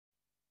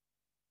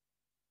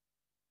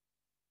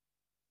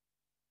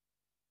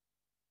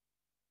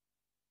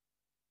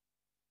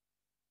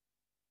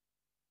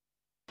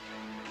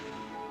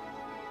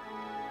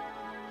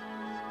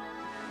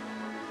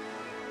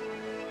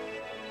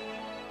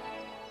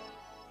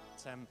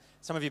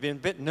Some of you have been a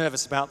bit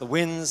nervous about the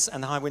winds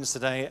and the high winds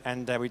today,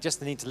 and we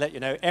just need to let you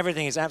know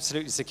everything is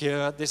absolutely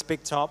secure. This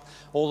big top,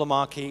 all the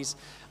marquees.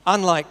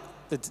 Unlike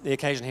the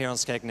occasion here on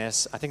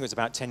Skegness, I think it was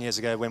about 10 years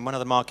ago, when one of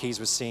the marquees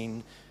was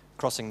seen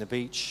crossing the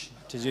beach.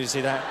 Did you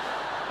see that?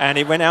 And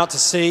it went out to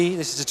sea.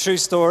 This is a true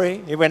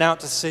story. It went out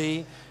to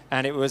sea,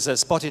 and it was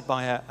spotted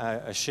by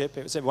a ship.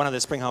 It was at one of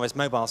the Spring Harvest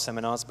mobile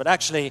seminars, but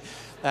actually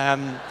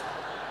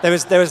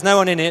there was no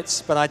one in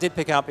it. But I did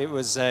pick up it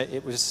was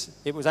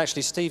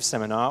actually Steve's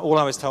seminar. All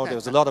I was told, there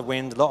was a lot of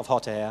wind, a lot of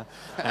hot air,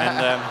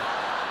 and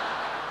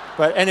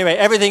but anyway,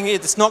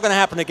 it's not going to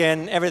happen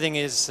again. Everything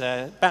is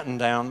battened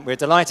down. We're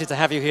delighted to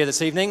have you here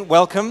this evening.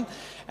 Welcome.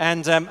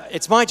 And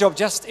it's my job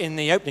just in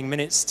the opening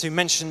minutes to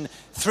mention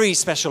 3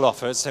 special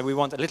offers, so we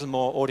want a little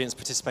more audience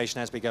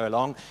participation as we go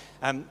along.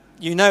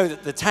 You know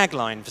that the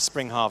tagline for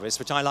Spring Harvest,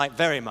 which I like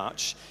very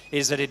much,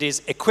 is that it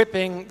is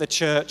equipping the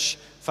church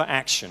for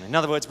action. In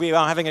other words, we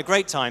are having a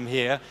great time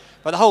here,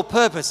 but the whole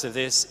purpose of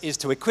this is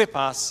to equip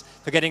us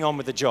for getting on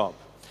with the job.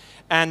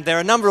 And there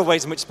are a number of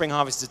ways in which Spring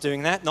Harvest is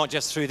doing that, not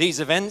just through these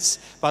events,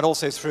 but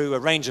also through a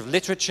range of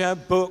literature,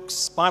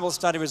 books, Bible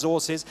study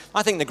resources.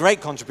 I think the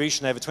great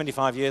contribution over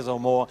 25 years or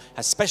more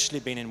has especially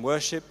been in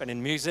worship and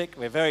in music.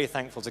 We're very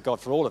thankful to God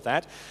for all of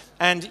that.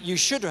 And you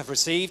should have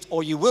received,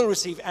 or you will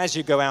receive as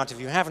you go out if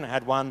you haven't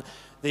had one,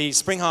 the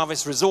Spring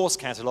Harvest Resource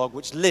Catalogue,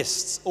 which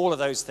lists all of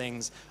those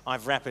things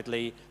I've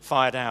rapidly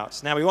fired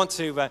out. Now, we want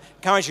to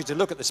encourage you to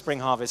look at the Spring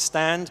Harvest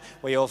stand,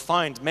 where you'll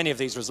find many of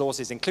these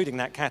resources, including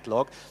that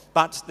catalogue.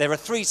 But there are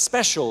 3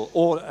 special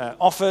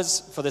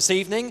offers for this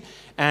evening,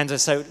 and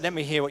so let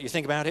me hear what you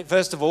think about it.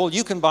 First of all,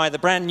 you can buy the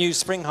brand new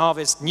Spring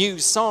Harvest New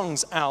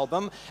Songs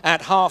album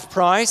at half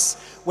price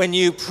when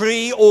you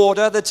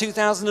pre-order the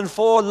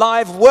 2004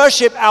 live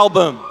worship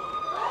album.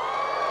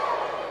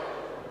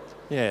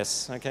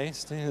 Yes, okay,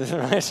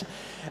 right.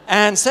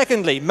 And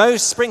secondly,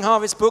 most Spring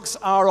Harvest books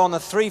are on a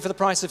 3 for the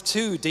price of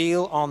 2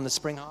 deal on the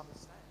Spring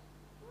Harvest.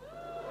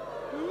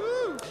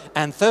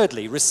 And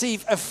thirdly,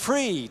 receive a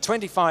free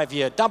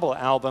 25-year double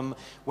album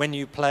when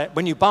you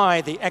buy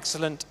the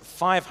excellent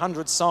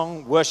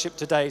 500-song Worship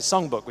Today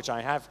songbook, which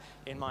I have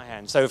in my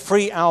hand. So a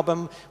free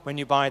album when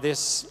you buy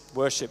this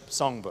worship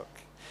songbook.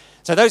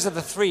 So those are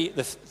the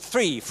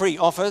three free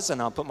offers,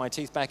 and I'll put my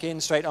teeth back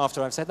in straight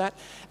after I've said that.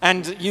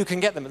 And you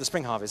can get them at the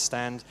Spring Harvest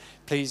stand.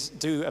 Please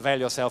do avail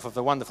yourself of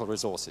the wonderful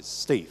resources.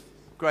 Steve.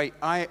 Great.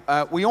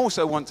 We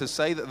also want to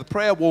say that the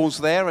prayer wall's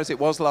there, as it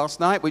was last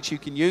night, which you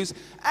can use.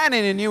 And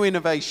in a new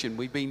innovation,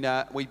 we've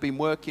been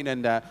working,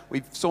 and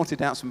we've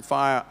sorted out some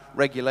fire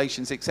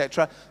regulations,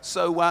 etc.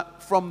 So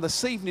from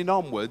this evening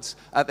onwards,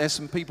 there's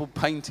some people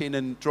painting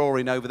and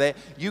drawing over there.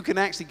 You can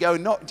actually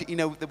go,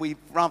 we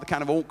rather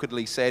kind of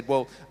awkwardly said,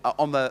 well,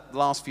 on the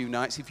last few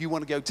nights, if you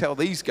want to go tell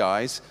these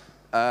guys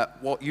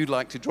what you'd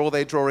like to draw,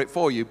 they draw it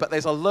for you. But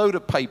there's a load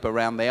of paper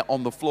around there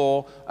on the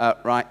floor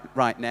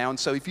right now. And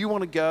so if you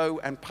want to go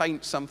and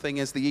paint something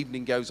as the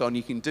evening goes on,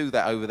 you can do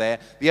that over there.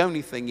 The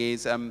only thing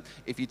is,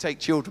 if you take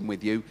children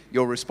with you,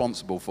 you're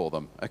responsible for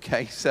them.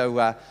 Okay?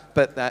 So,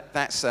 but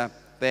that's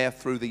there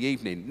through the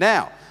evening.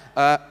 Now,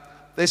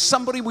 there's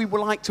somebody we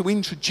would like to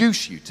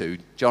introduce you to,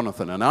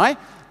 Jonathan and I,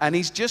 and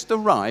he's just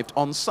arrived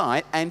on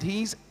site, and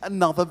he's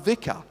another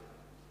vicar.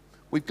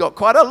 We've got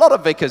quite a lot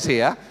of vicars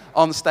here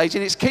on stage,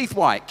 and it's Keith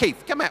White.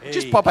 Keith, come out,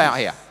 just pop out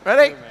here.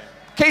 Ready?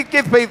 Keith,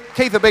 give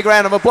Keith a big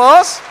round of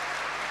applause.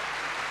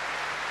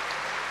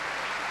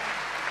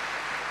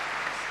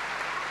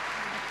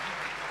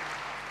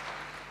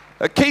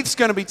 Keith's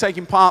going to be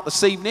taking part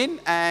this evening,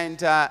 and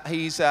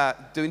he's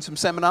doing some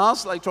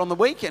seminars later on the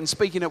week and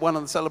speaking at one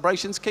of the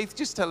celebrations. Keith,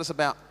 just tell us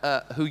about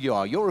who you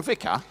are. You're a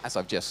vicar, as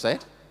I've just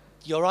said.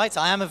 You're right,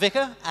 I am a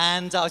vicar,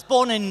 and I was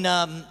born in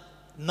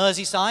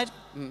Merseyside.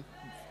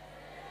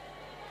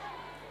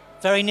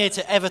 Very near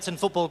to Everton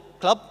Football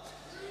Club.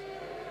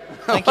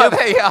 Thank you.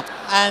 There you are.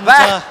 And,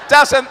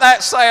 doesn't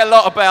that say a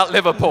lot about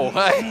Liverpool?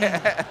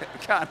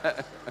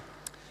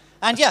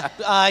 And yeah,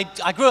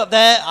 I grew up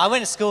there. I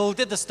went to school,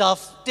 did the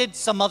stuff, did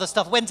some other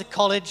stuff, went to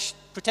college,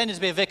 pretended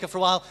to be a vicar for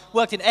a while,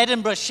 worked in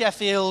Edinburgh,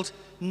 Sheffield,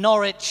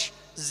 Norwich,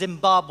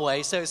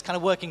 Zimbabwe, so it's kind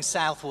of working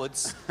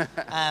southwards,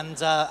 and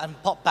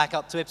popped back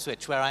up to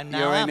Ipswich, where I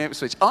now am. You're in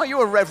Ipswich. Are you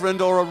a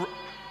reverend or a...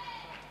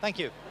 Thank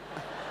you.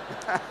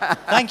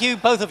 Thank you,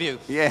 both of you.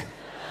 Yeah.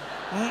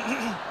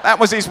 That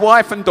was his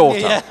wife and daughter.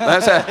 Yeah.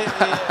 That's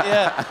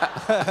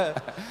Yeah.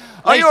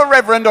 Are you a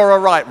reverend or a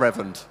right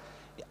reverend?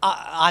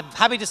 I'm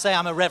happy to say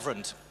I'm a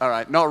reverend. All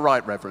right, not a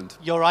right reverend.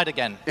 You're right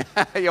again.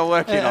 You're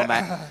working on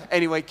that.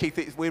 Anyway,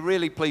 Keith, we're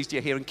really pleased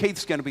you're here, and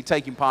Keith's going to be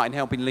taking part in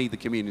helping lead the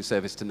communion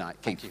service tonight.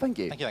 Keith, thank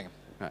you. Thank you.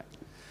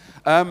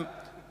 Right.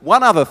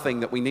 One other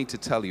thing that we need to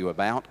tell you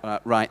about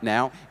right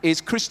now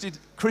is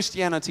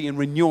Christianity and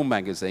Renewal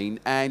magazine,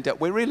 and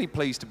we're really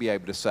pleased to be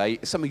able to say,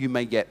 some of you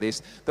may get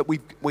this, that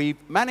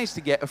we've managed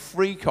to get a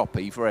free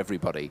copy for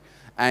everybody.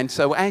 And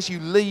so as you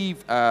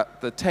leave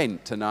the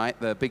tent tonight,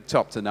 the big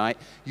top tonight,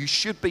 you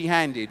should be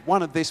handed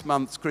one of this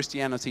month's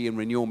Christianity and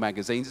Renewal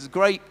magazines. It's a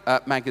great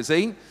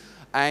magazine,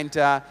 and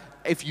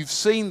if you've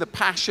seen The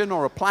Passion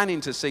or are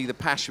planning to see the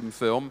Passion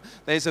film,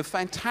 there's a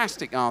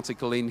fantastic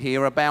article in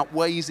here about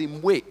ways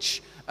in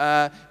which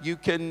you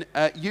can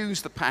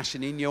use the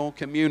Passion in your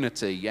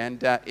community,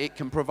 and it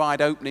can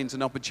provide openings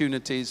and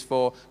opportunities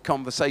for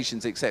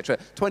conversations, etc.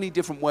 20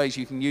 different ways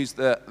you can use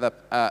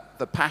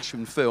the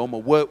Passion film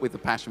or work with the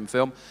Passion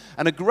film,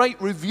 and a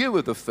great review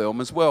of the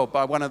film as well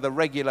by one of the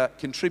regular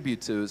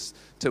contributors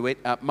to it,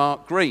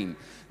 Mark Green.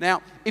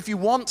 Now, if you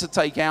want to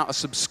take out a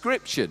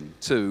subscription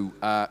to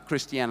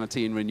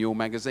Christianity in Renewal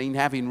magazine,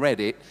 having read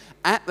it,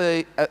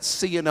 at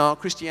C&R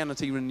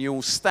Christianity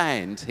Renewal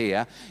stand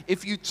here,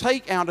 if you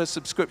take out a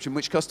subscription,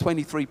 which costs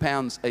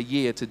 £23 a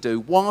year to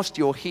do, whilst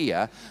you're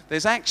here,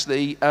 there's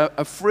actually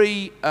a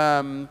free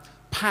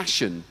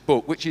Passion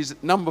book, which is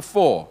number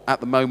 4 at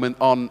the moment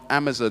on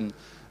Amazon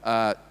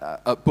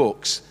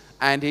books,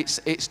 and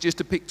it's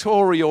just a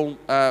pictorial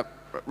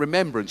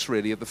remembrance,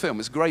 really, of the film.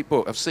 It's a great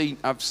book. I've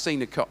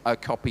seen a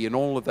copy in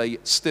all of the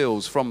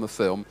stills from the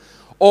film,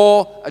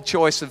 or a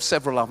choice of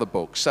several other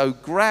books. So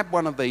grab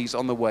one of these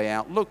on the way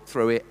out, look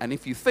through it, and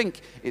if you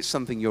think it's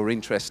something you're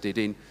interested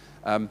in,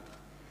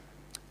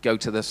 go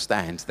to the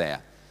stand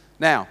there.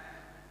 Now,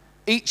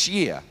 each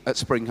year at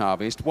Spring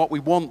Harvest, what we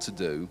want to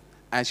do,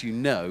 as you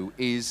know,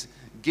 is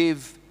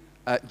give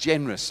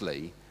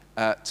generously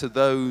to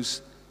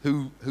those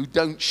who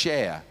don't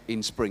share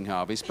in Spring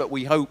Harvest, but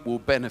we hope will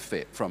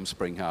benefit from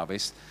Spring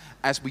Harvest,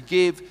 as we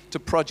give to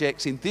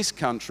projects in this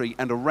country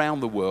and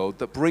around the world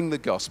that bring the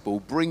gospel,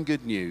 bring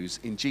good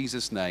news in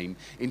Jesus' name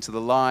into the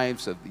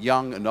lives of the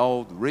young and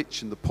old, the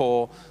rich and the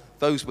poor,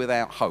 those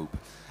without hope.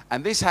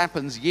 And this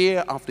happens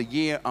year after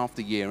year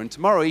after year. And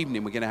tomorrow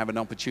evening we're going to have an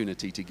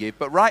opportunity to give.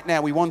 But right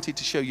now we wanted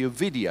to show you a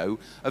video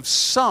of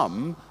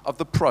some of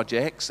the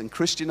projects and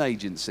Christian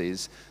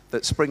agencies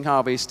that Spring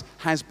Harvest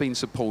has been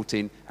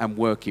supporting and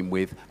working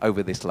with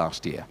over this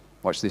last year.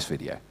 Watch this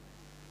video.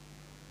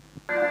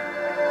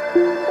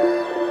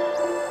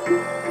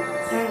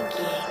 Thank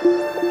you.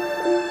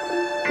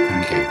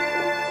 Thank you.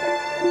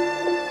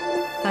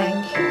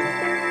 Thank you.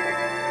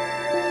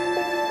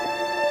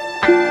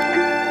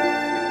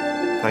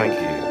 Thank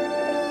you.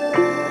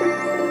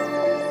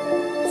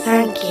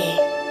 Thank you.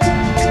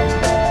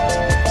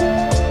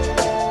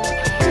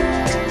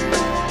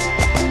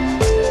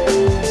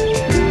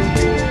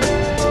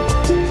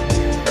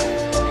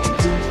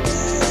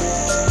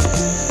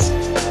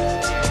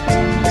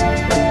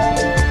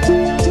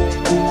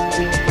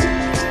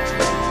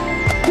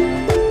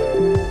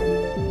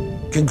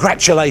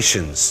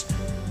 Congratulations!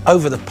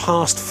 Over the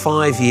past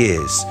 5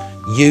 years,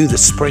 you, the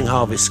Spring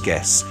Harvest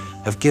guests,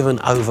 have given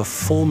over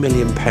 £4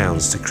 million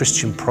to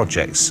Christian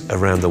projects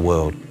around the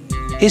world.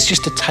 Here's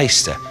just a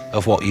taster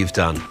of what you've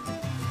done.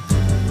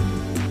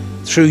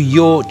 Through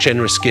your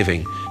generous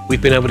giving,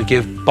 we've been able to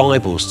give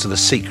Bibles to the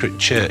Secret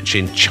Church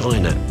in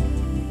China,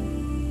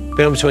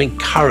 been able to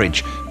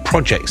encourage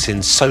projects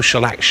in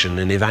social action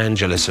and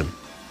evangelism.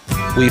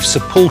 We've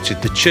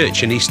supported the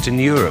church in Eastern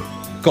Europe,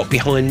 got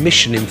behind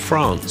mission in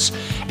France,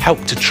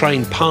 helped to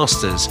train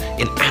pastors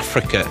in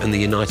Africa and the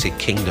United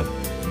Kingdom.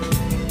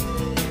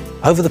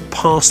 Over the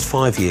past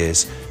 5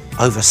 years,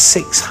 over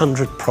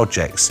 600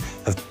 projects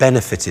have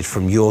benefited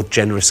from your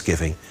generous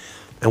giving,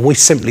 and we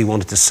simply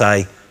wanted to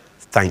say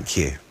thank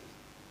you.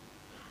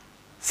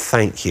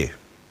 Thank you.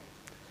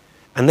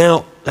 And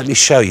now let me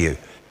show you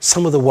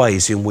some of the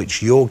ways in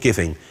which your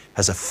giving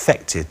has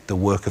affected the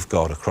work of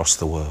God across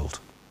the world.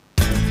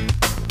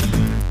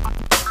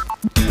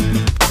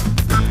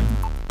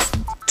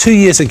 2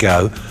 years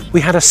ago,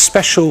 we had a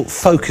special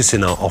focus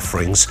in our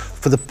offerings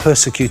for the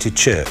persecuted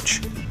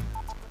church.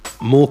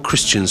 More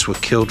Christians were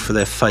killed for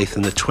their faith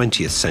in the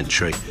 20th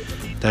century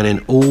than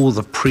in all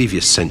the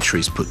previous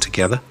centuries put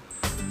together.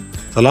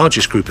 The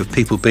largest group of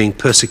people being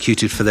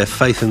persecuted for their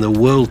faith in the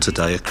world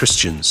today are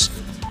Christians.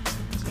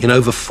 In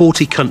over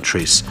 40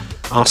 countries,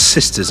 our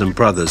sisters and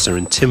brothers are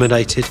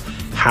intimidated,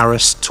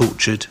 harassed,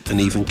 tortured, and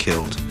even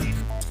killed.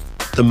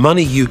 The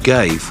money you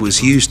gave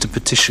was used to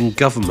petition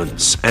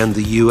governments and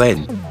the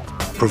UN,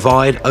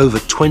 provide over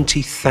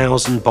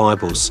 20,000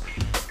 Bibles,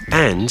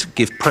 and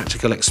give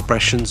practical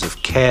expressions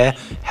of care,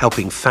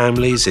 helping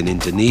families in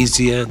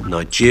Indonesia,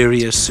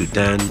 Nigeria,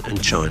 Sudan,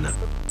 and China.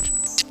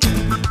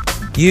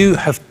 You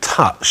have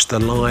touched the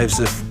lives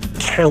of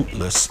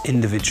countless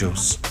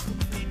individuals.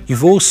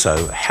 You've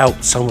also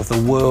helped some of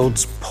the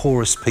world's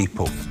poorest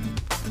people,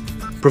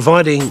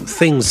 providing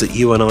things that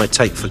you and I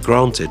take for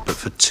granted, but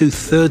for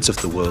 2/3 of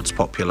the world's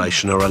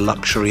population are a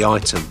luxury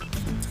item.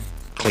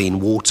 Clean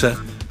water,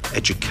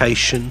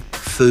 education,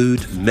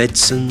 food,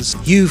 medicines.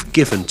 You've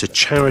given to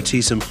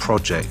charities and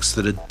projects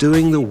that are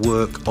doing the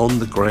work on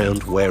the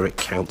ground where it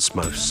counts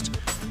most.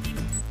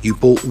 You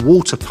bought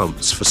water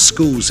pumps for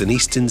schools in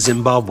eastern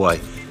Zimbabwe,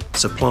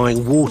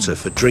 supplying water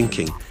for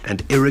drinking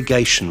and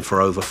irrigation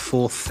for over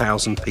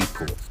 4,000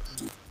 people.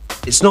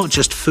 It's not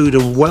just food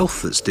and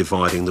wealth that's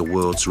dividing the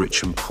world's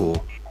rich and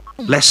poor.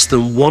 Less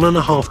than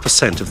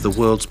 1.5% of the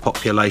world's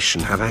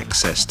population have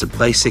access to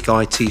basic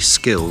IT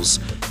skills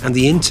and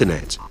the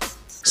internet.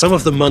 Some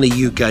of the money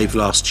you gave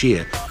last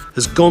year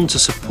has gone to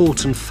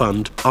support and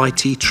fund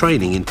IT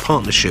training in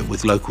partnership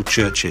with local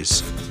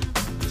churches.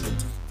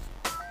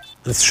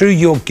 And through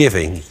your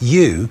giving,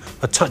 you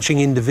are touching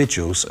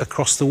individuals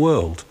across the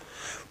world,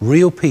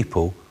 real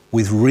people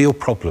with real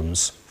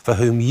problems for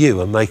whom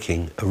you are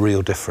making a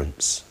real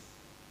difference.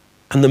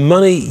 And the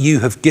money you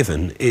have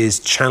given is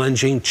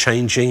challenging,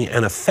 changing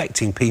and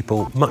affecting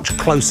people much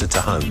closer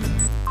to home.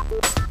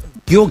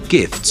 Your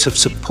gifts have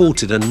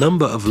supported a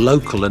number of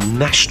local and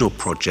national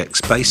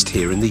projects based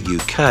here in the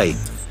UK,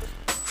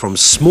 from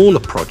smaller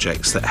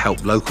projects that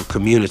help local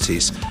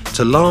communities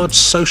to large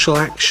social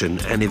action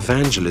and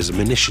evangelism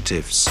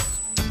initiatives.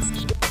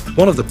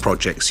 One of the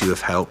projects you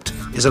have helped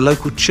is a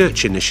local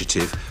church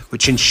initiative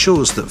which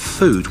ensures that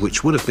food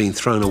which would have been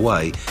thrown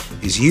away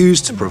is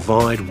used to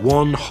provide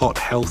one hot,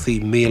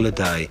 healthy meal a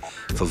day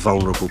for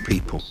vulnerable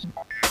people.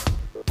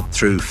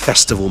 Through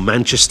Festival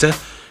Manchester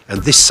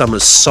and this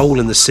summer's Soul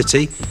in the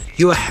City,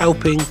 you are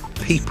helping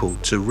people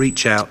to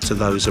reach out to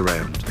those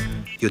around.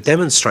 You're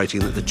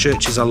demonstrating that the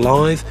church is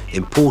alive,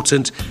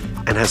 important,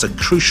 and has a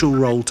crucial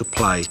role to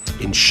play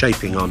in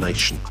shaping our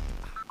nation.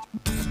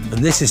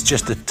 And this is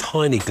just a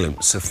tiny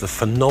glimpse of the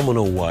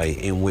phenomenal way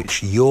in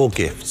which your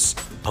gifts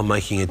are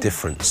making a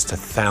difference to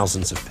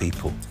thousands of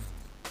people.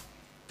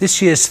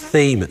 This year's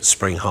theme at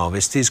Spring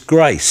Harvest is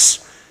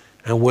grace,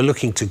 and we're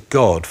looking to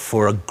God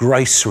for a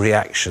grace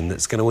reaction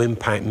that's going to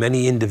impact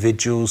many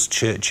individuals,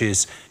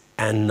 churches,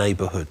 and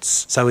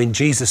neighbourhoods. So in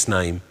Jesus'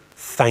 name,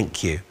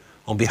 thank you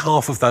on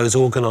behalf of those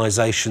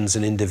organisations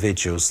and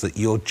individuals that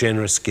your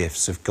generous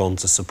gifts have gone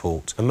to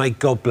support. And may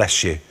God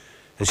bless you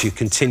as you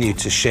continue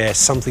to share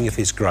something of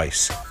His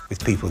grace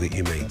with people that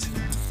you meet.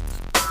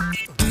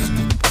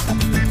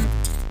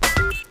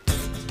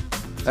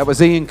 That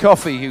was Ian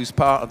Coffey, who's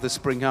part of the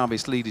Spring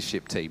Harvest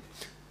leadership team.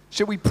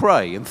 Shall we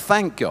pray and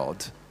thank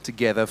God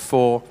together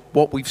for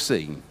what we've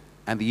seen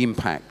and the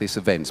impact this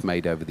event's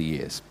made over the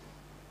years?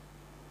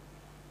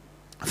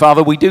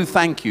 Father, we do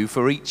thank you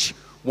for each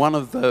one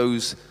of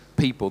those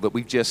people that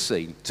we've just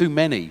seen. Too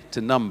many to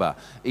number,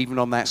 even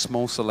on that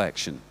small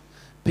selection.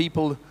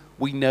 People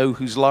we know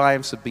whose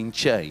lives have been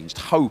changed.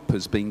 Hope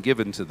has been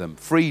given to them.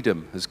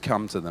 Freedom has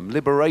come to them.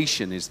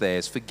 Liberation is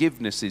theirs.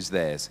 Forgiveness is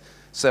theirs.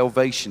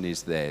 Salvation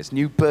is theirs.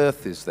 New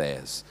birth is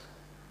theirs.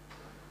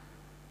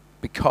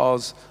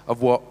 Because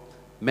of what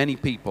many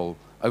people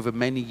over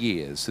many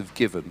years have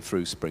given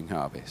through Spring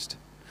Harvest.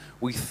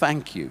 We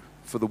thank you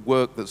for the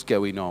work that's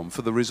going on,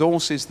 for the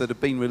resources that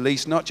have been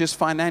released, not just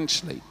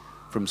financially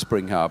from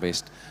Spring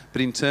Harvest,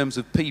 but in terms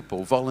of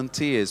people,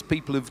 volunteers,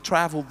 people who've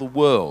traveled the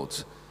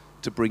world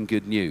to bring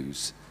good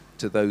news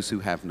to those who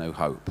have no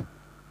hope.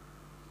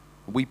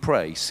 We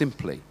pray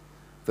simply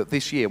that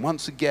this year,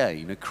 once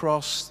again,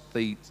 across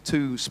the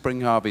 2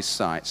 Spring Harvest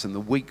sites and the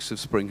weeks of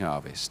Spring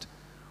Harvest,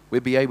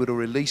 we'll be able to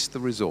release the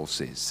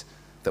resources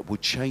that will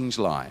change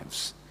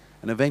lives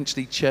and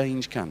eventually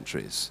change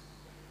countries.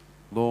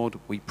 Lord,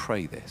 we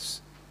pray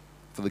this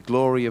for the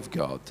glory of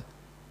God,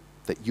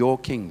 that your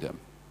kingdom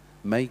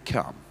may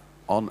come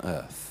on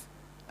earth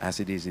as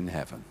it is in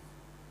heaven.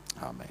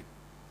 Amen.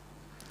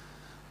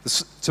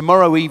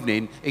 Tomorrow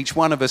evening, each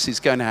one of us is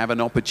going to have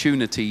an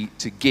opportunity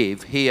to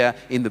give here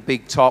in the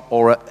Big Top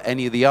or at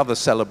any of the other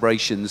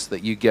celebrations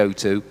that you go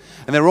to.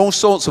 And there are all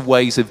sorts of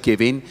ways of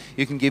giving.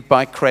 You can give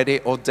by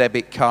credit or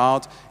debit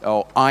card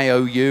or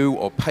IOU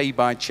or pay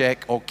by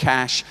check or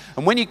cash.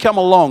 And when you come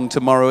along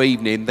tomorrow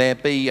evening,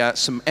 there'll be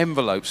some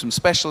envelopes, some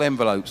special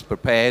envelopes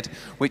prepared,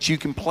 which you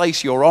can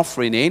place your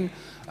offering in.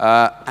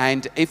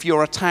 And if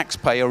you're a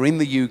taxpayer in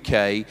the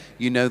UK,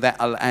 you know that,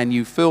 and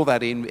you fill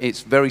that in,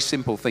 it's a very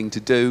simple thing to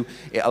do.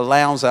 It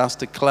allows us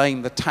to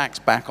claim the tax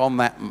back on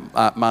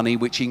that money,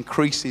 which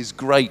increases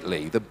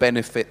greatly the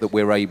benefit that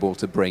we're able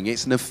to bring.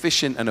 It's an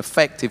efficient and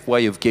effective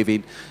way of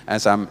giving,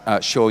 as I'm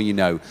sure you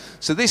know.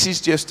 So this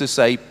is just to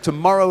say,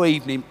 tomorrow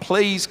evening,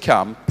 please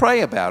come,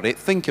 pray about it,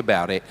 think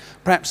about it.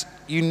 Perhaps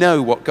you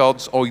know what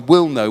God's, or you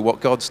will know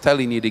what God's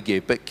telling you to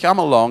give, but come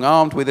along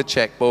armed with a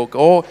checkbook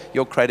or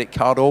your credit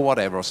card or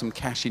whatever, or some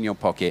cash in your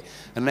pocket,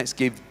 and let's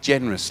give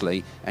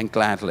generously and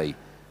gladly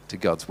to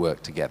God's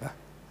work together.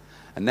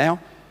 And now,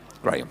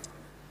 Graham.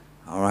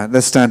 All right,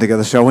 let's stand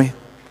together, shall we?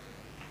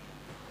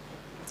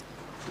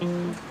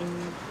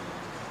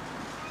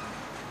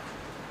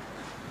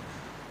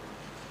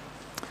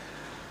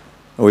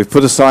 We've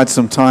put aside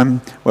some time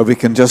where we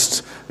can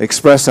just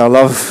express our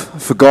love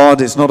for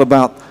God. It's not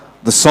about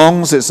the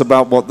songs, it's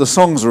about what the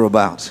songs are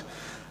about.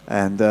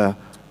 And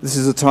this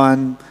is a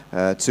time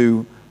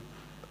to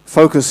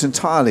focus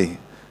entirely,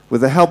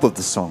 with the help of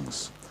the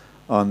songs,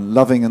 on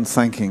loving and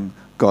thanking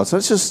God. So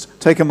let's just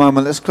take a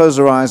moment, let's close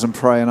our eyes and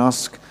pray and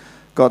ask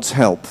God's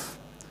help,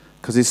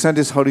 because He sent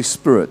His Holy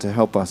Spirit to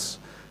help us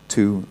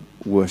to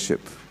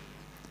worship.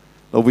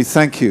 Lord, we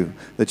thank you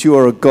that you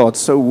are a God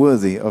so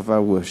worthy of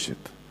our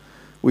worship.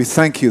 We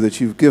thank you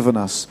that you've given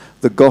us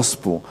the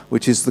gospel,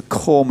 which is the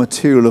core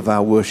material of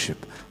our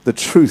worship, the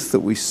truth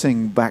that we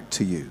sing back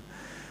to you.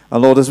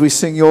 And Lord, as we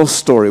sing your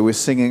story, we're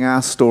singing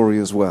our story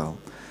as well.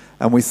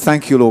 And we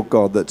thank you, Lord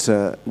God,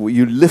 that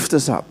you lift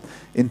us up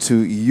into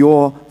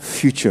your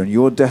future and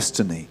your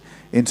destiny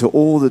into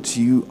all that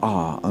you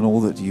are and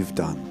all that you've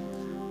done.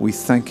 We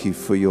thank you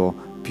for your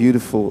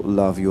beautiful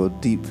love, your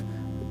deep,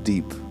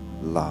 deep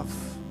love.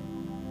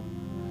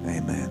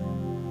 Amen.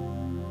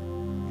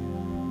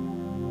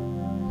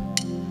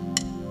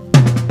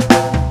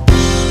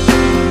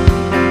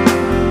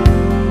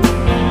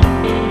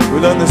 We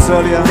learned this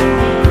earlier.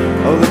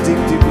 Oh, the deep,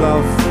 deep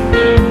love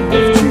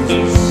of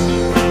Jesus.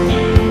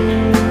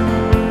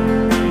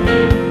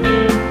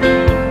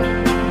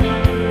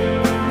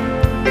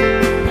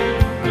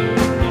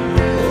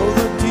 Oh,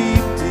 the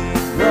deep,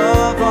 deep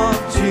love of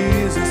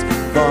Jesus,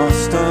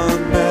 vast,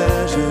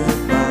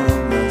 unmeasured,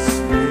 boundless,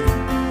 free,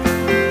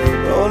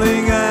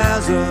 rolling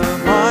as a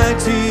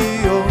mighty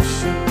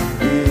ocean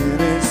in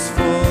its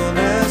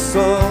fullness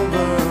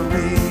over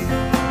me.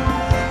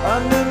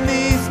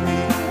 Underneath me,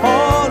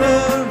 all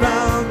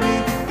around me,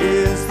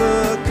 is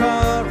the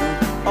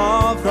current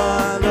of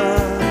thy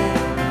love,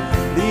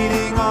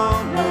 leading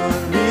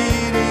onward,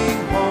 leading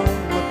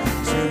homeward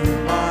to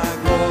my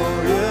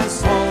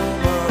glorious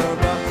home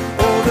above.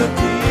 Oh, the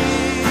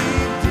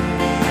deep,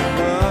 deep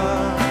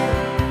love,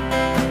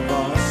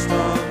 vast,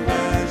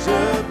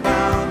 unmeasured,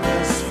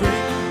 boundless,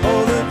 free.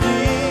 Oh, the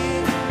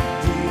deep,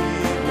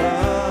 deep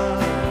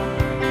love,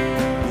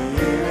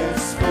 in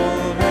its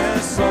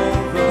fullness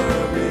over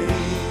me.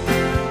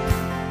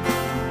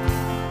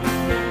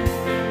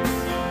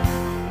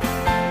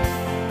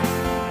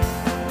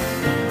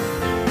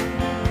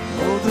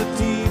 Oh, the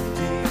deep,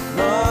 deep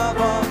love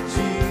of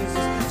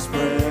Jesus,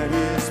 spread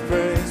his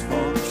praise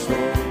from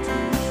shore to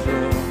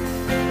shore.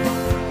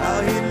 How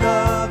he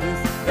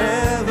loveth,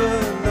 ever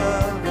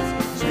loveth,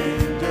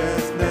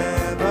 changeth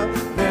never,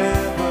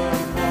 nevermore.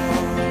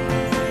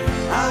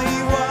 How he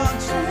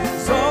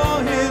watches all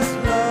his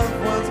loved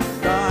ones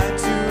die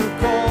to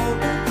call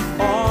them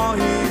all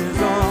his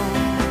own.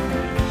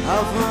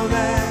 How for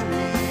them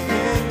he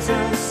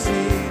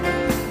interceded,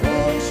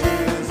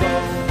 watches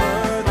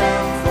over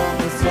them from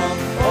the throne.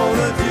 Oh,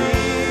 the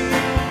deep,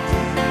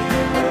 deep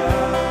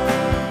love,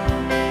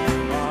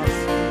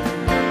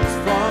 moves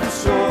from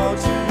shore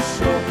to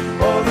shore.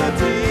 Oh, the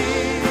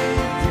deep,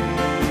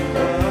 deep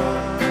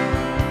love,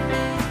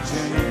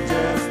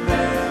 changes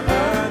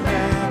never,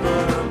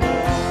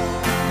 nevermore.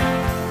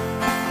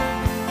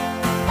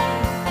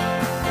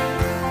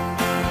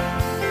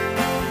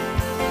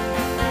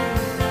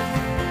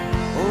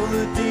 Oh,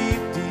 the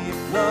deep, deep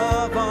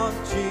love of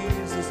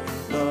Jesus,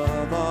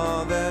 love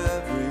of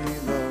every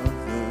love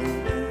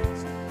there is.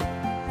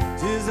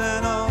 'Tis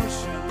an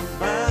ocean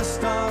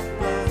vast of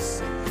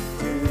blessing,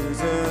 'tis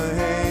a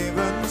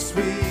haven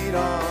sweet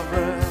of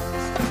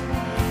rest.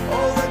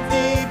 Oh, the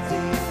deep,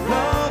 deep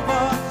love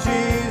of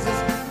Jesus,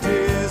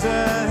 'tis a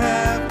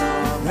heaven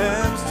of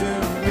heavens to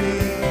me,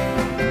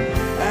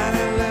 and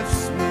it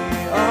lifts me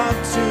up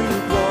to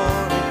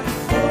glory,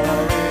 for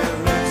it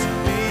lifts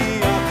me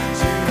up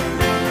to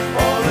thee.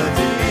 Oh, the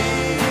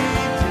deep,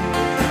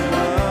 deep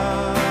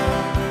love,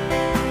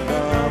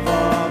 love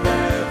of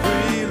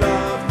every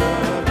love the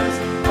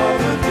best. Oh,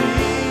 the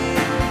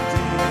deep,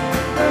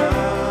 deep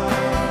love,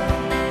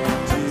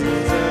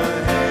 'tis a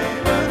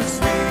haven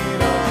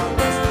sweet of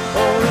rest.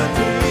 Oh, the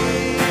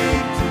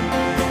deep,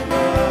 deep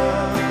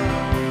love,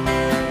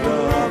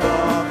 love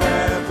of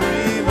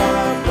every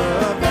love the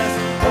best.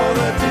 Oh,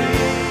 the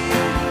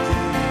deep,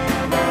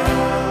 deep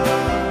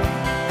love,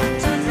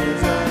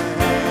 'tis a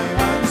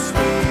haven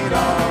sweet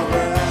of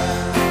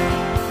rest.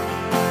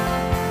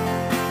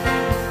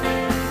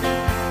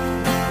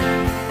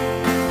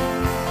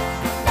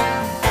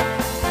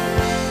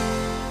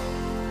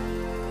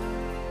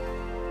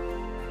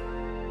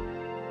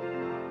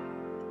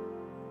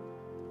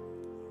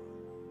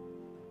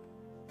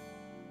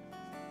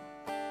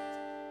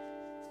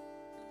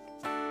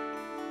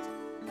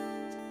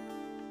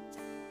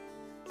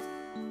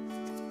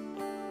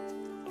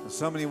 There's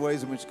so many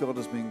ways in which God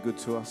has been good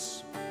to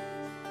us.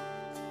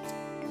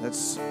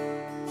 Let's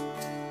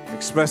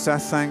express our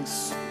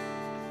thanks,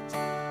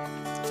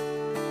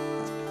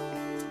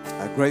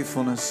 our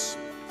gratefulness,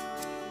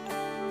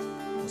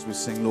 as we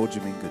sing, Lord,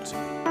 you've been good to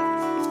me.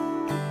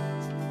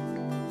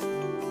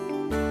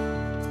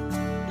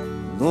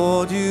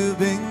 Lord, you've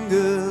been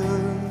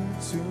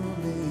good to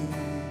me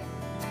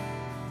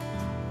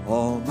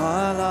all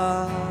my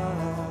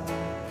life,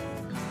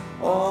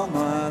 all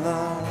my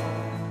life.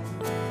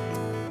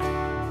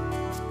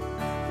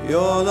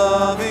 Your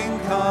loving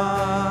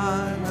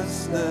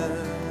kindness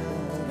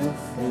never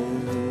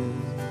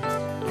fails.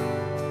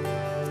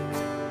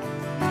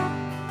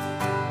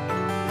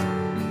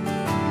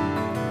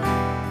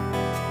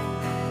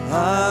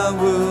 I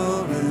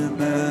will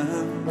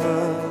remember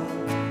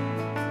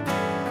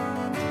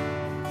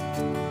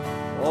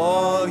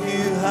all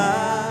you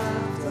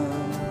have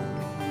done.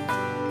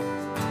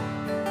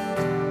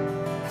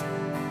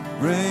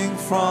 Bring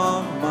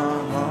from my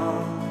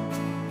heart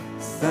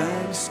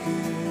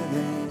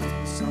thanksgiving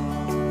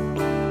song.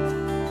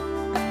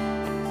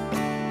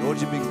 Lord,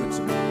 you've been good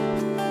to me.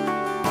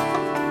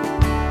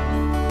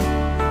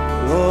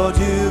 Lord,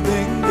 you've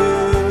been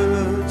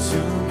good to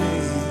me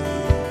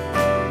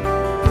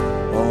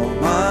all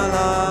my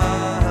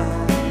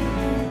life.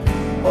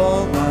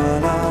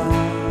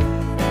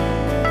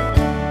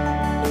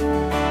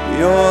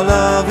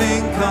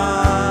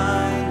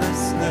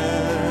 kindness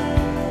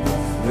never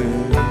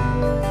fails.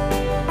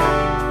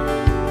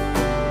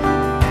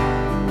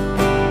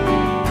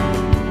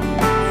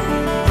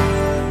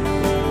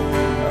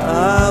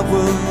 I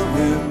will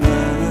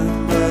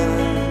remember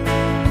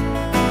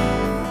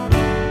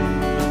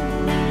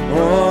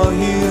all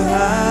you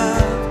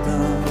have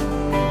done.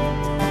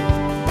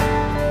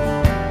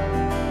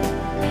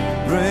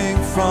 Bring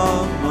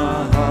from my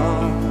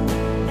heart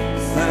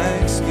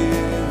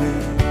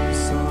thanksgiving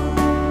song.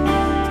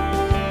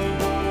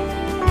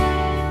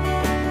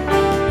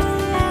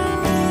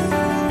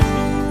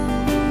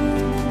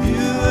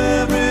 You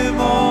every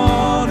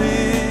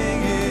morning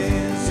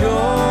is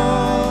your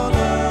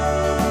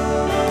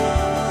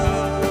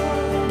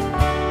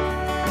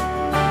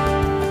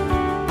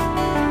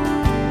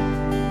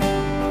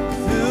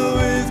filled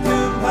with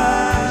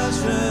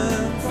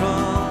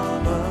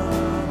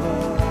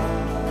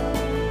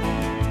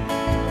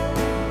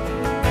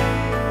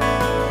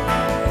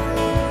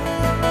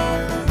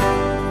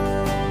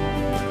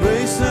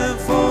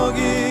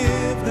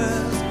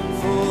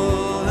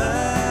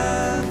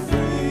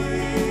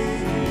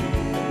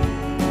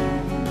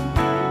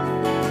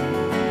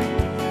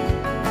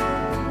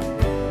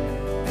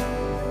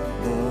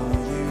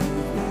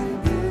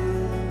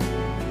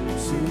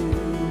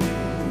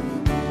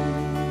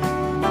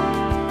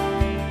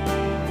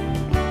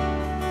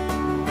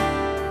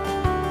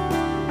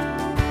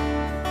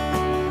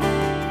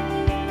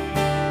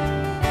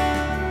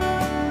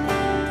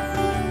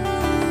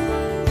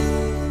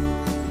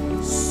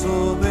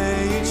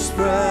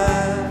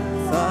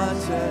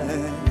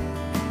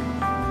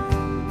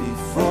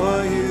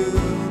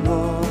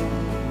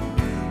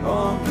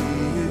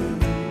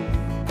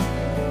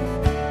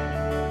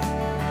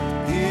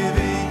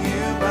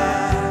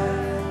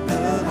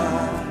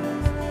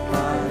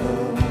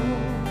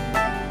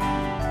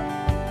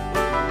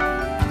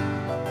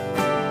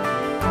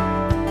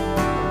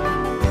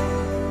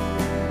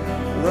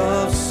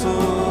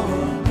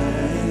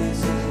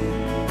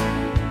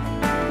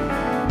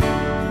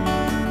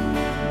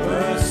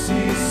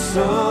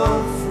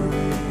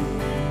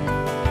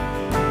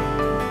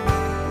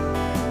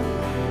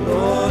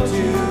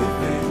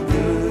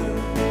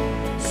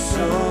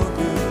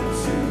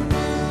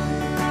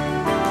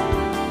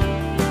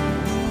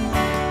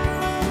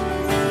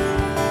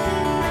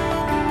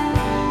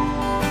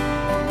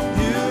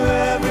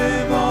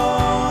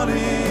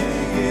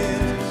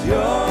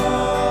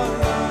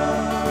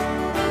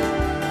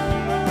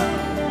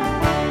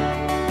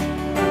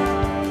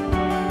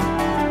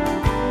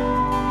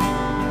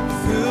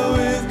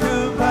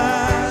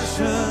compassion.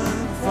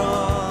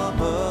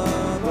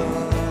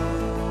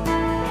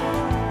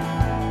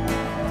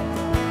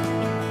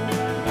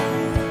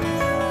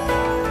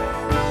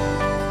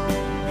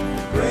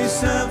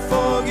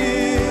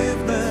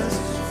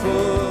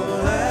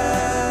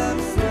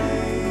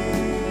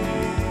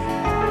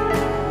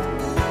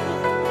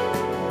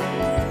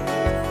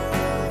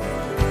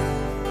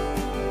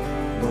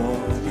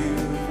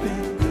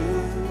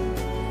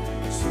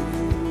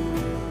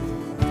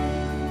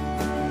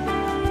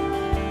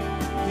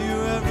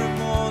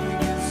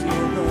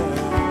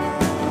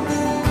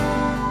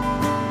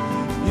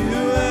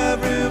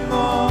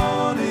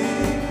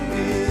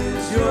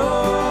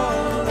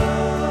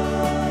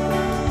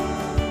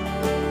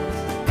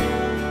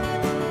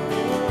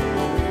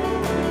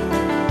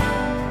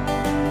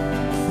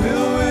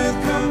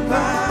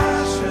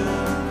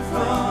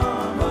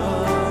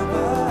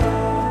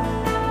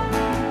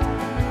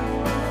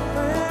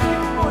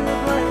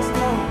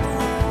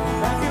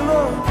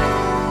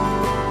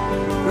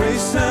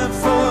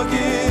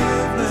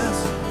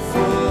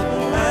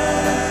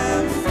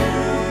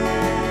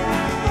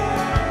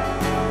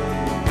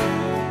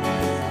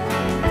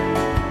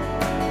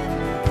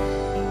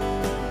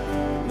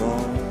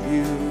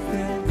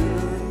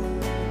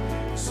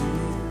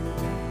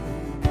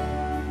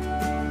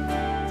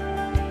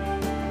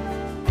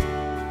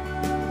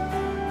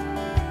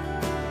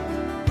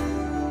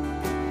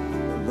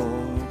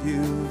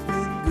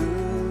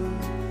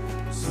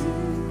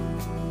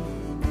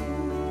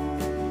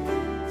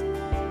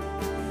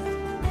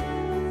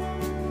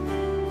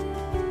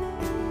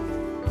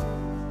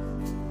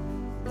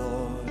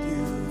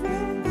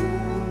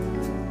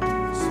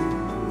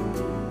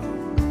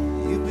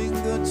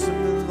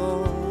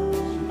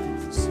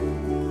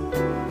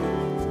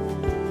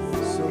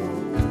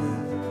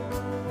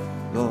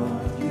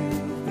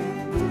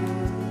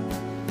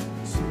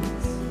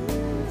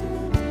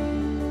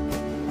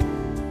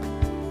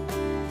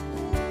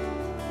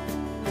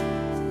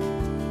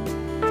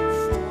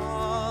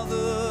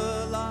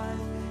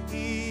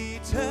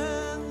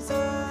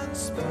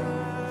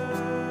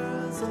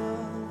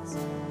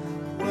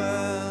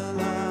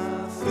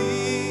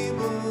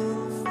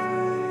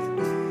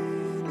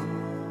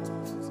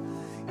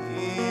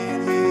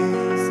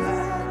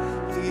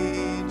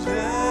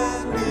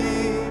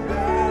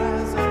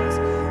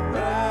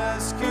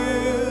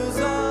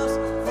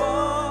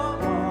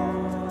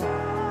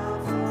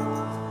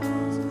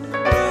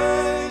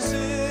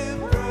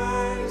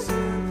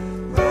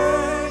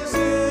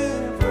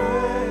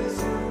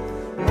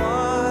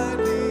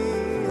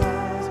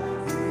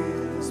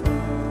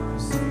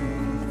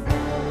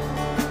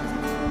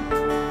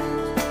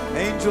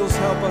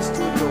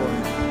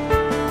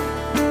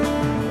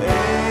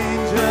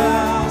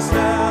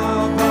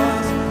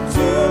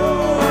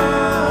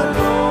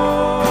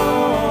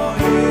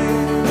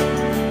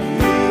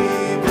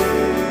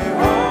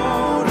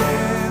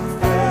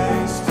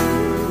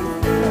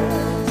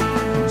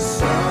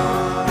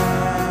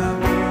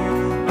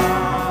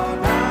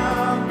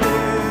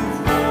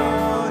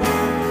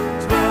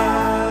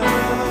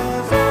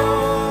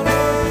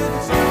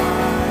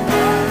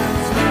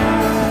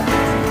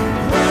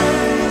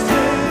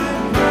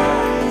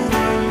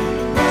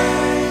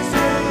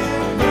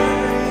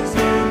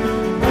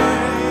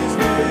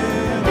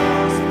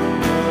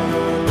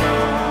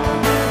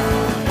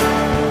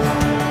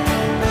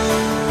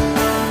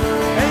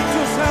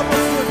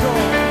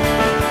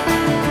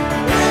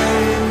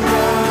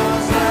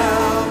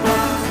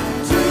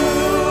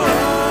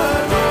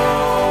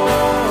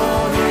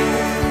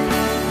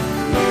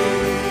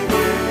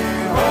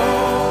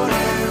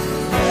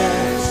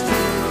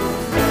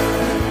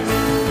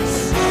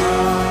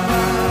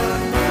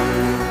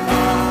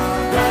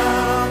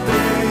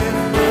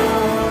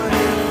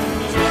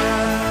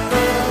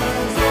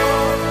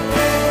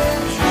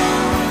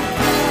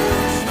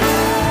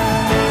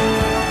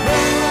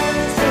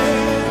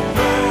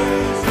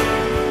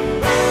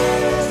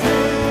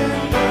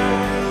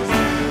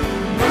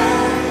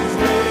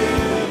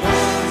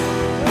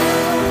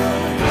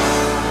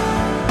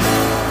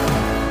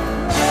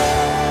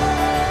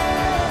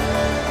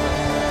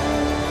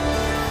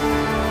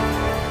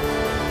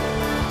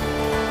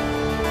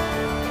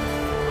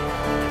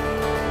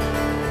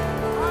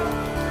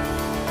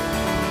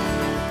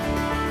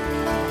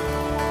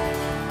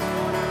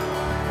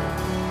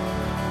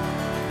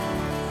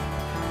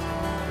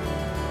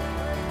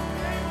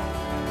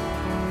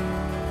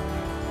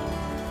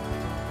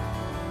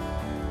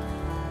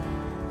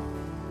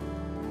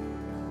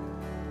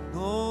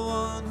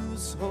 one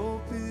whose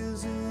hope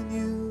is in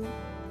you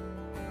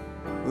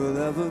will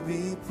ever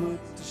be put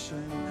to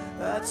shame.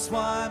 That's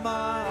why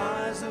my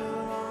eyes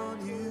are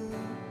on you,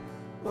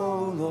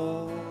 oh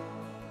Lord.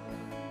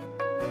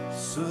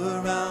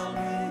 Surround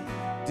me,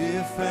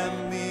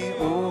 defend me,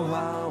 oh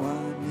how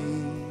I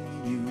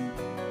need you.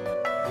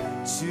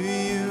 To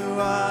you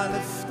I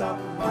lift up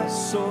my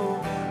soul,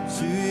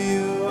 to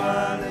you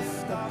I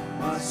lift up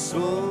my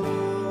soul.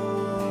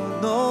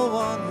 No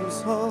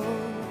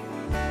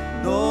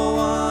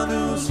one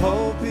whose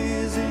hope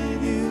is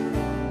in you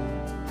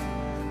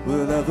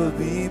will ever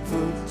be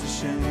put to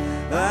shame.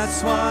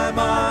 That's why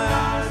my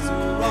eyes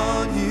are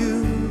on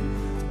you,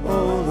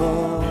 oh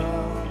Lord.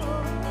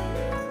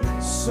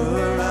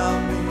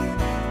 Surround me,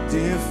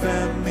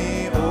 defend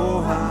me,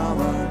 oh how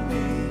I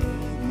need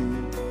you.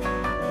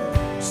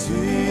 To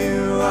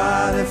you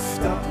I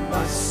lift up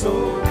my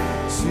soul,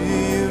 to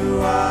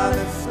you I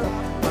lift up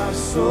my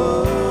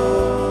soul.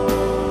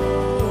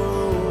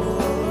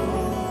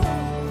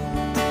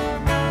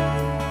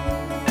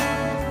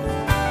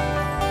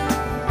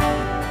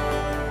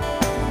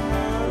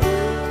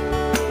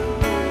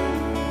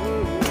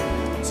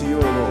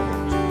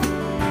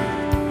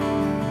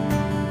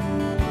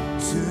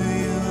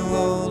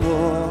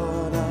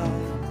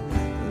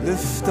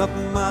 Lift up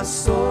my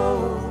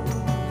soul,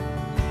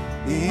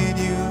 in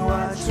you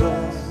I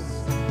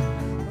trust,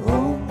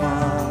 oh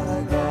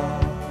my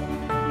God.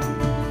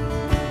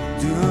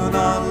 Do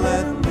not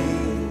let me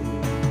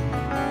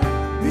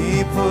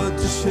be put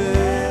to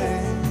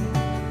shame,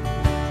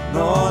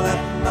 nor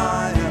let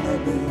my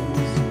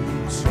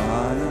enemies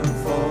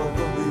triumph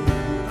over me.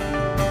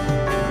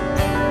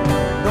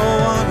 No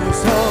one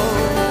whose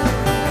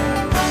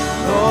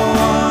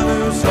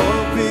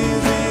hope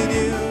is in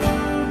you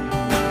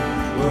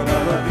will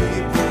never be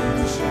put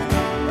to shame.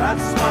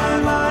 That's why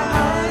my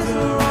eyes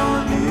are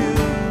on you,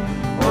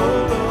 oh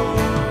Lord.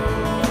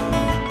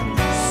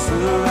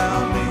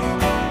 Surround me,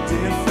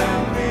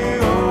 defend me,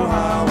 oh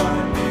how I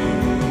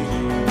need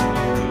you.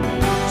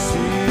 To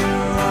you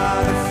I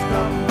lift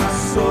up my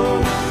soul,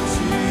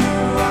 to you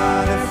I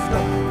lift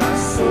up my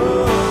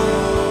soul.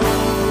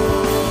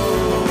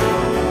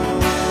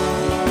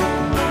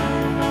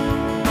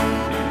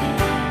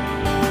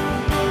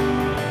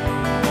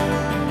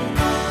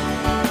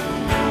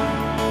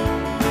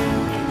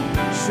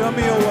 Show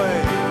me your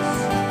ways,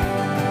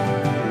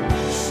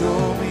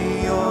 show me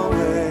your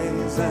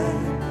ways,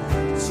 and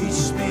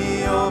teach me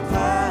your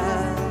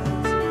paths.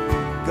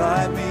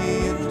 Guide me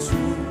in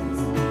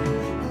truth,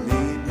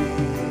 lead me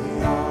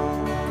on.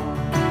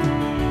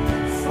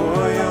 For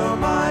you're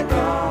my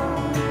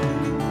God,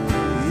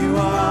 you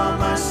are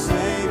my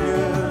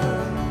Savior.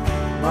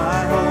 My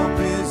hope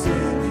is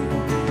in you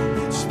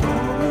each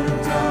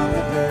moment of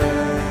the day.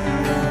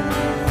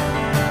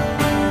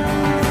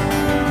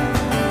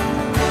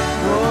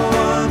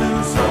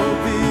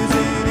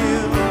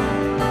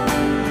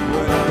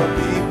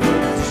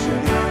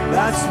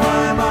 That's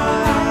why my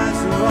eyes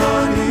are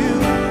on you,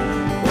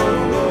 oh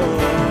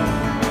Lord.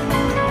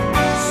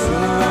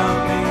 Surround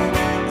me,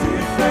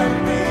 defend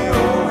me,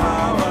 oh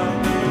how I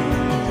need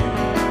you.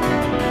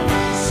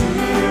 To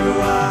you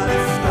I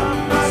lift up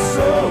my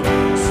soul,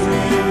 to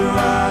you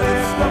I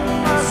lift up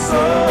my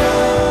soul.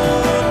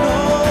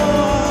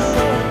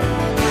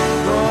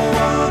 No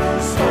one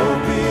whose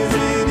hope is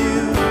in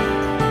you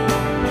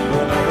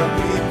will never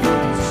be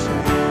put to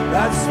shame.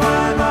 That's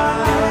why my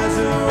eyes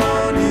are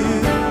on you.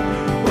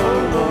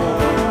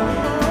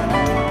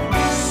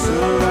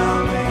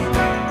 Surround me,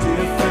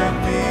 defend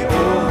me,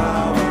 oh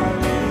how I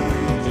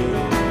need you.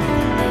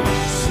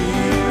 To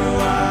you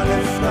I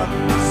lift up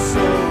my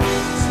soul,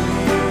 to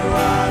you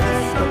I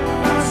lift up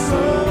my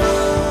soul.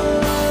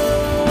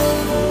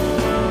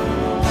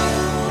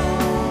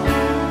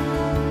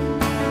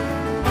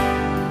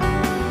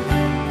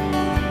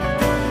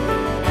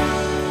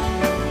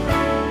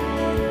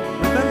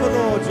 Remember,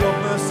 Lord, your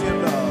mercy and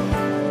love.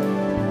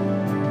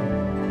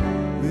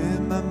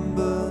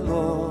 Remember,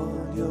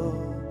 Lord, your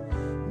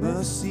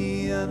mercy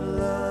and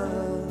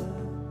love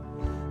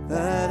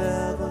that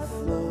ever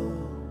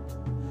flowed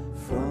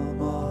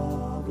from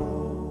of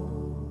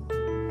old.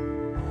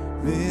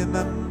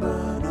 Remember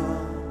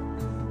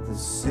not the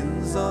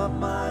sins of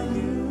my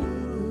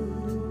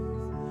youth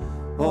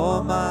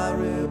or my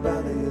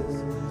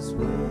rebellious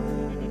ways.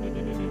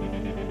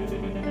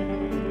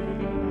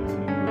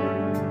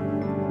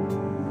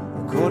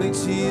 According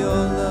to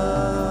your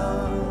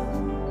love,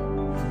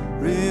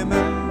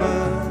 remember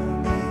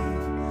me.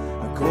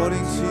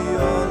 According to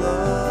your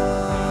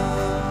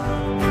love,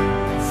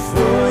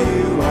 for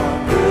you are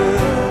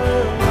good,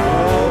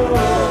 oh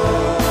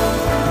Lord,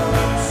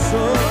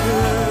 so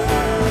good.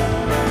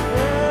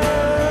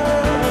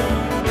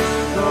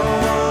 No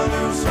one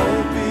whose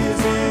hope is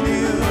in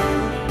you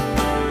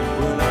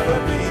will never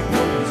be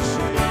put to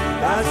shame.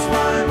 That's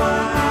why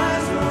my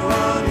eyes are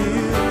on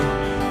you,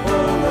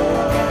 oh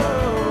Lord.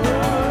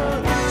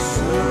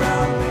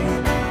 Surround me,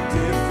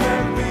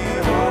 defend me,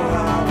 oh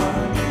how I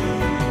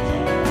need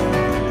you.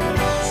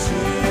 To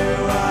you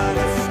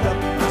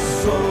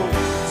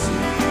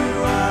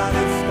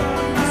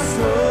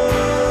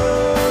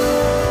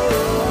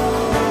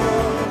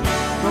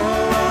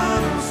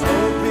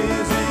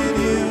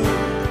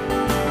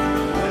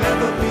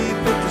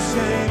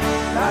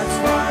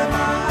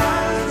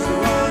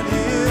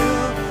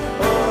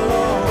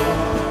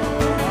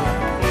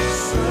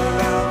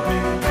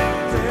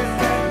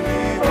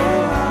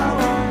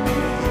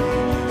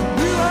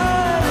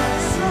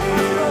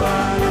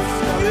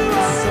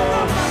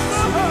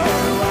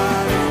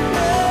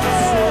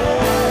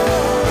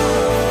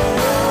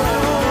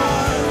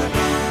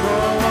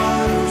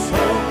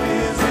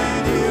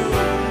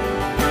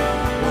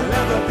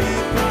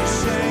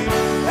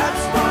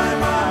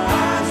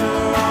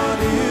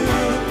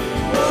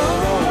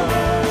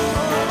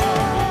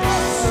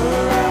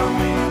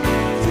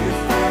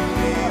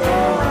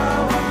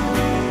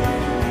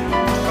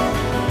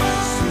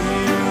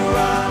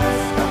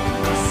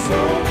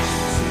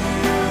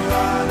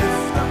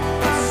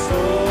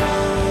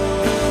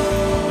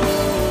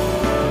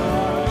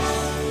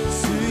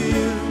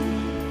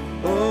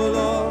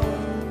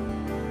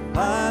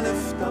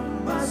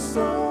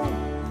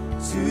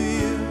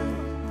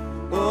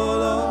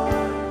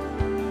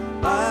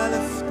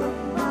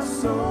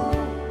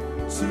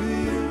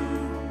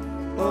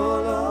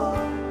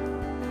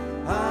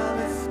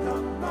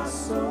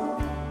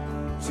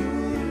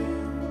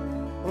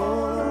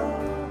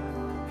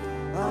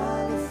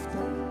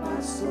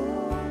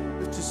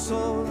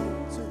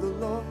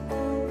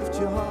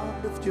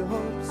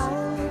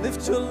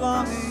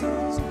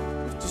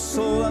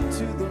soul up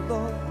to the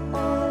Lord.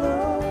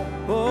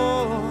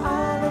 Oh,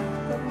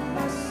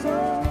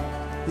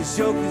 His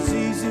yoke is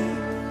easy,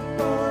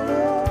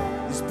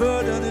 His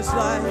burden is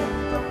light.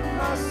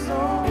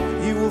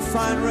 You will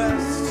find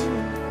rest.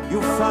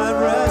 You'll find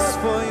rest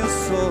for your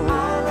soul.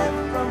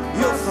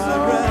 You'll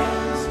find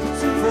rest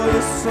for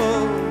your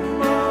soul.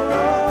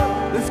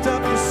 Lift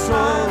up your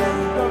soul.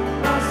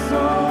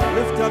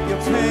 Lift up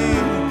your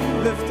pain.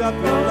 Lift up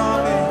your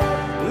longing.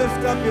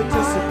 Lift up your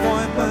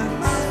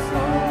disappointments.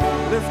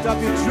 Lift up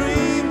your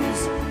dreams.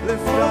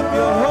 Lift up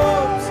your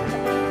hopes.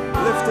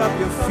 Lift up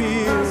your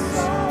fears.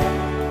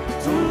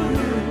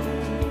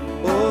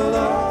 Oh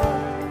Lord,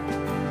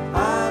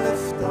 I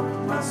lift up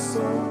my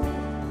soul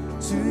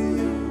to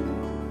you.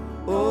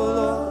 Oh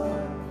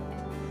Lord,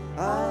 I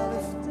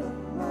lift up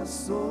my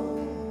soul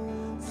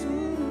to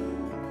you.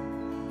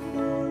 Oh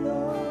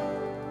Lord,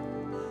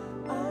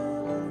 I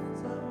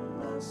lift up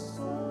my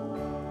soul.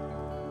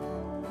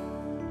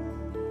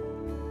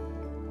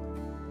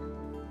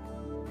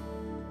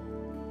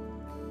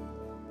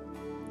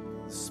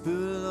 The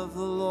Spirit of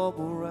the Lord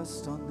will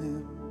rest on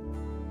him.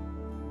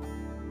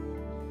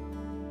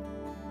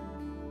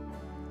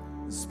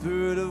 The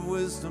Spirit of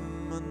wisdom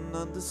and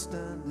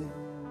understanding.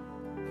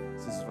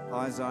 This is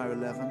Isaiah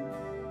 11.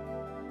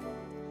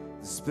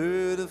 The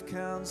Spirit of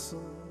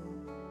counsel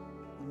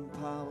and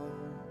power.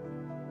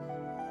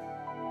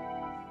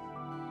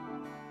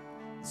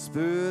 The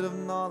Spirit of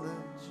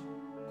knowledge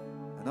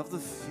and of the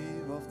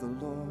fear of the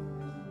Lord.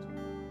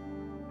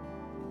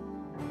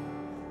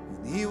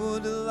 And he will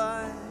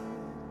delight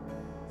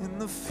in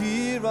the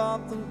fear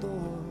of the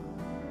Lord.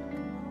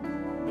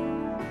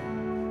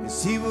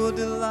 Yes, he will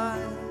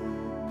delight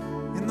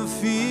in the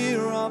fear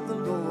of the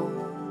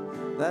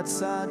Lord.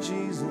 That's our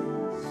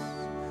Jesus.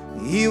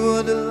 He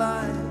will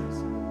delight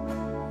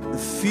in the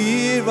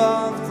fear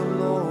of the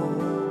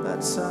Lord.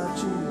 That's our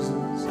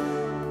Jesus.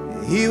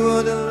 He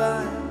will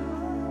delight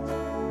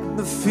in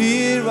the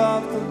fear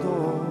of the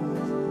Lord.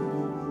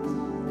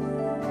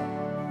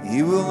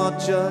 He will not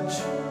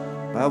judge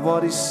by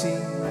what he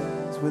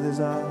sees with his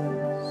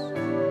eyes,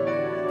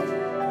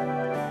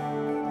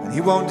 and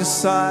he won't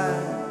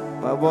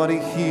decide by what he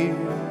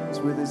hears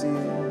with his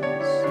ears,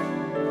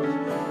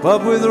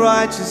 but with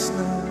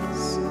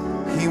righteousness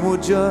he will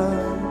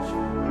judge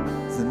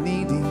the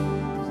needy,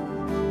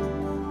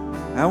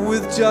 and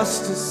with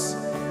justice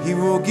he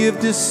will give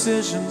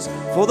decisions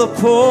for the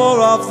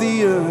poor of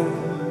the earth.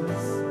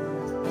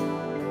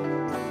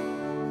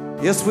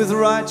 Yes, with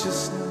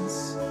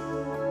righteousness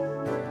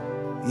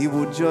he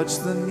will judge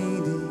the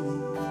needy,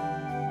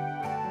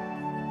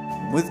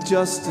 and with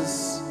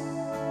justice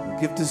he'll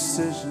give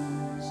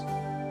decisions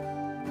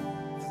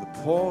for the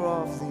poor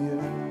of the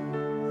earth.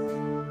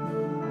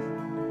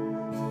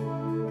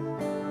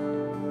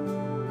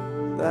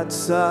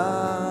 That's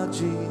our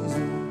Jesus.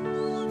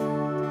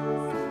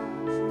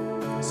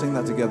 Sing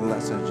that together.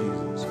 That's our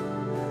Jesus.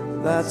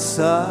 That's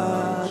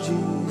our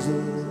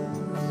Jesus.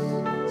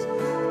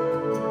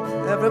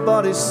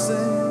 Everybody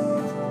sing.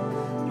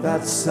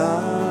 That's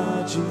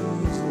our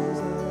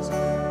Jesus.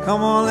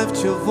 Come on,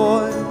 lift your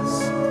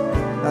voice.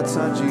 That's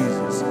our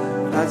Jesus.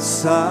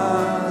 That's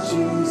our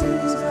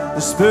Jesus. The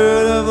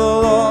Spirit of the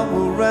Lord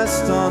will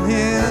rest on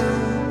him.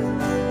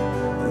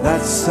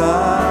 That's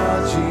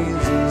our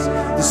Jesus.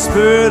 The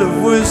Spirit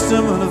of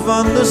wisdom and of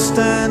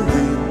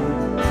understanding.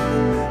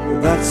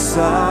 That's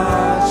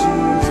our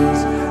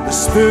Jesus. The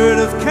Spirit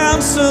of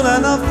counsel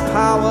and of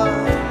power.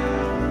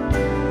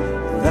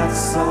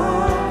 That's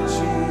our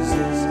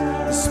Jesus.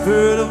 The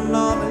Spirit of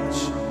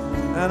knowledge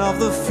and of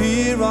the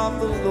fear of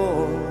the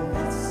Lord.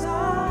 That's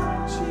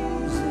our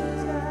Jesus.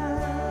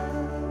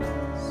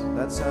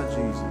 That's our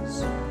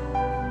Jesus.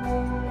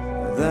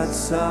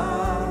 That's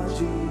our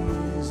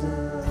Jesus.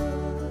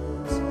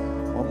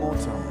 One more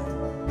time.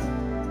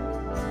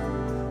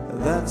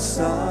 That's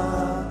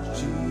our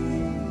Jesus.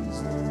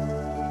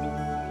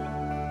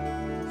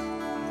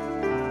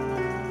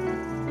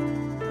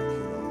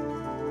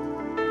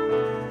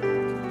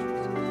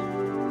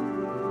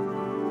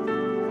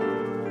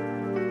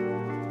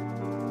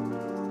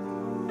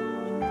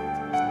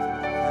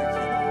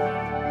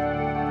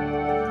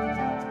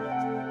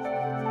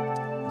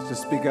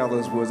 Just speak out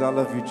those words. I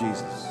love you,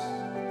 Jesus.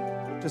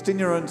 Just in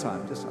your own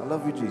time. Just, I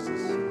love you,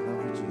 Jesus. I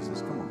love you,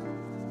 Jesus. Come on.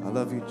 I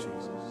love you,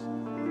 Jesus.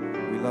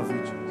 We love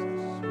you, Jesus.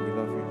 We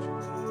love you,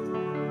 Jesus.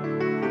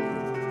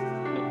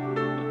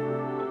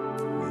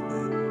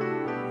 Amen.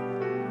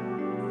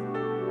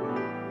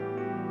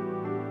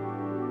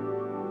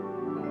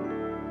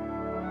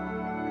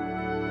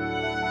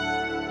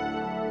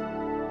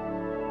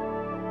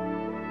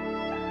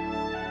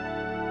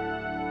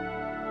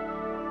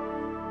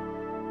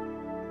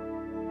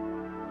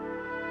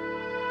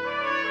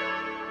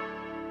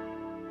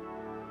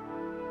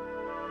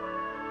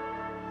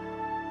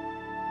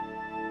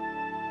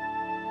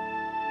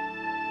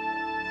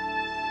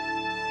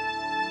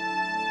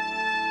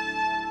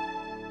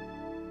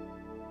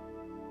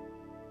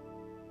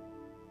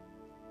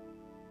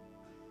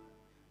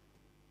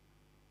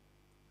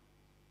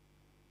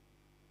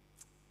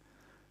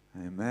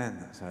 Amen.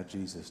 That's our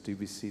Jesus. Do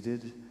be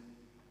seated.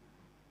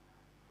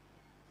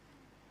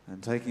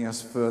 And taking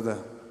us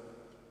further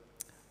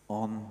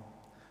on,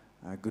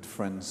 our good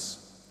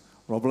friends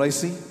Rob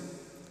Lacey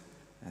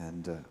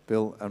and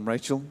Bill and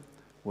Rachel.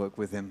 Work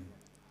with him.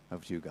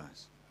 Over to you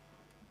guys.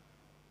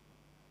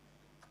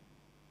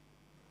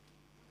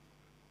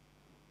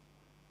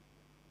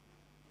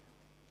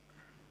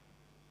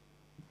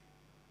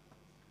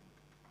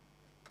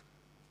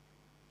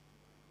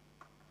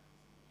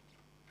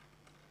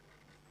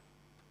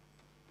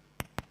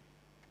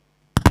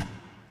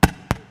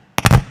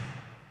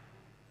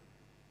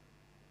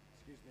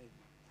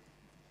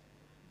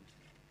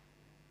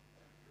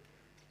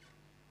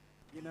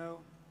 You know,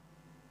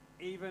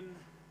 even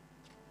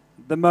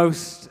the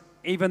most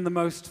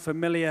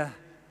familiar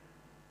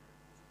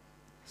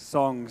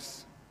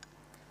songs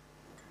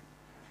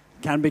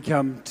can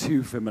become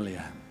too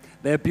familiar.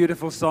 They're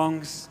beautiful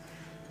songs.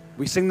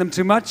 We sing them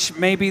too much,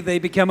 maybe they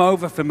become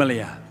over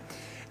familiar.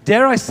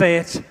 Dare I say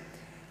it,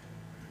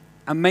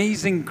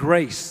 Amazing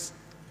Grace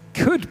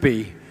could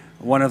be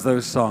one of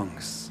those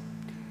songs.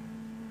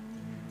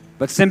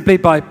 But simply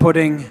by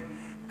putting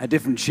a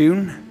different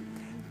tune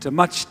to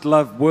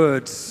much-loved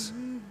words,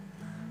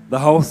 the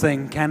whole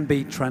thing can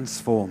be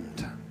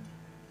transformed.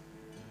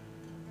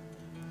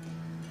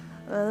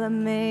 Well,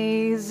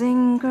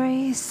 amazing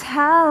grace,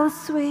 how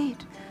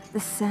sweet the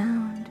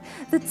sound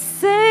that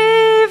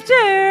saved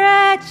a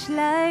wretch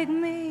like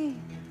me.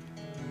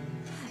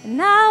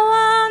 And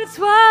I once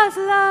was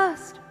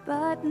lost,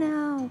 but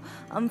now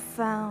I'm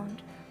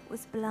found.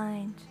 Was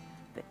blind,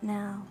 but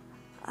now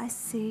I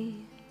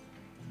see.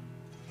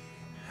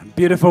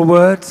 Beautiful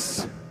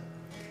words.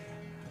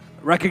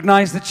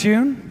 Recognize the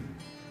tune?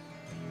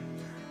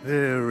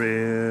 There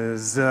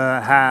is a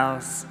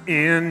house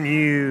in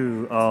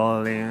New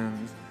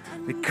Orleans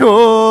they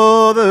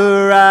call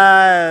the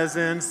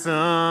rising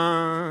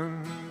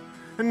sun,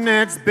 and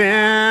it's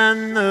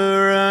been the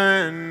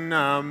ruin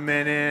of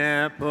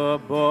many poor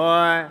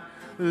boy.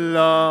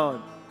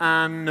 Lord,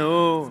 I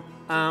know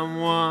I'm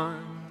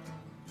one.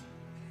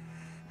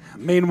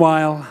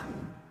 Meanwhile,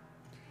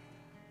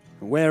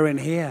 we're in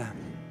here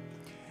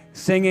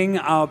singing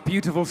our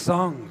beautiful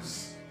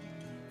songs.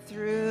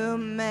 Through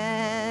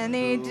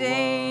many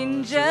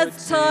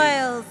dangers,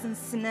 toils, and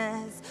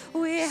snares,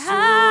 we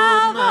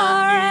have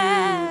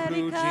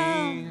already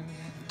come.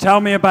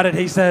 Tell me about it,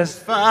 he says.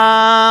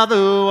 Father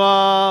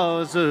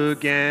was a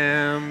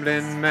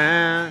gambling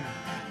man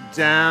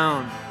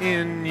down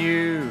in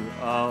New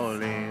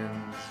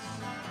Orleans.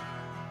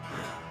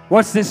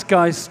 What's this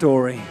guy's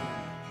story?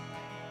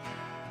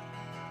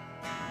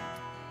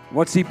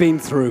 What's he been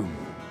through?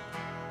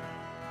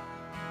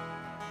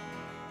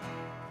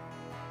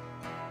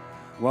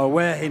 Well,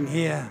 we're in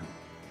here.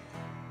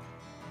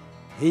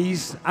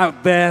 He's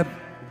out there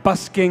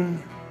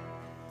busking,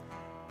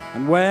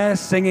 and we're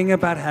singing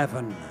about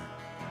heaven.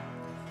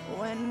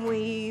 When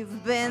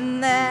we've been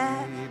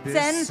there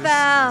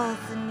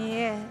 10,000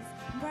 years,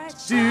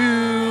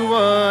 do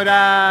what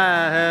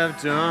I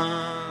have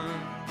done.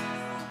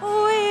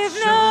 We've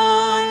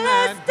known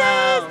less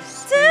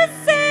days to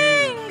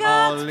sing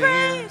God's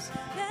praise.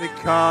 They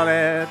call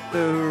it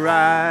the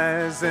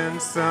rising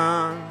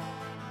sun.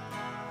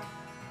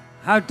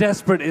 How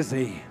desperate is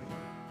he?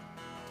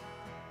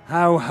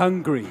 How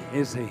hungry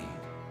is he?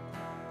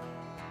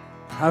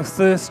 How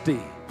thirsty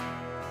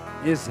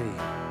is he?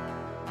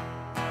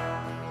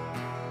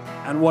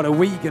 And what are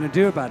we going to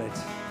do about it?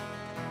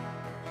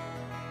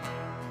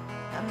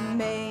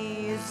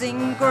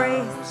 Amazing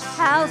grace,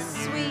 how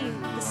sweet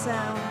the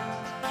sound.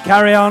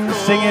 Carry on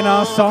singing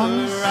our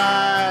songs. The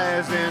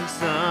rising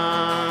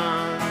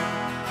sun.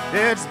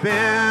 It's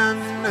been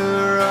the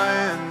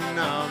ruin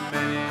of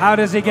many. How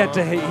does he get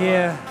to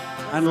hear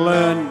and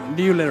learn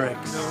new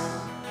lyrics?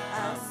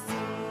 I see.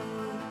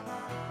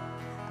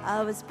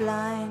 I was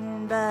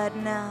blind, but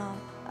now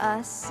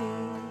I see.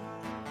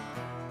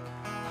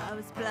 I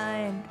was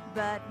blind,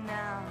 but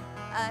now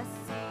I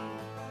see.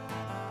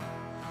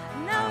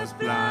 Now I was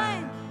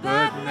blind,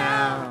 but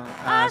now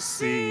I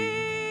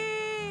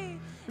see.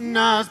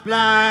 I was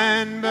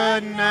blind,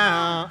 but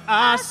now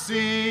I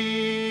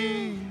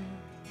see.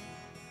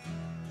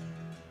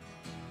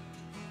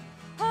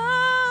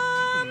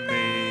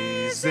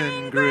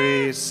 Amazing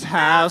grace,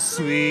 how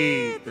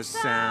sweet the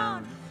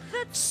sound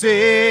that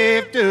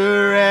saved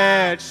a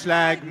wretch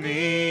like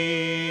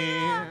me.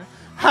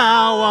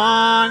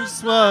 I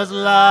once was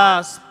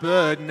lost,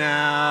 but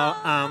now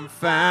I'm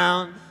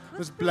found.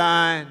 Was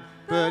blind,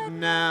 but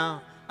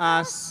now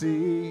I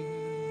see.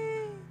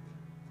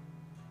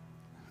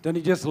 Don't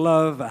you just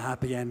love a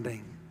happy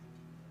ending?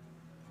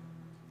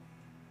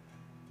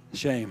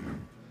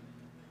 Shame.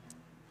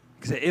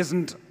 Because it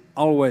isn't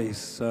always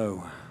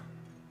so.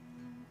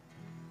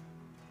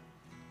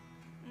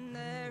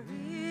 There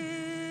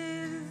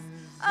is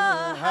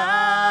a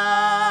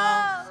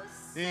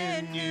house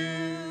in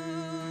New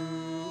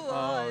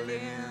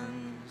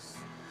Orleans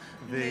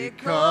They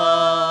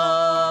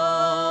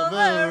call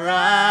the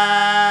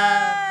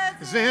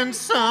rising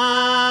sun,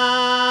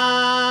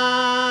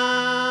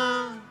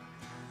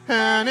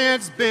 and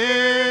it's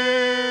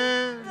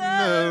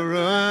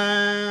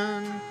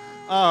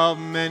of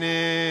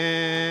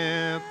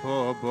many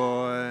poor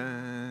boys,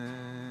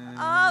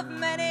 of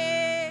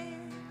many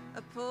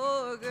a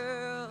poor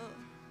girl.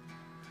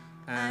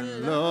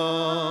 and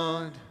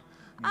Lord,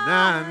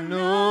 I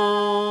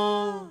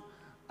know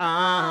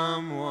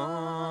I'm one.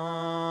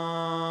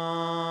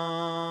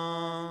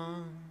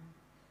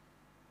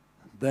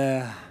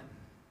 There,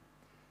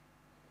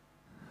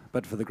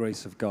 but for the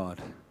grace of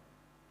God,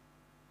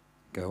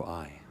 go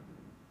I.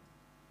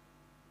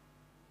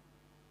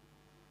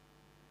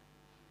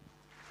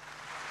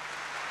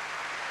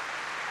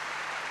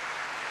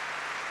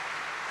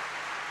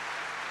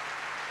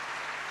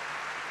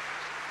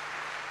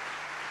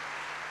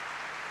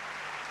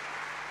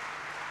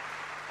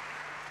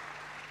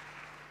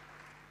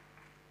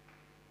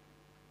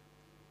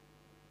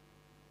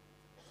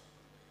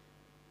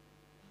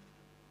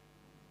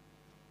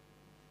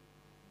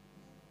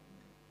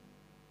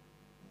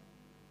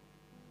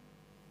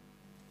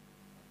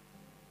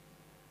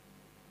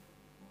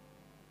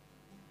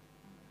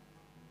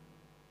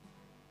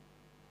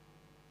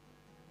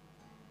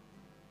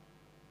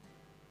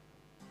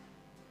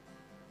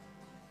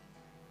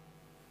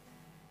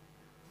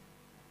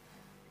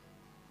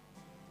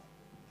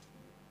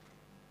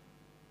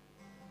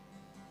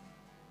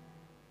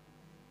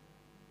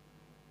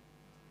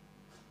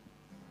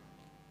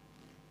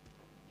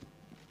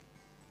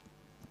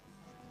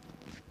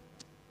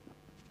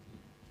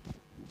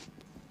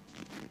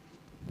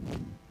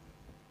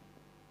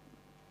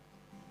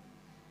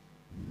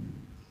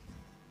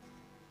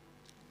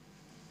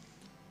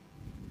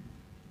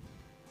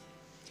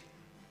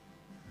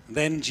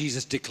 Then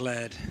Jesus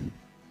declared,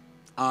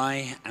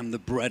 I am the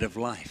bread of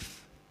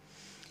life.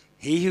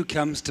 He who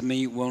comes to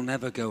me will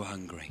never go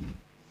hungry,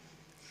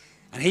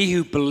 and he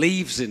who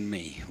believes in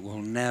me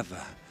will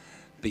never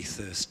be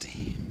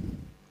thirsty.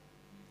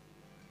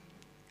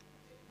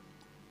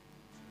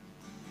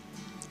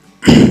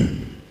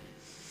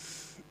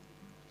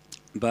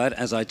 But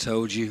as I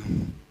told you,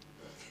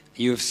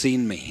 you have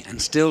seen me,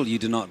 and still you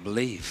do not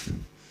believe.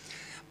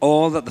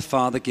 All that the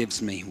Father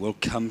gives me will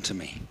come to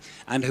me,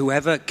 and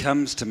whoever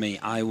comes to me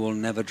I will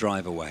never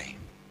drive away.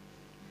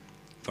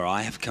 For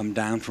I have come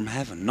down from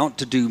heaven, not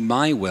to do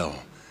my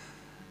will,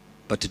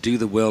 but to do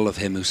the will of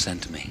him who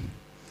sent me.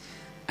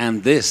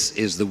 And this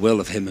is the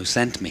will of him who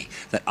sent me,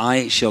 that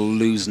I shall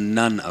lose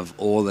none of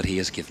all that he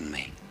has given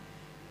me,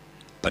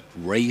 but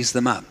raise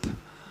them up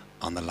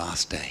on the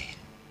last day.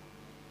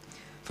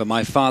 For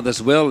my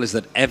Father's will is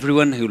that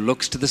everyone who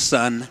looks to the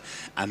Son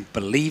and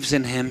believes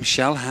in him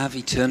shall have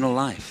eternal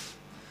life,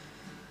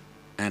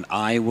 and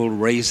I will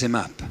raise him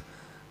up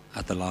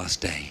at the last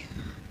day.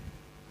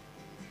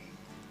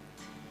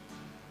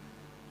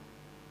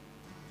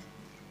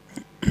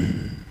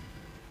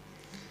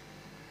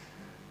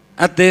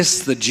 At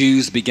this, the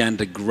Jews began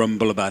to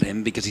grumble about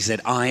him because he said,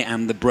 I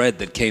am the bread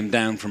that came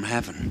down from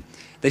heaven.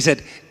 They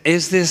said,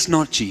 is this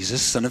not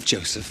Jesus, son of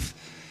Joseph,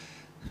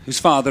 whose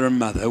father and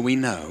mother we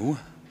know?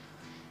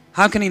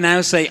 How can he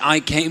now say,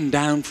 I came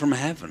down from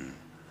heaven?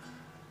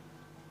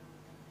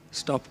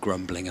 Stop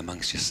grumbling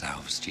amongst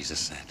yourselves, Jesus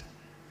said.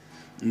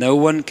 No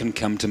one can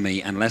come to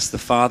me unless the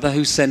Father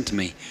who sent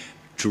me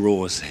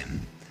draws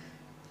him,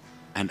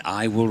 and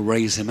I will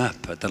raise him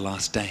up at the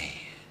last day.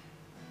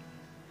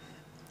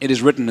 It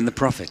is written in the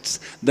prophets,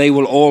 they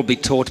will all be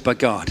taught by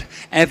God.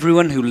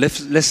 Everyone who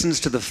listens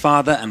to the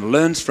Father and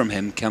learns from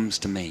him comes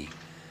to me.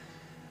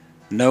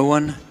 No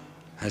one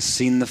has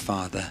seen the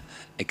Father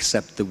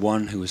except the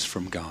one who is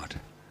from God.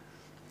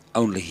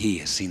 Only he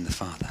has seen the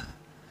Father.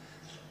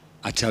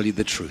 I tell you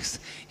the truth.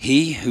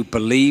 He who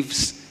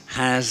believes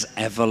has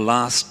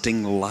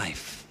everlasting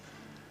life.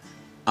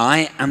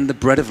 I am the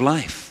bread of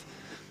life.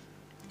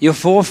 Your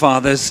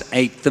forefathers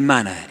ate the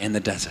manna in the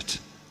desert,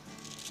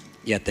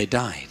 yet they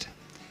died.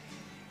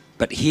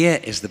 But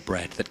here is the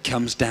bread that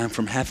comes down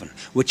from heaven,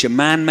 which a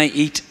man may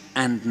eat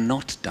and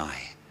not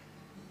die.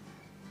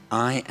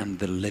 I am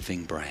the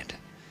living bread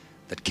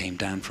that came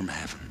down from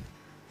heaven.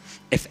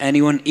 If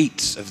anyone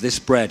eats of this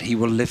bread, he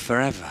will live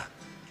forever.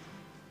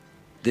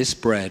 This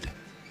bread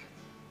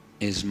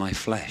is my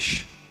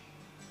flesh,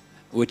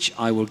 which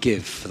I will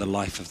give for the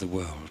life of the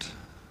world.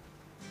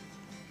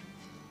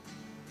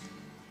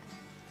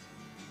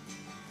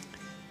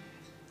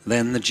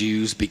 Then the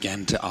Jews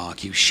began to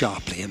argue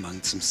sharply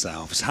amongst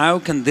themselves. How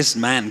can this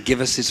man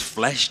give us his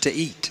flesh to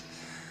eat?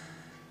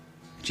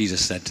 Jesus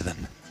said to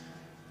them,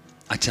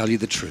 I tell you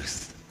the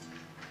truth.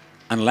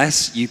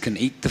 Unless you can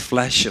eat the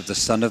flesh of the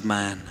Son of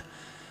Man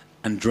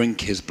and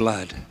drink his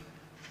blood,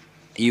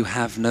 you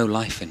have no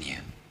life in you.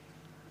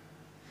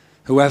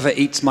 Whoever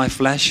eats my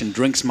flesh and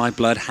drinks my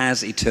blood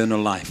has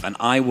eternal life, and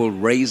I will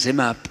raise him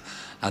up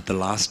at the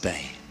last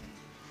day.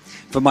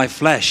 For my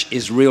flesh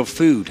is real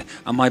food,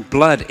 and my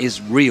blood is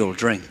real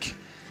drink.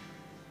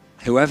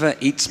 Whoever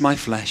eats my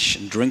flesh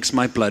and drinks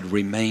my blood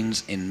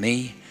remains in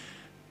me,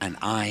 and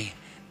I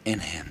in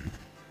him.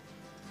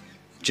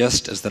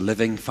 Just as the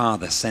living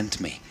Father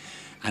sent me,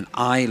 and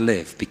I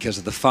live because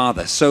of the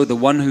Father, so the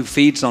one who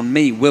feeds on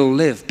me will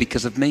live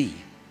because of me.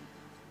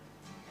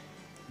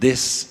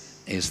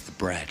 This is the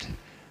bread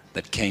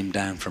that came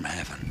down from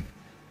heaven.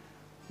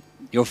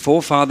 Your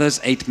forefathers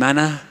ate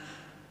manna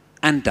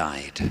and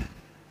died.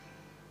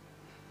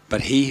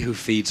 But he who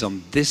feeds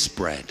on this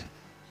bread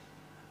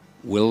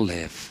will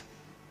live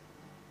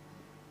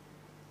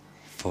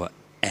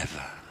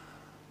forever.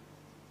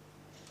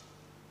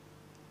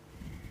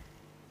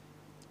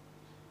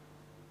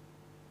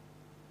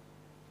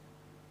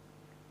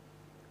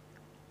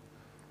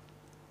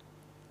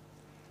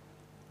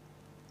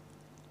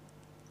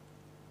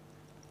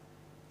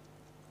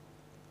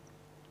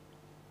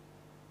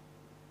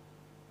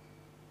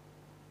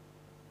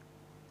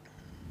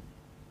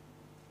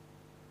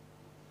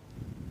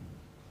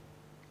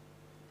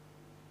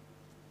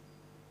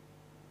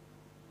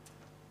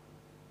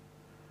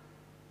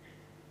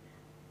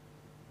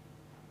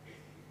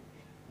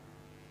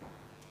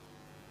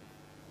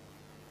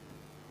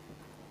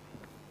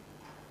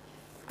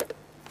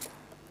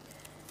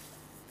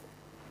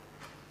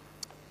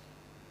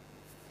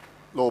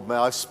 Lord, may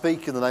I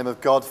speak in the name of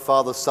God,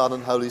 Father, Son,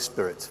 and Holy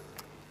Spirit.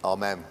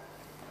 Amen.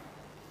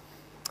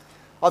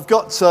 I've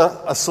got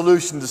a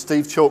solution to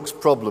Steve Chalk's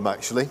problem,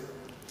 actually,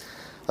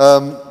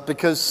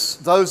 because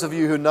those of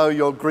you who know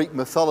your Greek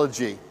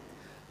mythology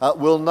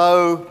will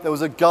know there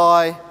was a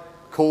guy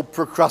called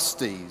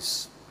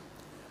Procrustes,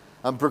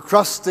 and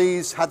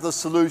Procrustes had the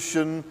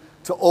solution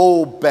to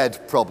all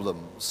bed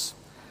problems.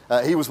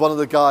 He was one of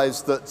the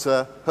guys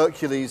that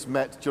Hercules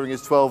met during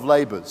his 12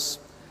 labours,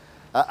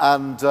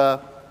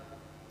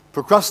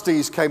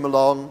 Procrustes came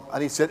along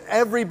and he said,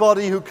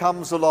 everybody who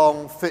comes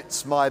along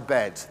fits my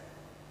bed.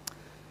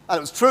 And it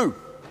was true,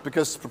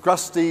 because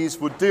Procrustes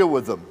would deal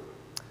with them.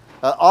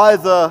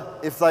 Either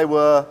if they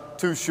were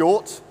too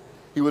short,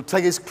 he would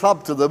take his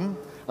club to them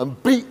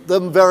and beat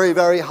them very,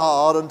 very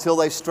hard until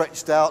they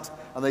stretched out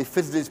and they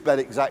fitted his bed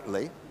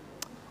exactly.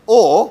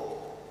 Or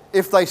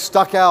if they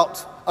stuck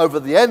out over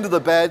the end of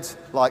the bed,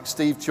 like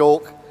Steve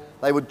Chalk,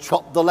 they would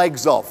chop the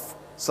legs off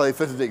so they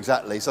fitted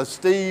exactly. So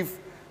Steve,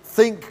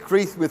 think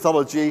Greek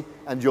mythology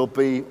and you'll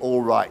be all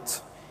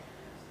right.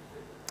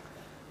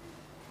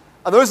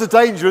 And there is a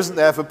danger, isn't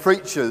there, for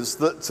preachers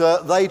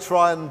that they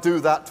try and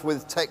do that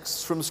with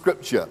texts from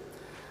Scripture.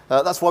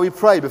 That's why we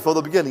pray before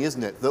the beginning,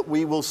 isn't it? That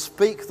we will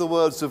speak the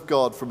words of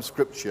God from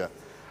Scripture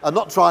and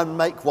not try and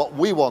make what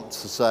we want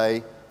to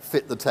say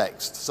fit the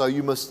text. So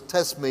you must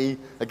test me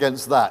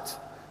against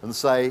that and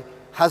say,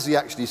 has he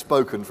actually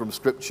spoken from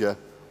Scripture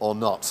or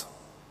not?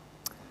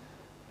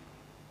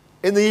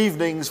 In the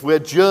evenings, we're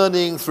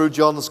journeying through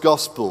John's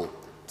Gospel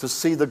to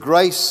see the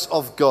grace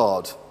of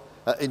God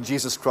in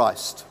Jesus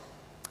Christ.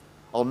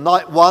 On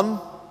night one,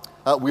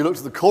 we looked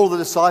at the call of the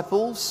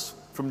disciples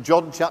from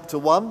John chapter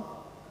 1.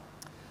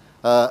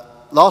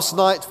 Last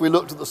night, we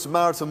looked at the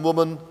Samaritan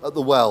woman at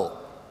the well.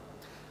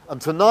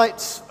 And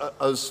tonight,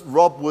 as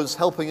Rob was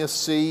helping us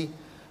see,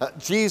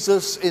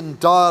 Jesus in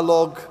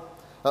dialogue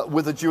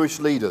with the Jewish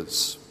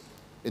leaders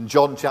in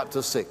John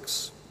chapter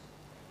 6.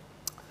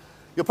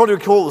 You'll probably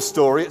recall the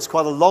story. It's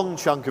quite a long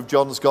chunk of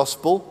John's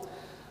Gospel.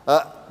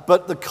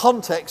 But the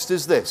context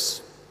is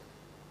this.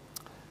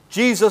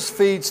 Jesus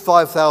feeds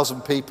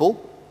 5,000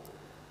 people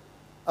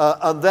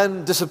and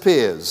then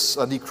disappears.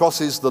 And he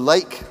crosses the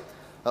lake,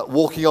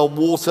 walking on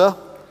water,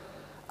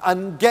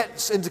 and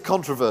gets into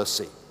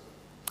controversy.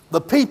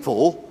 The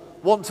people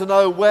want to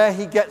know where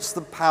he gets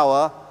the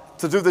power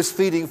to do this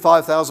feeding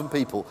 5,000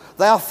 people.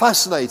 They are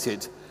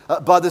fascinated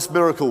by this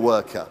miracle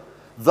worker.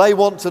 They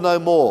want to know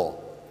more.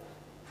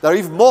 They're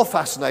even more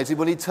fascinated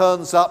when he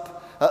turns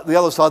up at the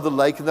other side of the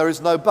lake and there is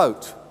no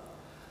boat.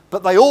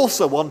 But they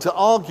also want to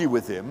argue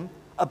with him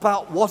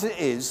about what it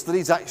is that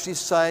he's actually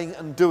saying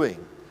and doing.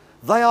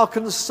 They are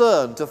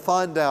concerned to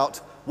find out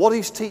what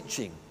he's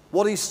teaching,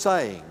 what he's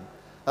saying,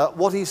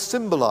 what he's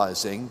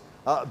symbolizing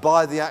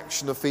by the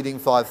action of feeding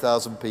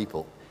 5,000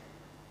 people.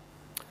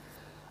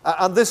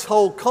 And this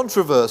whole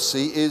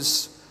controversy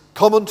is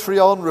commentary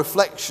on,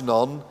 reflection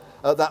on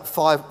that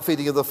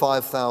feeding of the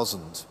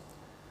 5,000.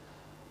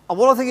 And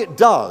what I think it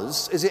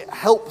does is it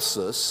helps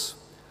us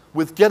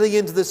with getting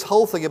into this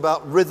whole thing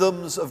about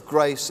rhythms of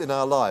grace in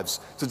our lives.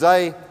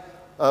 Today,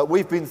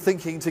 we've been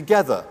thinking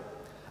together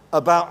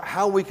about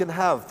how we can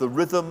have the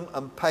rhythm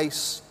and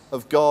pace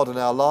of God in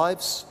our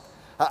lives,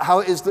 how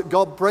it is that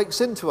God breaks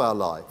into our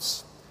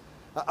lives.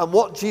 And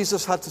what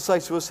Jesus had to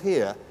say to us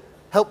here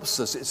helps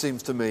us, it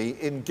seems to me,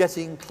 in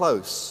getting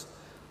close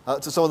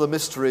to some of the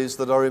mysteries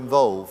that are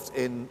involved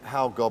in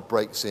how God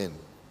breaks in.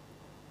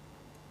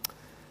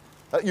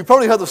 You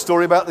probably heard the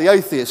story about the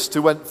atheist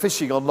who went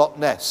fishing on Loch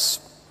Ness.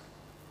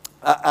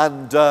 It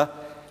was a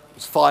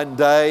fine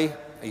day.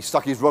 He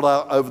stuck his rod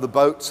out over the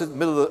boat in the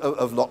middle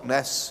of Loch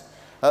Ness,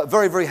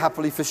 very, very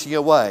happily fishing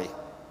away.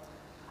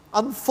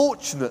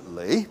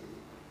 Unfortunately,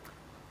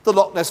 the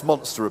Loch Ness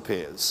Monster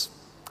appears.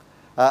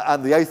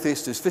 And the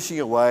atheist is fishing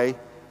away,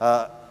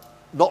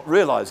 not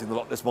realizing the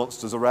Loch Ness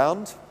Monster's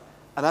around.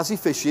 And as he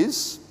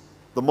fishes,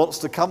 the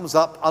monster comes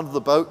up under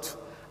the boat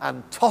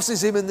and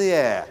tosses him in the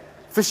air.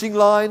 Fishing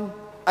line,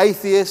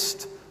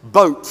 atheist,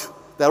 boat.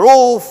 They're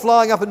all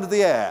flying up into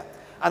the air.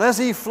 And as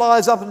he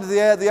flies up into the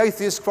air, the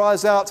atheist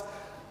cries out,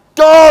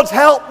 "God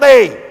help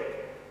me!"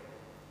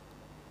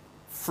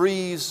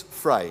 freeze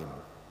frame.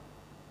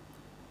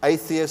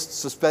 Atheist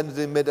suspended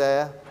in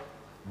midair,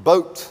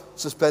 boat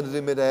suspended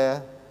in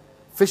midair,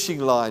 fishing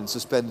line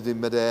suspended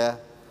in midair,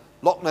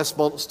 Loch Ness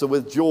Monster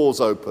with jaws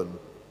open,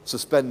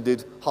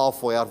 suspended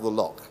halfway out of the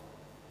loch.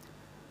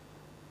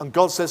 And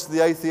God says to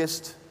the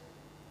atheist,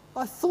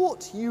 I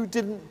thought you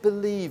didn't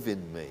believe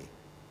in me.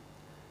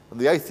 And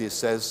the atheist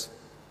says,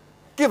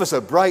 give us a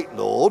break,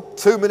 Lord.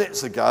 2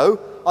 minutes ago,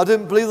 I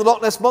didn't believe the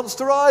Loch Ness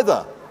Monster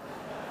either.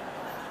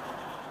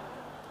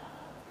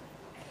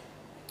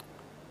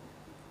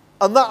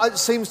 And that, it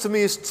seems to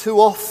me, is too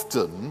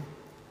often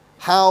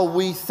how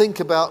we think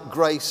about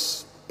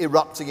grace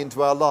erupting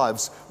into our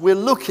lives. We're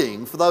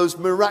looking for those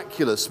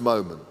miraculous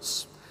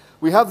moments.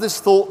 We have this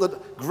thought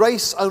that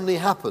grace only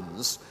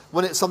happens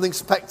when it's something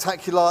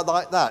spectacular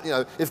like that. You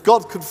know, if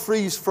God could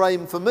freeze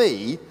frame for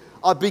me,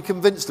 I'd be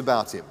convinced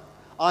about him.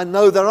 I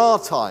know there are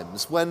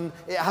times when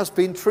it has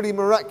been truly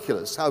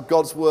miraculous how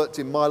God's worked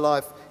in my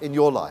life, in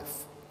your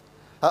life.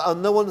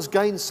 And no one's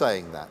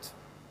gainsaying that.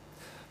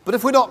 But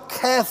if we're not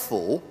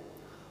careful,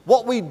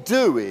 what we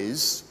do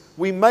is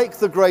we make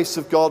the grace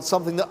of God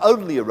something that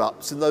only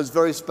erupts in those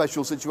very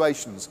special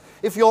situations.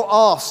 If you're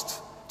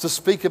asked to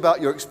speak about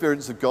your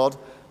experience of God,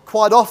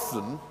 quite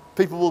often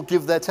people will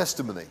give their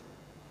testimony.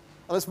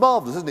 And it's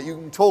marvellous, isn't it? You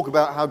can talk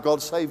about how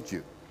God saved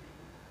you.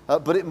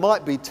 But it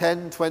might be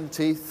 10,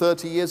 20,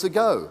 30 years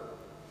ago.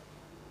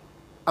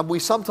 And we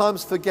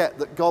sometimes forget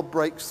that God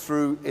breaks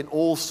through in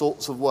all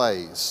sorts of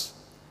ways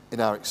in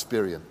our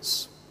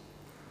experience.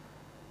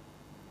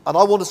 And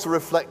I want us to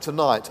reflect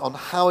tonight on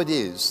how it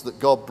is that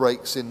God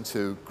breaks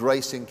into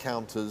grace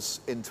encounters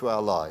into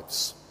our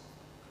lives.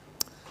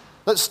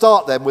 Let's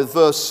start then with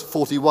verse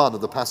 41 of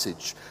the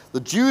passage.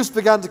 The Jews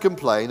began to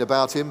complain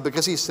about him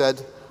because he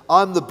said,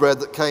 I'm the bread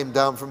that came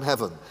down from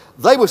heaven.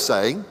 They were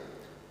saying,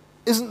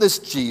 isn't this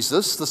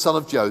Jesus, the son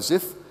of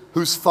Joseph,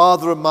 whose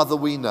father and mother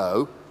we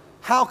know?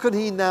 How can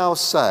he now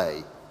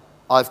say,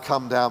 I've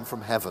come down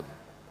from heaven?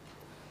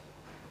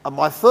 And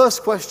my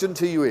first question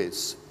to you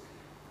is,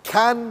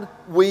 can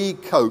we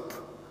cope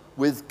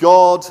with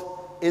God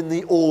in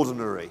the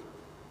ordinary?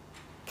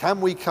 Can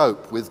we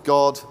cope with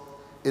God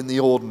in the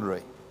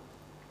ordinary?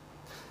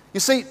 You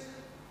see,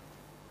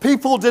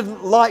 people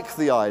didn't like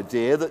the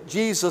idea that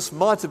Jesus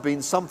might have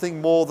been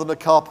something more than a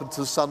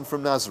carpenter's son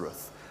from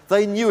Nazareth.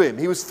 They knew him,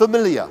 he was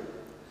familiar.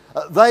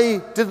 They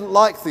didn't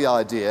like the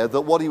idea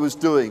that what he was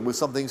doing was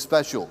something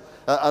special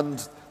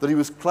and that he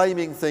was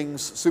claiming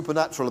things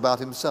supernatural about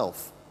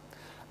himself.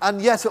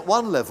 And yet at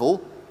one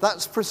level,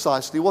 that's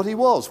precisely what he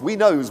was. We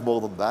know he was more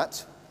than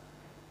that.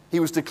 He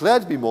was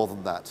declared to be more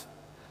than that.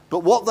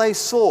 But what they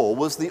saw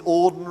was the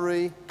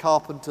ordinary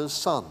carpenter's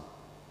son.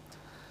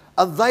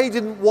 And they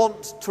didn't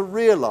want to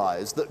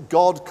realize that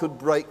God could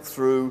break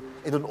through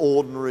in an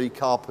ordinary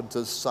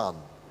carpenter's son.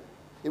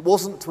 It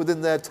wasn't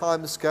within their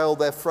time scale,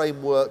 their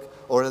framework,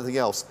 or anything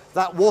else.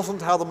 That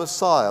wasn't how the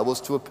Messiah was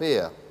to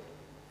appear.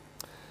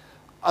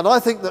 And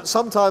I think that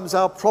sometimes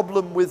our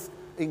problem with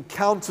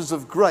encounters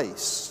of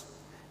grace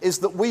is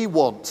that we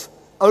want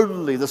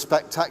only the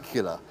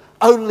spectacular,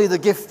 only the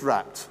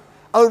gift-wrapped,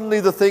 only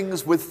the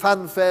things with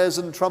fanfares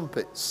and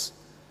trumpets.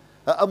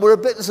 And we're a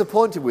bit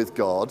disappointed with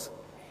God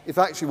if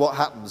actually what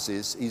happens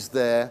is he's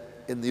there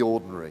in the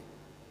ordinary.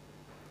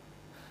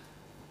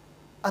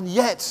 And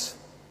yet,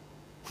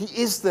 he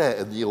is there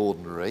in the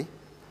ordinary,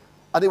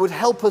 and it would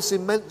help us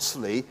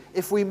immensely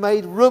if we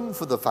made room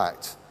for the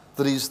fact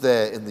that he's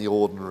there in the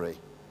ordinary.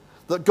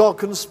 That God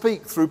can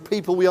speak through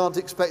people we aren't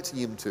expecting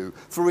him to,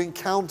 through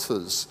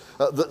encounters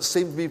that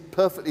seem to be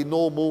perfectly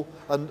normal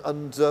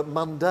and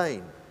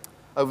mundane.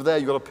 Over there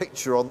you've got a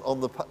picture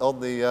on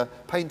the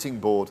painting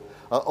board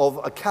of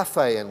a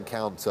cafe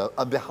encounter,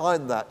 and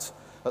behind that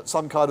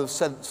some kind of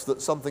sense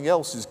that something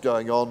else is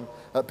going on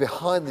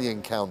behind the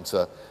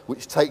encounter,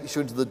 which takes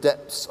you into the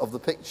depths of the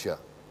picture.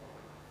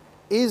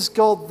 Is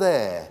God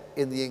there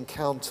in the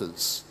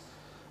encounters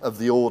of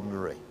the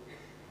ordinary?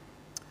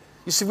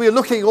 You see, we're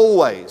looking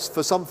always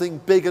for something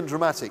big and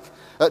dramatic.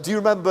 Do you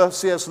remember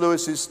C.S.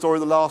 Lewis's story,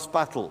 The Last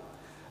Battle,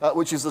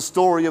 which is the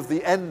story of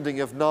the ending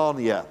of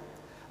Narnia?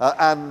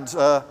 And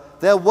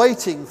they're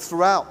waiting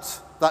throughout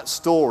that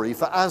story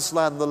for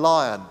Aslan the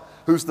lion,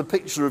 who's the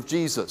picture of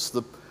Jesus,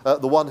 the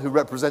one who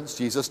represents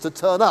Jesus, to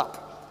turn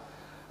up.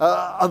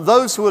 And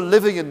those who are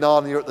living in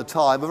Narnia at the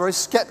time are very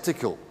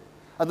skeptical.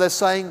 And they're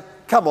saying,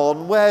 come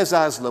on, where's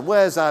Aslan?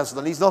 Where's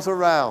Aslan? He's not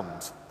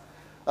around.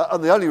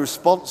 And the only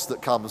response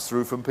that comes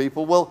through from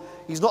people, well,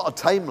 he's not a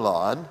tame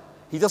lion.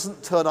 He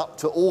doesn't turn up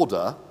to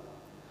order.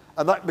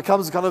 And that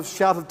becomes a kind of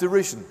shout of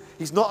derision.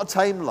 He's not a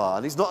tame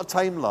lion. He's not a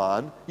tame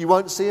lion. You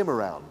won't see him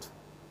around.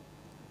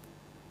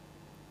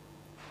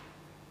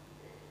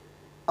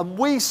 And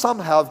we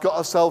somehow have got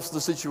ourselves to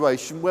the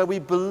situation where we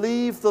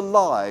believe the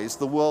lies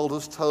the world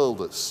has told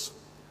us.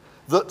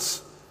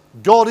 That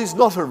God is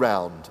not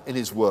around in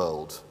his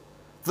world.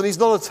 That he's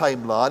not a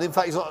tame lion. In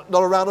fact, he's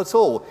not around at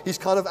all. He's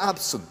kind of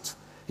absent.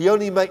 He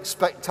only makes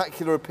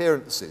spectacular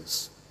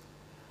appearances.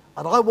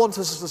 And I want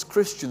us as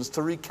Christians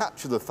to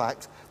recapture the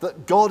fact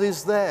that God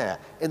is there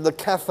in the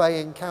cafe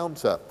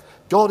encounter.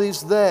 God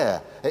is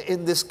there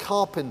in this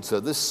carpenter,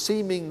 this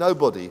seeming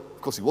nobody.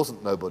 Of course, he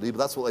wasn't nobody, but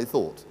that's what they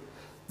thought.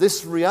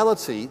 This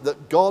reality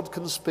that God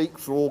can speak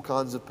through all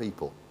kinds of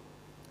people.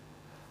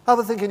 Have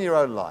a think in your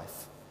own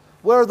life.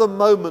 Where are the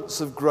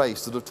moments of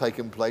grace that have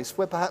taken place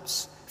where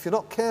perhaps, if you're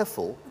not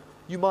careful,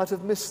 you might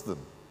have missed them?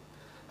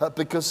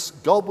 Because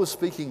God was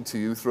speaking to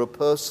you through a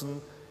person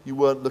you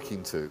weren't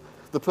looking to.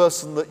 The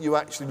person that you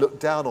actually look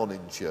down on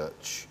in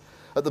church.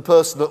 The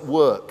person at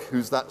work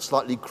who's that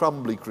slightly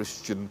crumbly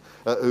Christian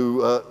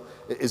who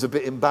is a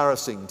bit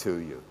embarrassing to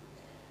you.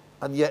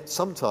 And yet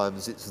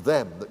sometimes it's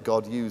them that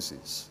God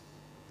uses.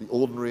 The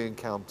ordinary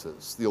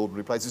encounters, the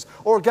ordinary places.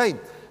 Or again,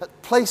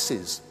 at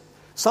places.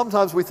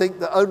 Sometimes we think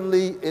that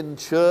only in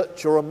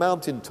church or on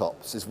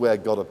mountaintops is where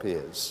God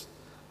appears.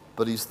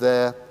 But he's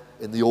there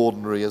in the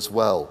ordinary as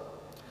well.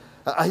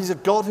 He's a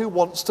God who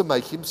wants to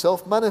make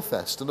himself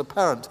manifest and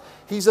apparent.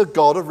 He's a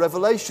God of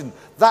revelation.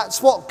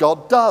 That's what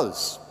God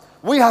does.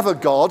 We have a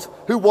God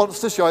who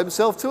wants to show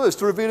himself to us,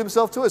 to reveal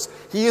himself to us.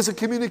 He is a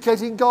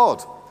communicating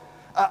God.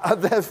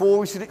 And therefore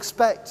we should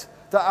expect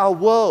that our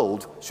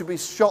world should be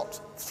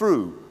shot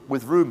through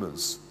with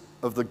rumours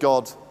of the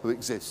God who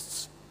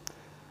exists.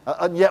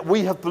 And yet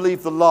we have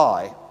believed the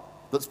lie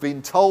that's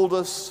been told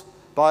us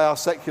by our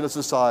secular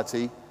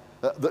society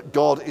that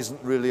God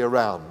isn't really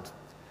around.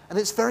 And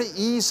it's very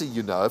easy,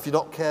 you know, if you're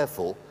not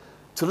careful,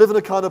 to live in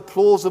a kind of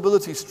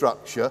plausibility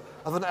structure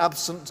of an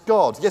absent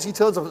God. Yes, he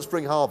turns up at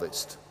spring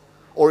harvest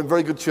or in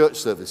very good church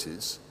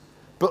services,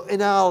 but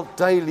in our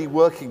daily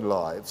working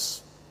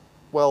lives,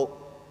 well,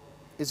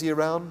 is he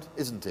around?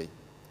 Isn't he?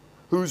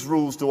 Whose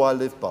rules do I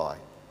live by?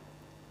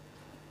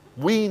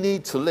 We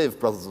need to live,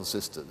 brothers and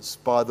sisters,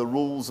 by the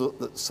rules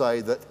that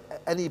say that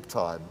any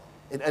time,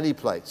 in any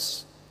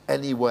place,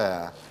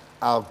 anywhere,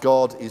 our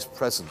God is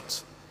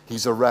present.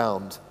 He's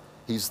around.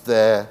 He's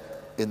there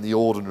in the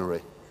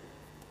ordinary.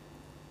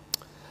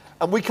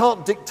 And we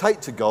can't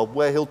dictate to God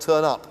where he'll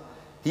turn up.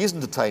 He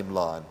isn't a tame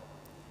lion.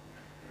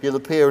 He'll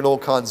appear in all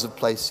kinds of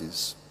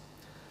places.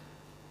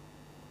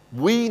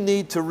 We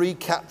need to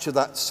recapture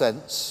that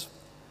sense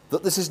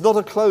that this is not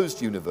a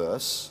closed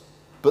universe,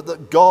 but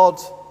that God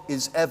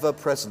is ever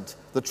present.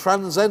 The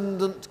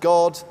transcendent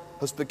God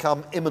has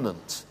become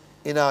immanent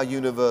in our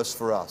universe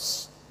for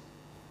us.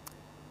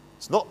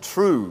 It's not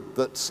true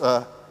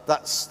that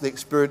that's the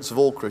experience of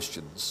all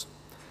Christians.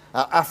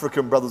 Our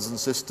African brothers and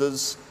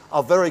sisters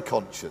are very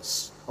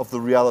conscious of the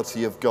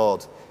reality of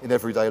God in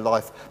everyday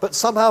life. But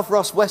somehow for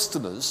us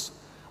Westerners,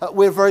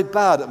 we're very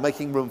bad at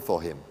making room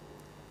for him.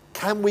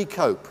 Can we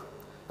cope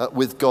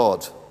with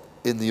God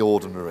in the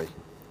ordinary?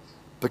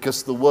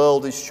 Because the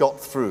world is shot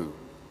through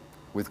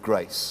with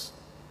grace.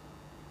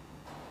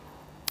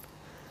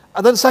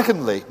 And then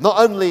secondly, not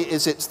only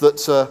is it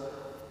that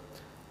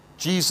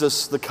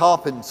Jesus the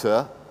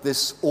carpenter,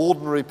 this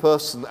ordinary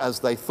person as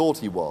they thought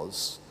he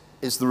was,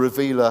 is the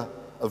revealer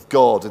of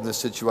God in this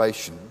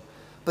situation,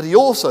 but he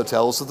also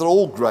tells us that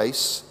all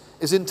grace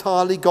is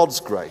entirely God's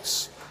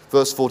grace.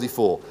 Verse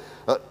 44,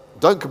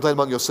 don't complain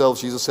among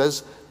yourselves, Jesus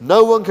says,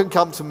 no one can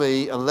come to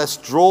me unless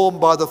drawn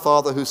by the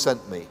Father who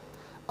sent me,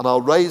 and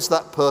I'll raise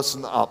that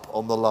person up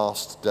on the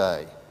last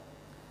day.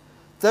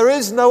 There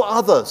is no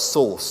other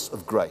source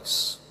of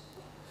grace.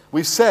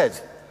 We've said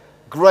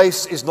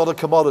grace is not a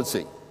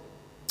commodity.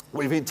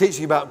 We've been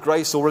teaching about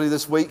grace already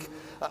this week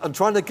and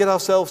trying to get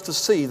ourselves to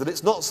see that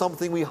it's not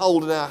something we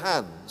hold in our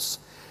hands.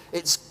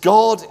 It's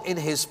God in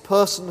his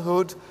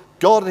personhood,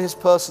 God in his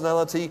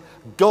personality,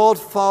 God,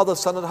 Father,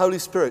 Son, and Holy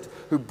Spirit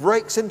who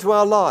breaks into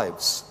our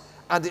lives.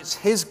 And it's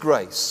his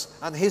grace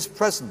and his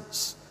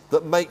presence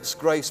that makes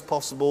grace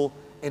possible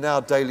in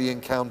our daily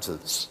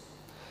encounters.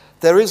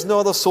 There is no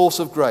other source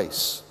of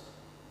grace.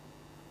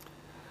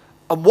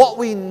 And what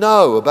we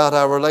know about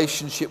our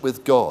relationship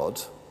with God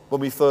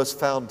when we first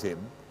found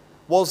him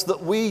was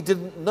that we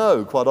didn't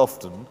know quite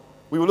often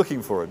we were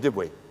looking for him, did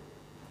we?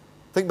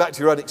 Think back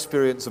to your own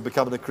experience of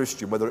becoming a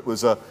Christian, whether it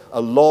was a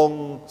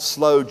long,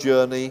 slow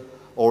journey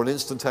or an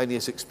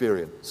instantaneous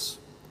experience.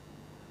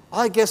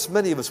 I guess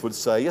many of us would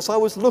say, yes, I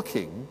was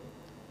looking,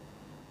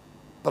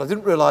 but I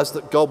didn't realize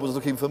that God was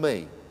looking for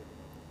me.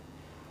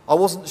 I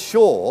wasn't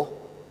sure,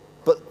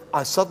 but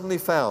I suddenly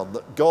found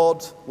that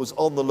God was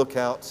on the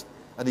lookout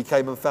and he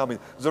came and found me.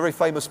 There's a very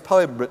famous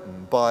poem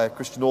written by a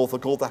Christian author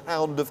called The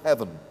Hound of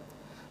Heaven,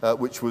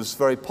 which was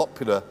very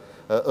popular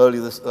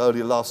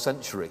early last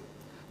century.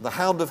 The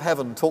Hound of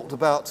Heaven talked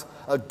about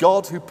a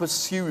God who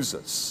pursues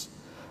us,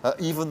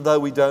 even though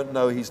we don't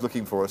know he's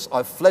looking for us.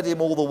 I fled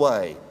him all the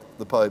way,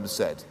 the poem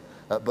said,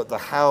 but the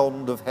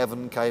Hound of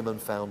Heaven came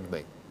and found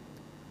me.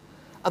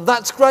 And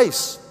that's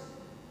grace.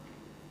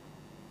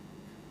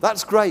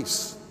 That's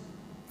grace.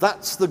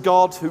 That's the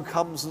God who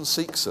comes and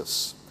seeks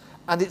us.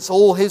 And it's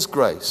all his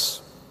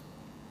grace.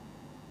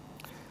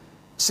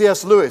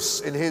 C.S.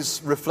 Lewis, in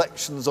his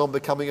reflections on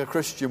becoming a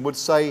Christian, would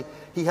say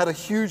he had a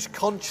huge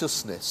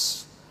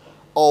consciousness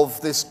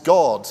of this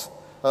God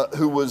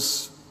who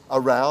was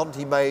around.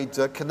 He made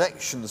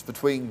connections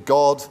between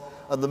God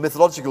and the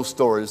mythological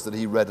stories that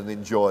he read and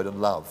enjoyed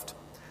and loved.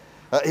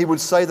 He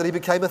would say that he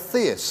became a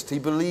theist. He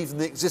believed in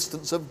the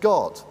existence of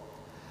God.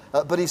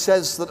 But he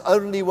says that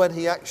only when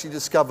he actually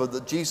discovered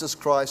that Jesus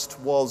Christ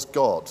was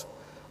God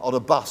on a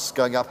bus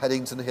going up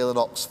Headington Hill in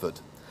Oxford,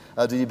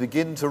 did he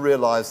begin to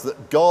realise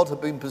that God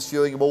had been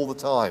pursuing him all the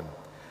time.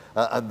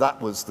 And that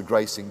was the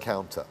grace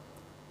encounter.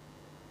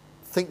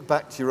 Think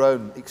back to your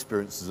own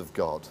experiences of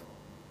God.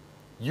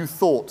 You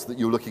thought that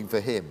you were looking for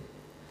him,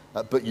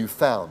 but you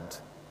found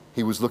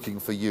he was looking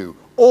for you.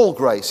 All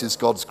grace is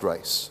God's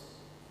grace.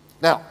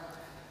 Now,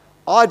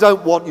 I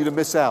don't want you to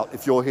miss out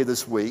if you're here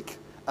this week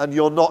and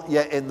you're not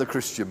yet in the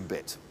Christian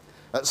bit.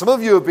 Some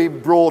of you have been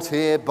brought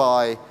here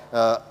by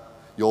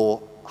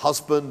your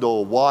husband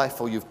or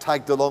wife, or you've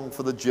tagged along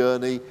for the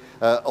journey,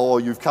 or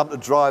you've come to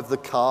drive the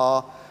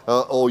car,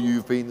 or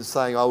you've been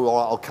saying, oh, all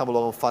right, I'll come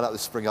along and find out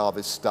this spring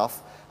harvest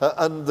stuff.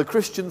 And the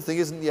Christian thing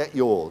isn't yet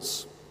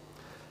yours.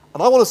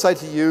 And I want to say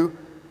to you,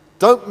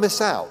 don't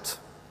miss out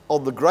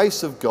on the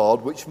grace of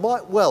God, which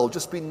might well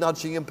just be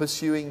nudging and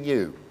pursuing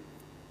you.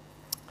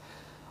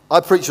 I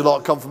preach a lot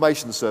of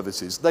confirmation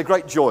services. They're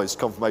great joys,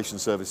 confirmation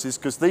services,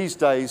 because these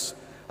days,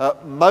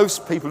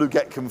 most people who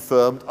get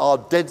confirmed are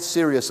dead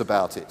serious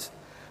about it.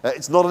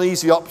 It's not an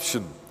easy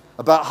option.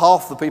 About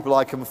half the people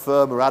I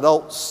confirm are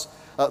adults.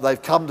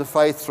 They've come to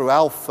faith through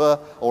Alpha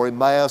or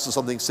Emmaus or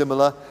something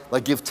similar.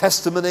 They give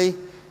testimony.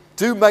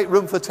 Do make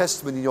room for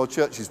testimony in your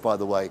churches, by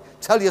the way.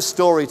 Tell your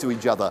story to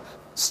each other.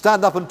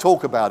 Stand up and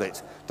talk about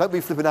it. Don't be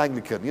flipping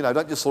Anglican.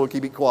 Don't just sort of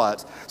keep it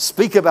quiet.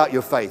 Speak about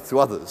your faith to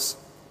others.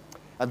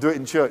 And do it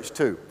in church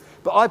too.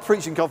 But I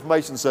preach in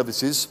confirmation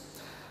services,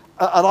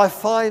 and I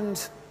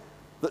find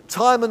that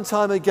time and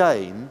time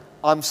again,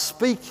 I'm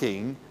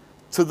speaking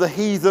to the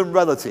heathen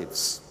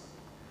relatives.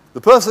 The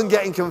person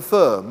getting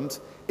confirmed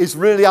is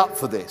really up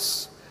for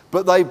this,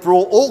 but they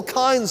brought all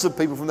kinds of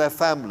people from their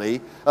family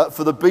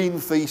for the bean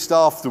feast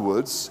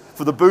afterwards,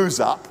 for the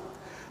booze up,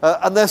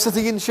 and they're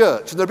sitting in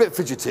church, and they're a bit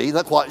fidgety,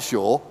 not quite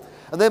sure,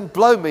 and then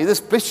blow me, this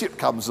bishop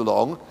comes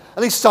along,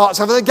 and he starts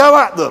having a go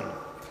at them.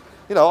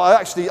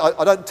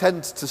 I don't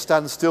tend to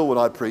stand still when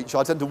I preach.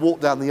 I tend to walk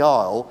down the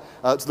aisle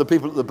to the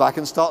people at the back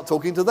and start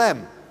talking to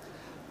them.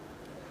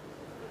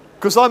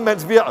 Because I'm meant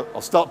to be,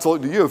 I'll start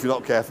talking to you if you're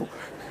not careful.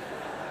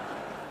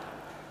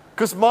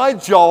 Because my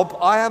job,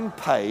 I am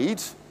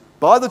paid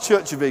by the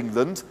Church of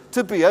England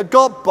to be a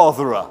God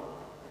botherer.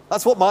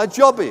 That's what my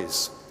job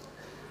is.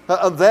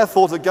 And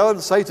therefore to go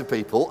and say to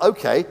people,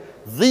 okay,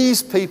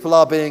 these people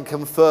are being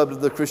confirmed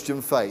in the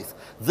Christian faith.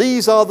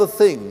 These are the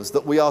things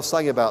that we are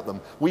saying about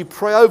them. We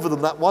pray over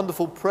them, that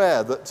wonderful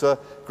prayer that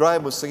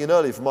Graham was singing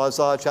earlier from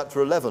Isaiah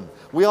chapter 11.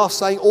 We are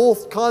saying all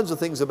kinds of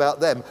things about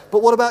them.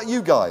 But what about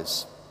you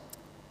guys?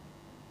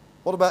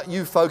 What about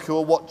you folk who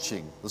are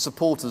watching? The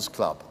supporters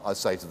club, I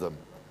say to them.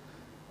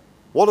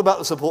 What about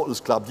the supporters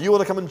club? Do you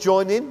want to come and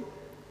join in?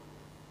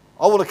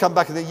 I want to come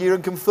back in a year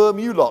and confirm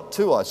you lot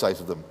too, I say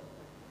to them.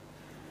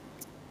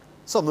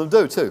 Some of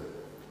them do too.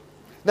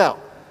 Now,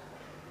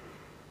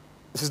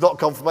 this is not a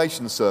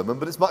confirmation sermon,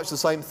 but it's much the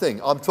same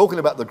thing. I'm talking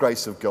about the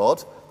grace of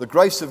God. The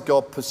grace of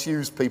God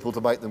pursues people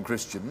to make them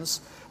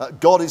Christians.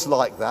 God is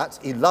like that.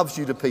 He loves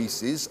you to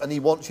pieces, and he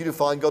wants you to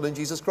find God in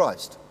Jesus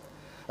Christ.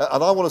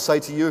 And I want to say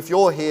to you, if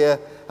you're here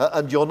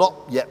and you're not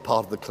yet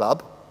part of the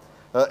club,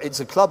 it's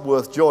a club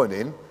worth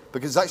joining,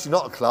 because it's actually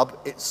not a club,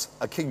 it's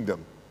a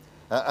kingdom.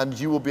 And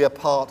you will be a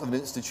part of an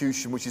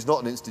institution which is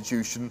not an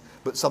institution,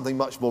 but something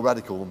much more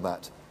radical than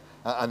that.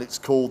 And it's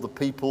called the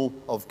people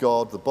of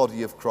God, the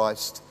body of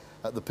Christ,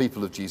 the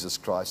people of Jesus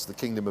Christ, the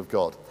kingdom of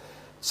God.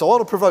 So I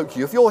want to provoke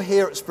you. If you're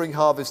here at Spring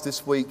Harvest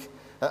this week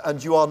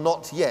and you are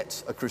not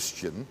yet a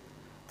Christian,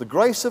 the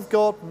grace of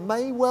God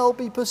may well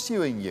be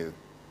pursuing you.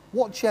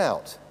 Watch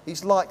out.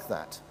 He's like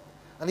that.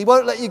 And he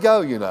won't let you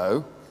go, you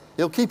know.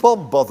 He'll keep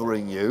on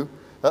bothering you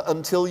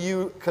until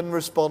you can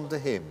respond to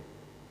him.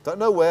 Don't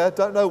know where,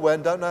 don't know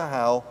when, don't know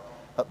how,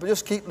 but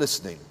just keep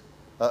listening,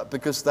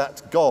 because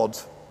that God,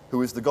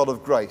 who is the God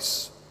of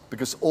grace,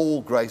 because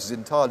all grace is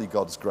entirely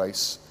God's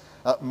grace,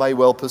 may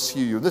well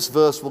pursue you. And this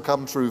verse will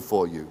come true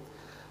for you.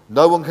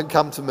 No one can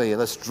come to me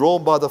unless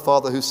drawn by the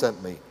Father who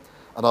sent me,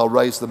 and I'll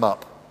raise them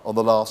up on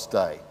the last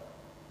day.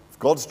 If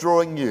God's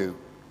drawing you,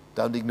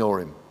 don't ignore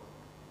him.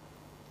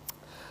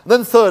 And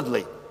then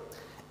thirdly,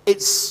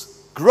 it's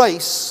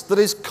grace that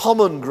is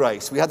common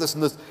grace. We had this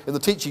in the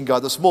teaching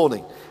guide this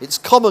morning. It's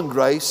common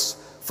grace,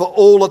 for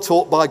all are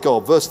taught by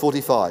God. Verse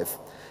 45.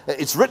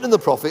 It's written in the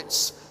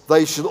prophets,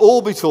 they should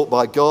all be taught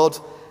by God.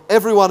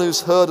 Everyone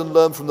who's heard and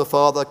learned from the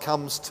Father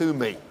comes to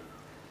me.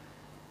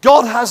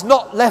 God has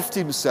not left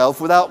himself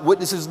without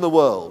witnesses in the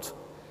world.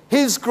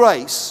 His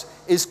grace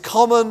is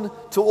common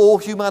to all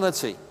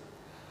humanity.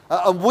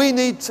 And we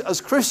need,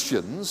 as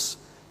Christians,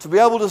 to be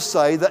able to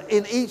say that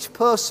in each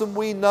person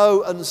we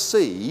know and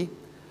see,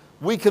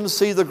 we can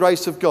see the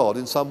grace of God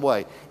in some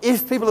way.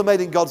 If people are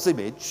made in God's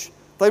image,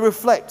 they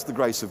reflect the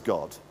grace of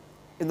God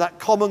in that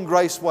common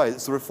grace way.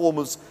 That's the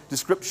Reformer's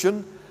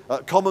description.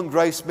 Common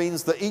grace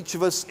means that each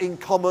of us in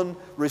common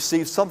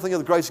receives something of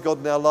the grace of God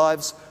in our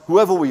lives,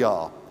 whoever we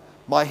are.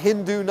 My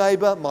Hindu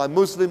neighbour, my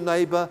Muslim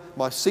neighbour,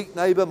 my Sikh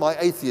neighbour, my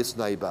atheist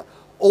neighbour.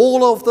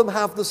 All of them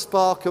have the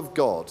spark of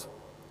God.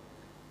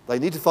 They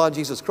need to find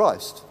Jesus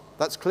Christ.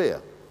 That's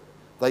clear.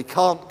 They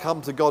can't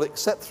come to God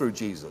except through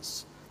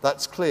Jesus.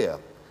 That's clear.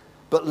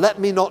 But let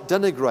me not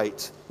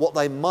denigrate what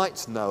they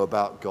might know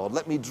about God.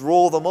 Let me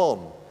draw them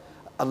on,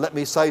 and let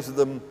me say to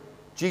them,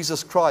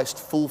 Jesus Christ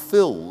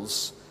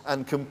fulfills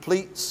and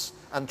completes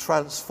and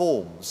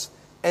transforms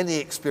any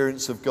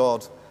experience of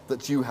God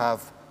that you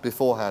have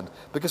beforehand,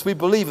 because we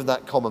believe in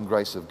that common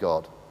grace of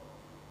God.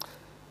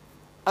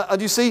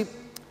 And you see,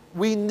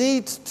 we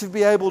need to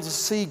be able to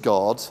see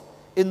God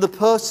in the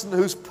person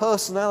whose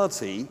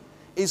personality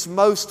is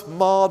most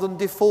marred and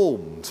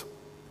deformed.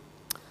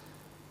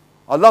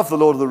 I love The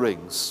Lord of the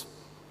Rings.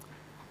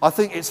 I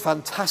think it's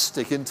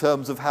fantastic in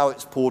terms of how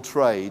it's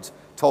portrayed,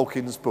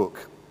 Tolkien's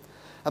book.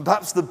 And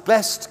perhaps the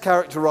best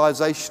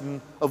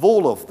characterization of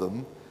all of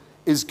them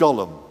is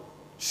Gollum,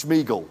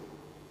 Sméagol.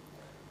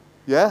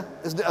 Yeah?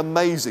 Isn't it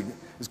amazing?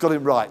 He's got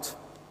him right.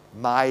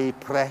 My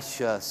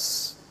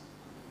precious.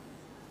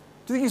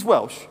 Do you think he's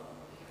Welsh?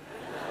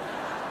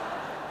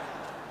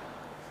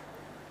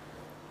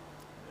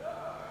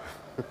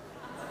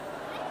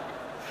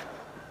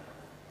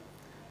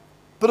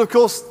 But of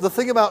course, the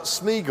thing about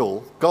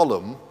Sméagol,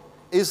 Gollum,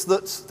 is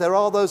that there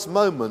are those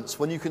moments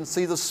when you can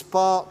see the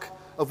spark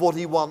of what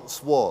he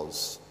once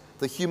was.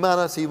 The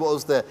humanity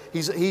was there.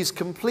 He's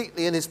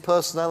completely in his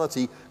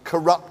personality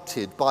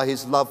corrupted by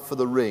his love for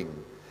the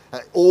ring.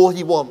 All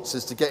he wants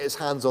is to get his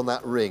hands on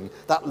that ring.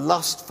 That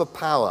lust for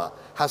power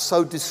has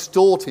so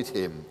distorted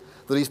him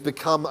that he's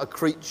become a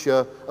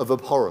creature of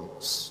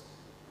abhorrence.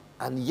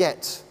 And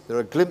yet, there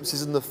are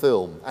glimpses in the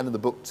film, and in the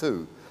book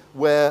too,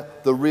 where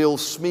the real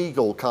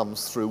Sméagol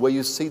comes through, where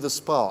you see the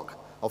spark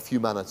of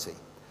humanity.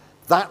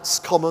 That's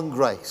common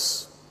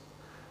grace.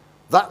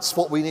 That's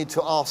what we need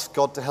to ask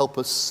God to help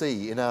us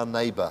see in our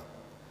neighbour.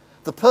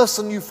 The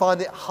person you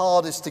find it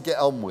hardest to get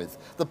on with,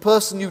 the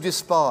person you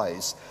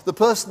despise, the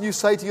person you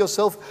say to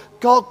yourself,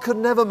 God could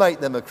never make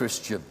them a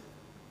Christian.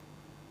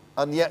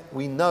 And yet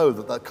we know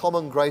that the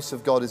common grace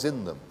of God is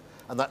in them,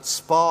 and that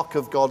spark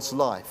of God's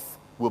life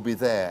will be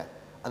there,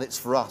 and it's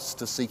for us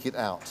to seek it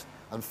out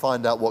and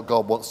find out what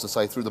God wants to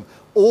say through them.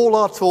 All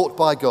are taught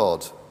by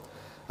God.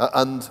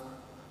 And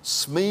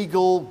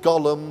Sméagol,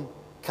 Gollum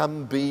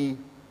can be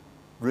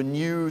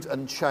renewed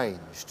and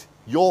changed.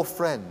 Your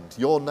friend,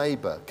 your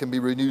neighbour can be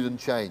renewed and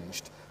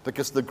changed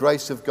because the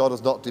grace of God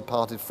has not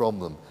departed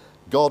from them.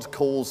 God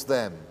calls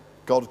them.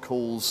 God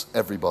calls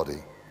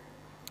everybody.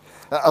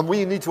 And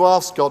we need to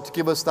ask God to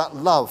give us that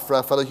love for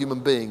our fellow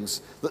human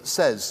beings that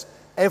says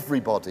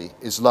everybody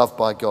is loved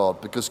by God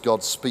because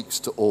God speaks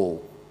to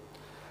all.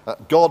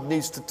 God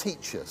needs to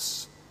teach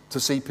us to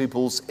see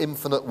people's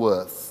infinite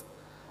worth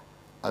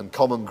and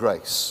common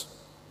grace.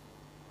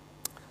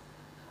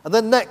 And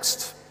then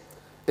next,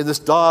 in this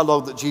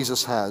dialogue that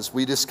Jesus has,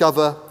 we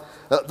discover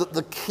that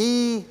the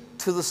key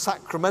to the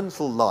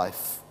sacramental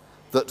life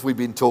that we've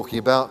been talking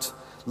about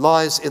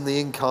lies in the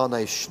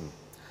incarnation.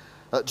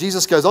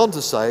 Jesus goes on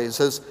to say, he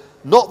says,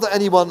 not that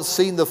anyone's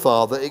seen the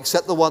Father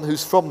except the one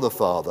who's from the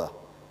Father.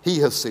 He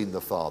has seen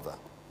the Father.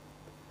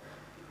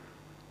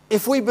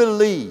 If we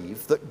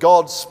believe that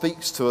God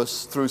speaks to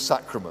us through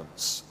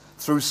sacraments,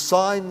 through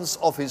signs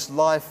of his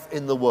life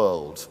in the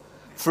world,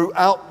 through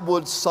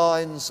outward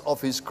signs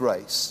of his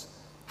grace,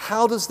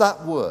 how does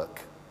that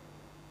work?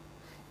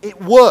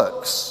 It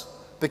works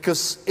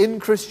because in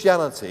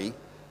Christianity,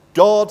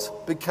 God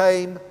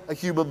became a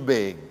human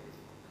being.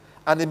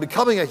 And in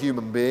becoming a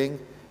human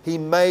being, he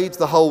made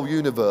the whole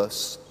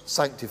universe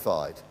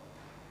sanctified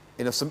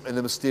in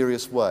a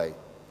mysterious way.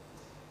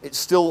 It's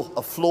still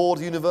a flawed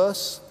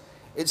universe.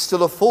 It's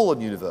still a fallen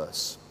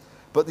universe.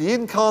 But the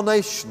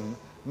incarnation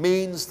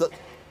means that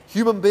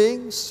human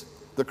beings,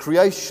 the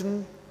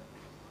creation,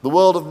 the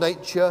world of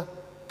nature,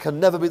 can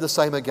never be the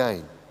same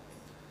again.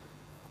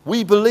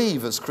 We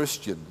believe as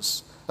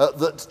Christians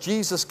that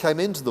Jesus came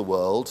into the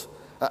world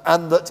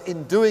and that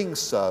in doing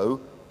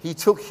so, he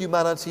took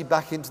humanity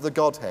back into the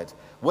Godhead.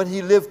 When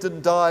he lived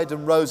and died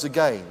and rose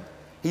again,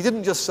 he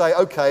didn't just say,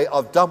 okay,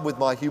 I've done with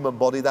my human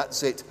body,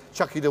 that's it,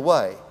 chuck it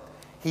away.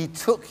 He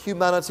took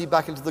humanity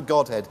back into the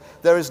Godhead.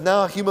 There is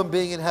now a human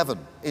being in heaven,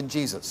 in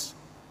Jesus.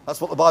 That's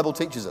what the Bible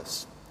teaches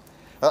us.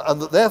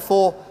 And that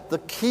therefore, the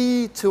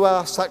key to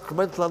our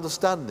sacramental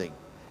understanding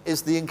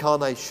is the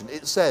incarnation.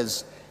 It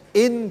says,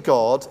 in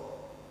God,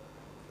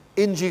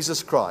 in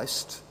Jesus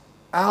Christ,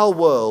 our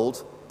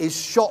world is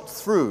shot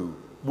through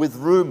with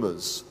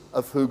rumours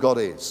of who God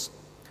is.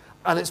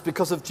 And it's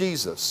because of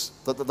Jesus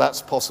that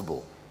that's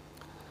possible.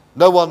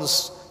 No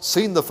one's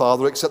seen the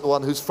Father except the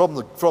one who's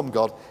from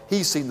God.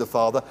 He's seen the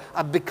Father.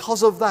 And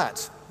because of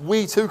that,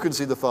 we too can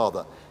see the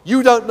Father.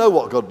 You don't know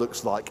what God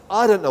looks like.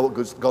 I don't know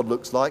what God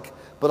looks like.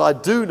 But I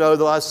do know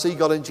that I see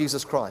God in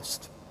Jesus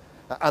Christ.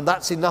 And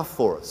that's enough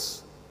for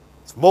us.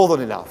 It's more than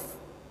enough.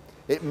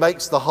 It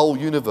makes the whole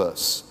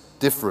universe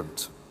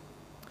different.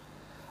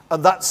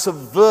 And that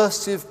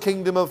subversive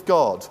kingdom of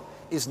God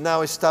is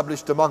now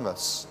established among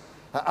us.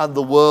 And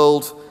the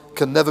world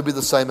can never be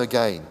the same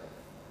again.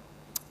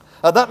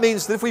 That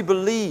means that if we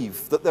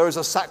believe that there is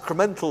a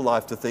sacramental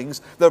life to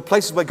things, there are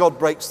places where God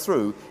breaks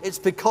through, it's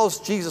because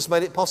Jesus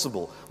made it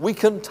possible. We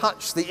can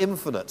touch the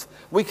infinite.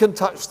 We can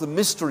touch the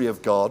mystery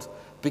of God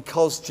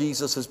because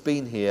Jesus has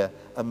been here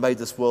and made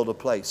this world a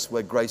place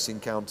where grace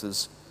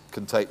encounters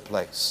can take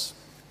place.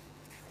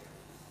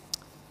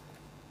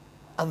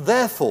 And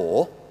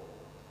therefore,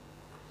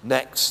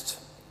 next,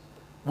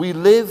 we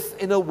live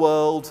in a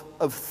world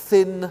of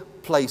thin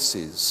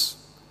places.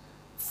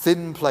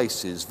 Thin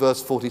places,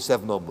 verse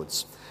 47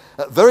 onwards.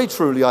 Very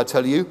truly, I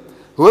tell you,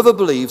 whoever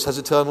believes has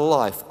eternal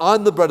life.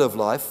 I'm the bread of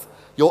life.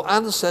 Your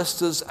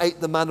ancestors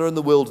ate the manna in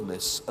the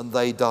wilderness, and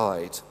they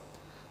died.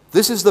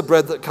 This is the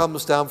bread that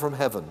comes down from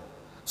heaven,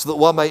 so that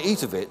one may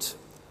eat of it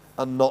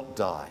and not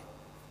die.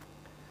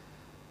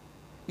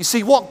 You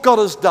see, what God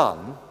has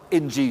done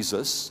in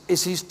Jesus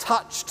is he's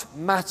touched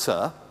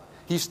matter,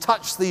 he's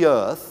touched the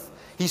earth,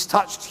 he's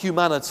touched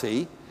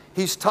humanity,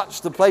 he's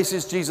touched the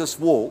places Jesus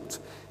walked,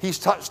 he's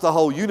touched the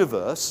whole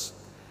universe,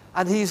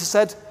 and he's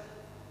said,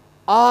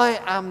 I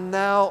am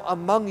now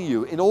among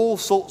you in all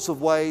sorts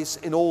of ways,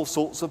 in all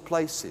sorts of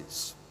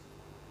places.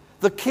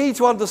 The key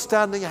to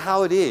understanding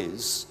how it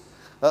is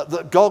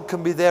that God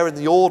can be there in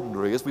the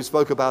ordinary, as we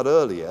spoke about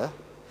earlier,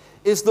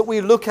 is that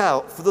we look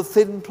out for the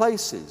thin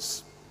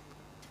places.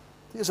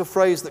 It's a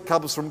phrase that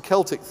comes from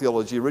Celtic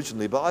theology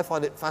originally, but I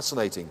find it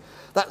fascinating.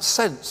 That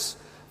sense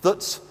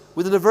that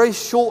within a very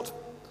short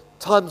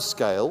time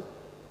scale,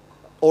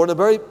 or in a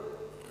very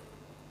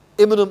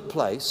imminent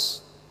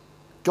place,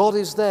 God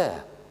is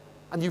there,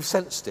 and you've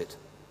sensed it.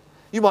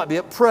 You might be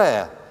at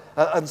prayer,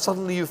 and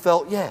suddenly you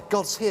felt, yeah,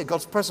 God's here,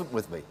 God's present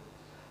with me.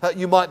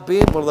 You might be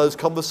in one of those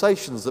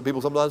conversations that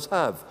people sometimes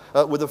have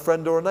with a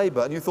friend or a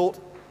neighbour, and you thought,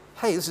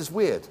 hey, this is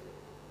weird.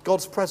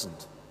 God's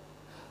present.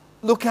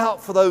 Look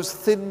out for those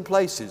thin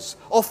places.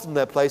 Often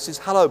they're places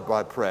hallowed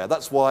by prayer.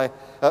 That's why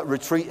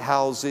retreat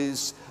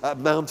houses,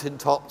 mountain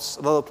tops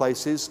and other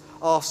places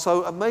are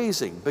so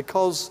amazing,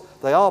 because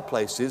they are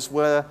places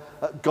where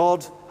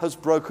God has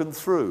broken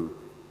through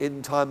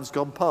in times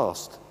gone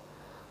past.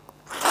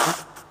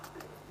 I've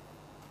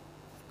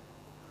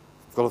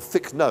got a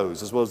thick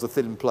nose as well as a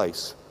thin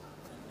place.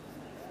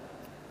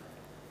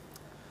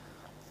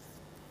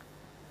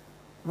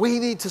 We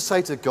need to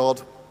say to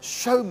God,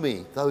 show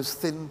me those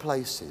thin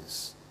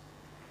places.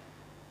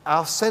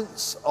 Our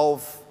sense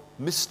of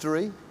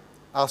mystery,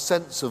 our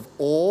sense of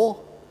awe,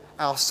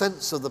 our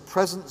sense of the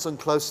presence and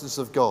closeness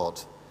of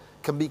God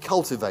can be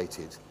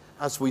cultivated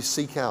as we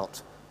seek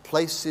out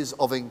places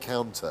of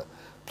encounter,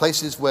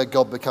 places where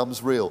God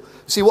becomes real.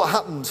 See, what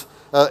happened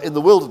in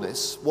the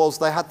wilderness was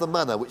they had the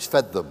manna which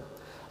fed them.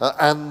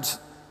 And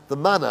the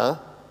manna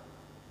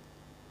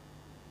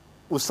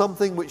was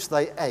something which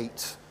they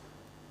ate,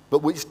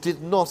 but which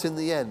did not in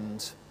the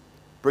end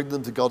bring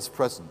them to God's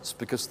presence,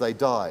 because they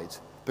died,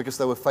 because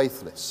they were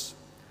faithless.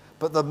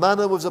 But the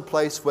manna was a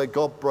place where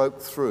God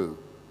broke through.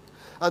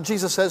 And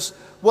Jesus says,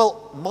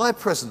 well, my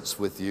presence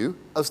with you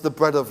as the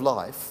bread of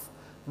life,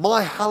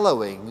 my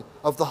hallowing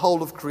of the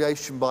whole of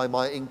creation by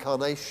my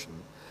incarnation,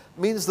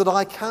 means that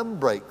I can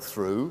break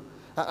through,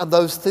 and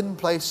those thin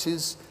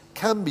places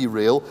can be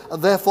real,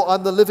 and therefore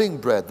I'm the living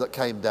bread that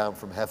came down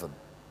from heaven.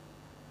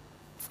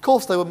 Of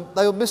course, they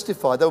were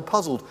mystified, they were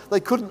puzzled, they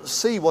couldn't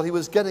see what he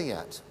was getting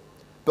at.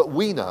 But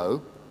we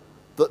know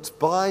that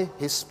by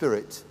his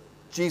Spirit,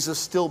 Jesus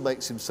still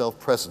makes himself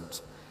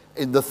present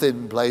in the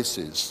thin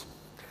places.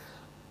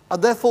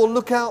 And therefore,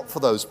 look out for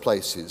those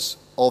places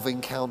of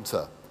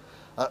encounter.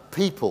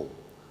 People,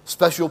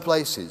 special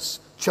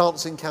places,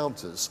 chance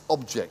encounters,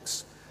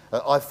 objects.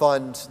 I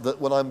find that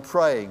when I'm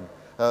praying,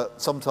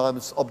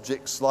 sometimes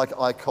objects like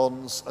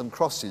icons and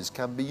crosses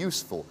can be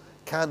useful.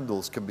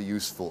 Candles can be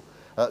useful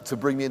to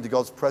bring me into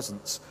God's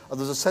presence. And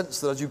there's a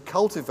sense that as you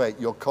cultivate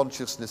your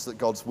consciousness that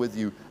God's with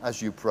you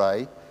as you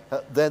pray,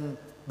 then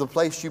the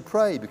place you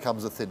pray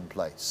becomes a thin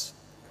place.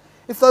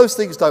 If those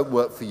things don't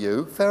work for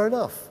you, fair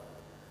enough.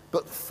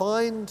 But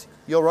find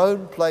your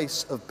own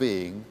place of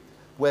being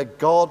where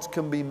God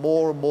can be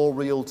more and more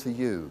real to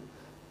you.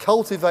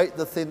 Cultivate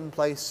the thin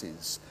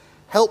places.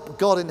 Help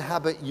God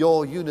inhabit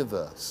your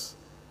universe.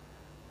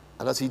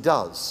 And as he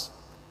does,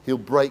 he'll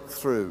break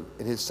through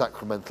in his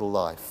sacramental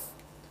life.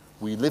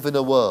 We live in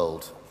a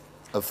world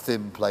of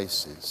thin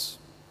places.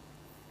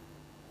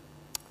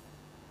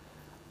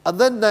 And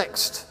then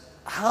next,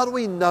 how do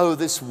we know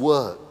this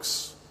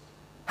works?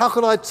 How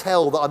can I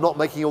tell that I'm not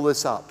making all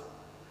this up?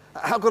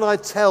 How can I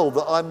tell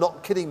that I'm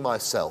not kidding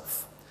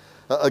myself?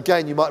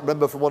 Again, you might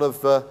remember from one of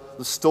the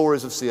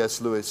stories of C.S.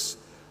 Lewis,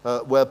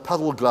 where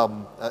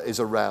Puddleglum is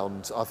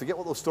around. I forget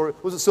what the story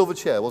was. It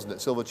Silverchair, wasn't it?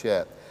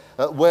 Silverchair.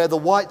 Where the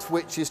White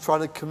Witch is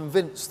trying to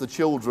convince the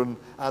children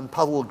and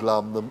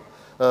Puddleglum them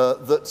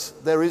that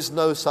there is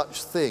no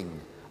such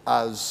thing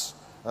as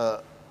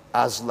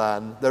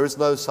Aslan. There is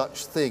no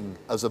such thing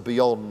as a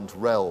beyond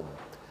realm.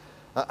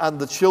 And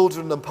the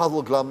children and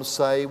Puddleglum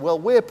say, well,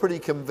 we're pretty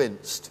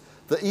convinced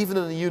that even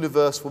in a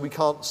universe where we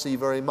can't see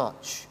very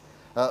much,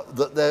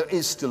 that there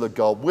is still a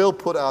God. We'll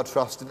put our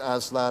trust in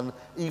Aslan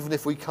even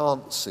if we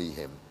can't see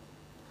him.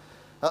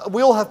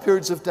 We all have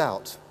periods of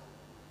doubt.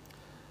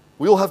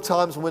 We all have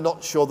times when we're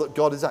not sure that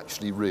God is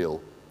actually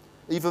real.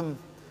 Even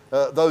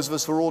those of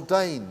us who are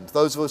ordained,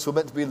 those of us who are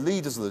meant to be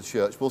leaders of the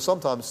church, will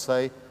sometimes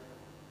say,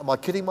 am I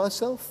kidding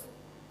myself?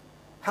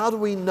 How do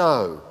we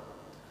know?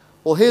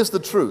 Well, here's the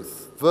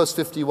truth. Verse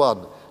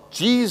 51.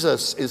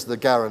 Jesus is the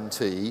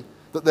guarantee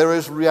that there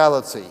is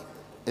reality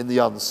in the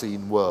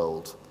unseen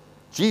world.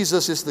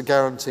 Jesus is the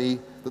guarantee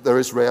that there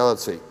is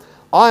reality.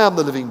 I am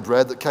the living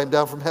bread that came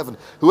down from heaven.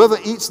 Whoever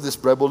eats this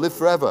bread will live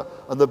forever,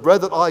 and the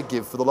bread that I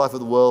give for the life of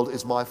the world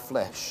is my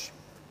flesh.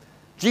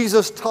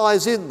 Jesus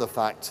ties in the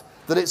fact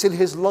that it's in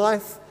his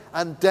life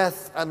and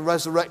death and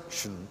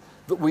resurrection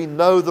that we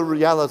know the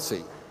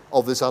reality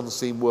of this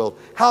unseen world.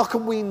 How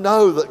can we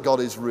know that God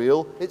is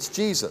real? It's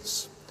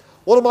Jesus.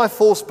 What am I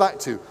forced back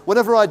to?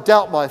 Whenever I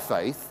doubt my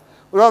faith,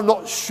 when I'm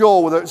not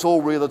sure whether it's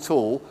all real at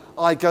all,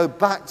 I go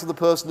back to the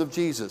person of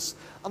Jesus.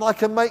 And I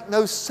can make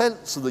no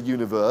sense of the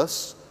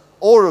universe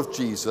or of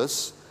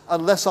Jesus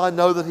unless I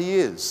know that he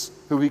is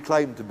who he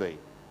claimed to be,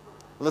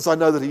 unless I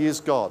know that he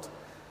is God.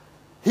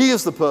 He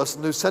is the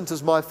person who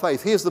centers my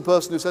faith. He is the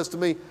person who says to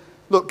me,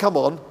 look, come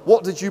on,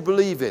 what did you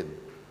believe in?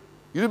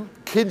 You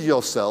didn't kid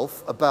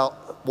yourself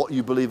about what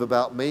you believe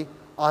about me.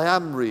 I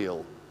am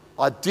real.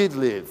 I did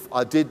live.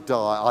 I did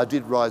die. I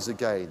did rise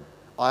again.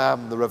 I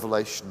am the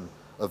revelation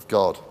of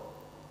God.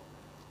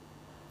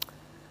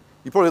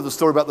 You probably heard the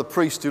story about the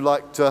priest who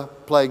liked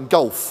playing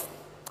golf.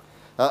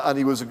 And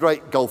he was a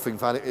great golfing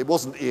fan. It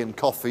wasn't Ian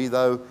Coffey,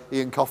 though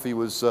Ian Coffey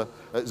was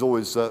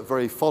always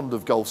very fond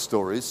of golf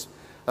stories.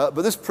 But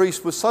this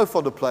priest was so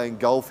fond of playing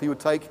golf, he would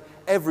take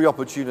every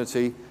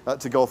opportunity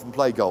to go off and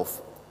play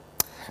golf.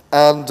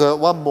 And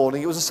one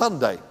morning, it was a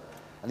Sunday,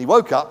 and he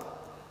woke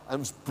up, and it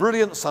was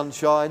brilliant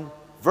sunshine,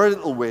 very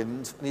little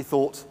wind, and he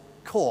thought,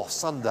 course,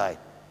 Sunday,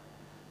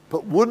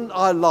 but wouldn't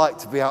I like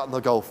to be out on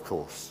the golf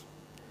course?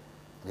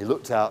 And he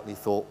looked out and he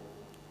thought,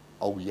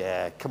 oh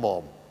yeah, come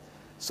on.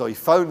 So he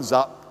phones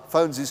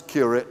his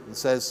curate and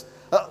says,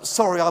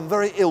 sorry, I'm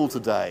very ill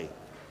today.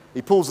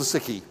 He pulls a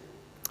sickie.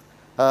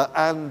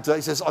 And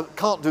he says, I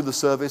can't do the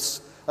service.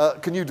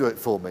 Can you do it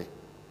for me?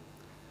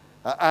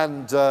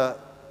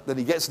 Then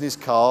he gets in his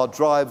car,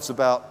 drives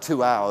about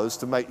 2 hours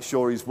to make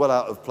sure he's well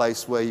out of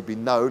place where he'd be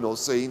known or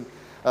seen,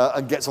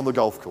 and gets on the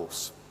golf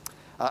course.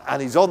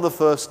 And he's on the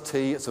first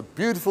tee. It's a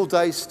beautiful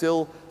day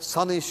still.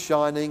 Sun is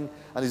shining,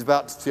 and he's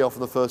about to tee off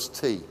on the first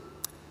tee.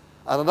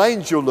 And an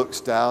angel looks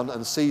down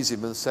and sees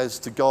him and says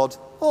to God,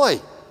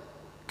 oi,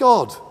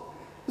 God,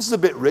 this is a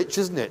bit rich,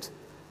 isn't it?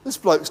 This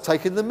bloke's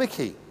taking the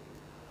mickey.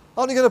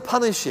 Aren't you going to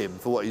punish him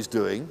for what he's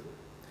doing?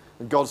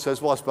 And God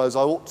says, well, I suppose I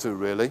ought to,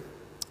 really.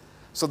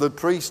 So the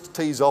priest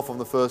tees off on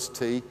the first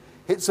tee,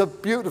 hits a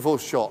beautiful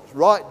shot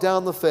right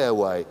down the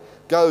fairway,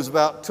 goes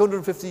about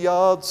 250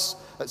 yards.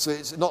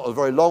 It's not a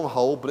very long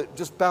hole, but it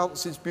just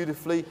bounces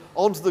beautifully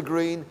onto the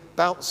green,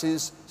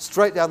 bounces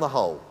straight down the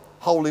hole,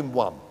 hole in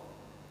one.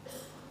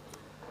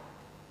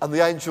 And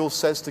the angel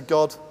says to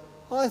God,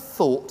 I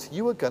thought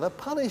you were going to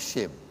punish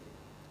him.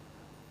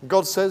 And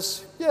God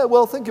says, yeah,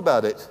 well, think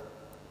about it.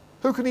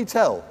 Who can he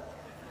tell?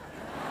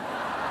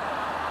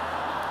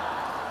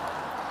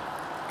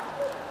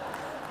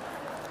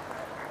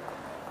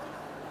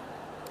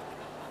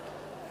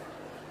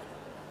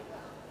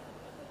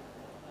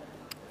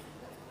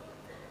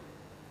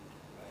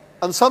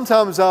 And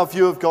sometimes our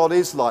view of God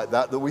is like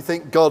that we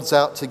think God's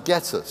out to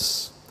get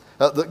us,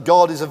 that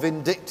God is a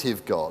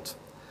vindictive God.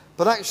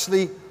 But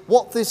actually,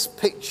 what this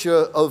picture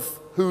of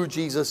who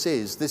Jesus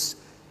is, this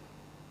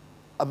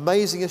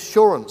amazing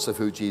assurance of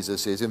who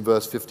Jesus is in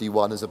verse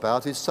 51 is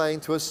about, is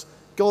saying to us,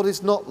 God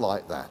is not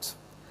like that.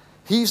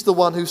 He's the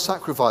one who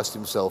sacrificed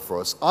himself for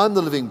us. I'm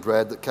the living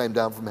bread that came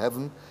down from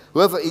heaven.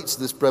 Whoever eats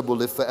this bread will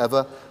live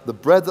forever. The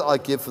bread that I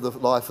give for the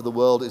life of the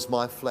world is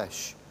my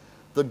flesh.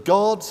 The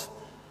God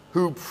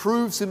who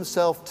proves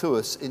himself to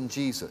us in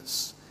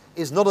Jesus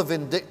is not a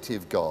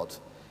vindictive God.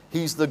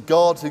 He's the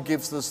God who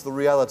gives us the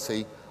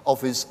reality of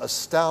his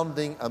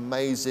astounding,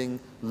 amazing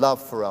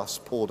love for us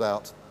poured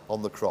out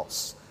on the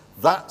cross.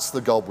 That's the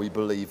God we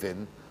believe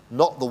in,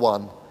 not the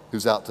one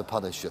who's out to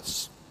punish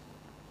us.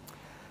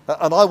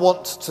 And I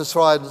want to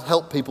try and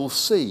help people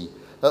see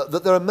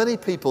that there are many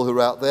people who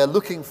are out there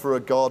looking for a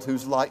God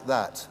who's like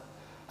that.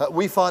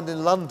 We find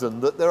in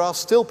London that there are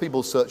still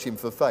people searching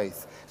for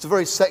faith. It's a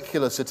very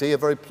secular city, a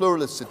very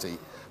pluralist city,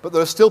 but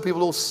there are still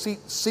people all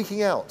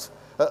seeking out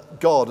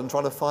God and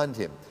trying to find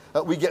him.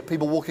 We get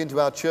people walking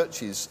into our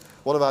churches.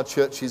 One of our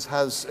churches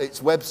has its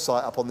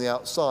website up on the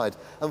outside,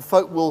 and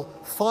folk will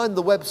find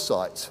the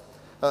website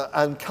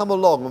and come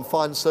along and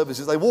find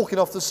services. They walk in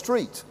off the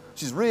street,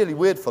 which is really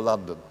weird for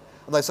London,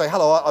 and they say,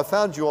 hello, I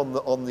found you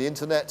on the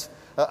internet,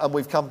 and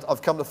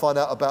I've come to find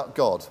out about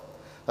God.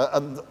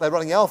 And they're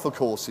running alpha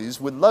courses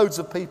with loads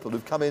of people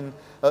who've come in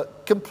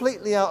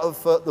completely out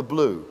of the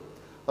blue,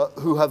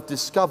 who have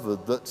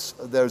discovered that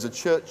there is a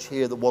church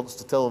here that wants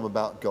to tell them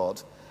about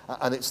God,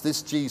 and it's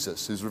this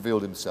Jesus who's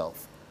revealed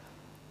himself.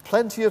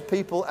 Plenty of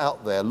people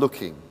out there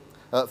looking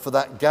for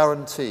that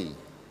guarantee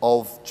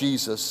of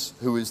Jesus,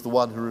 who is the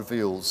one who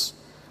reveals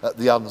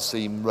the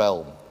unseen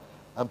realm.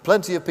 and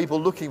plenty of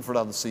people looking for an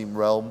unseen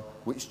realm,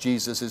 which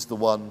Jesus is the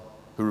one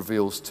who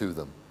reveals to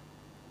them.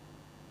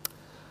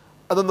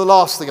 And then the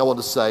last thing I want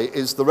to say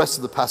is the rest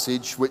of the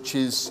passage, which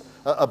is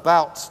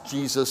about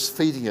Jesus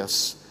feeding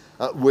us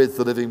with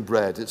the living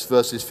bread. It's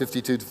verses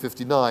 52 to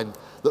 59,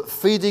 that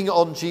feeding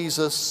on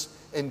Jesus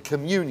in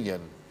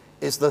communion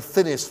is the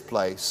thinnest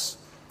place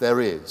there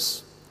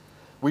is.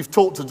 We've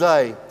talked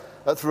today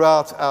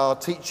throughout our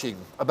teaching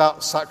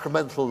about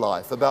sacramental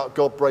life, about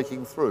God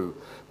breaking through.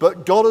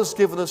 But God has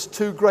given us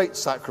two great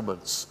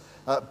sacraments,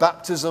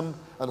 baptism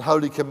and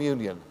Holy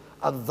Communion.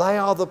 And they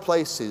are the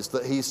places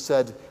that He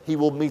said He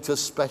will meet us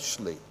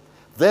specially.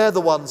 They're the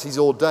ones He's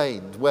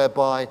ordained,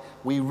 whereby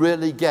we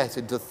really get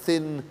into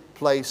thin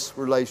place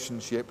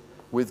relationship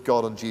with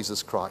God and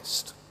Jesus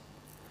Christ.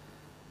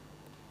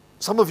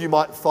 Some of you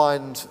might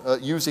find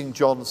using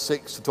John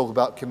 6 to talk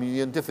about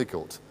communion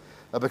difficult,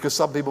 because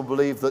some people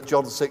believe that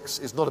John 6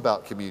 is not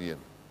about communion.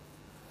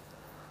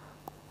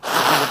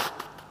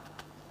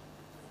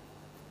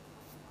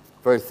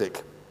 Very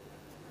thick.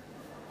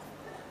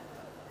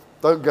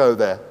 Don't go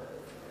there.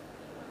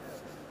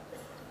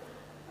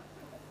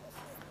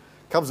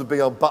 Comes with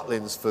being on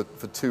Butlins for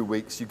 2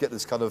 weeks, you get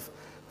this kind of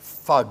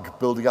fug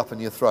building up in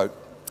your throat.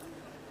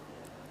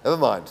 Never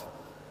mind.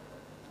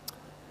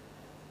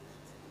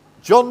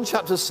 John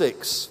chapter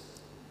 6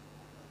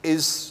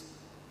 is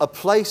a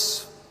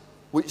place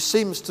which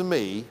seems to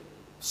me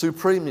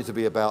supremely to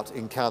be about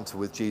encounter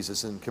with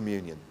Jesus and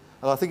communion.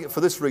 And I think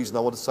for this reason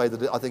I want to say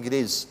that I think it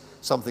is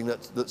something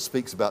that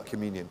speaks about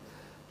communion.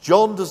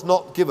 John does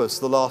not give us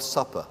the Last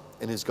Supper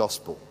in his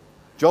gospel.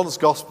 John's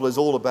gospel is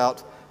all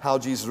about how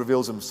Jesus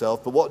reveals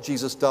himself, but what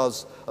Jesus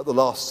does at the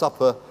Last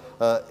Supper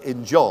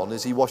in John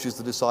is he washes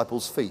the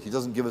disciples' feet. He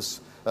doesn't give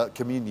us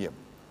communion.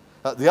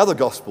 The other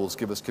gospels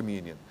give us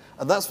communion.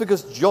 And that's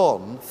because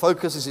John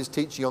focuses his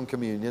teaching on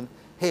communion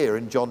here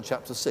in John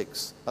chapter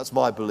 6. That's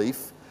my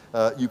belief.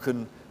 You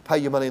can pay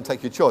your money and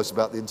take your choice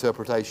about the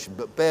interpretation,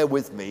 but bear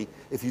with me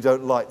if you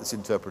don't like this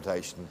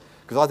interpretation,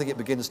 because I think it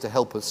begins to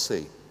help us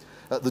see.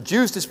 The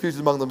Jews disputed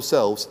among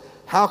themselves,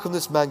 how can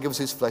this man give us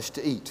his flesh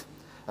to eat?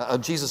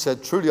 And Jesus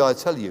said, truly I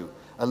tell you,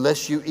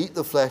 unless you eat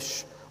the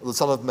flesh of the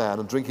Son of Man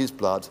and drink his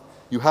blood,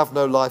 you have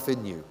no life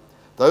in you.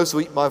 Those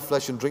who eat my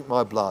flesh and drink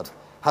my blood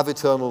have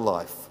eternal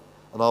life,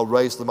 and I'll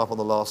raise them up on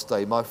the last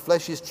day. My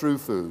flesh is true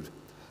food,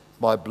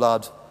 my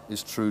blood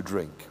is true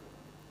drink.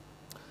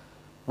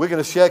 We're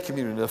going to share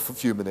communion in a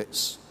few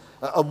minutes.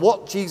 And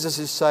what Jesus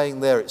is saying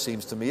there, it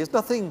seems to me, is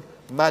nothing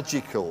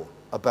magical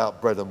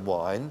about bread and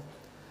wine.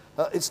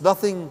 It's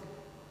nothing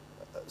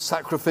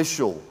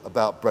sacrificial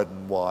about bread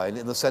and wine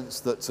in the sense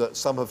that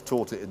some have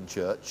taught it in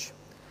church.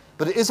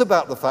 But it is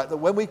about the fact that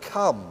when we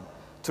come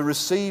to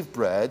receive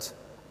bread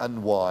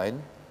and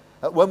wine,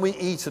 when we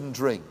eat and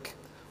drink,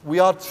 we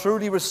are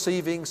truly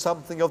receiving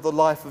something of the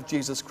life of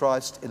Jesus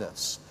Christ in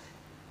us.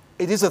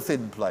 It is a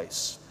thin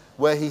place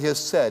where he has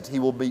said he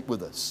will meet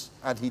with us,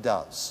 and he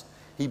does.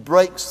 He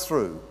breaks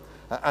through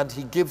and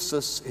he gives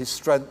us his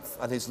strength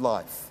and his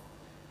life.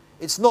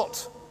 It's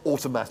not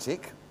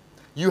automatic.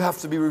 You have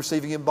to be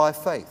receiving him by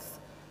faith.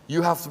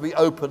 You have to be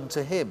open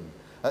to him.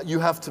 You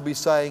have to be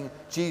saying,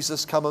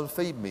 Jesus, come and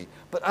feed me.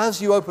 But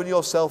as you open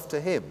yourself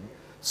to him,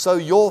 so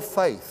your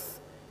faith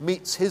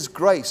meets his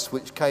grace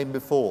which came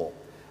before.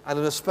 And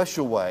in a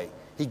special way,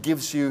 he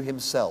gives you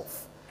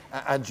himself.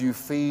 And you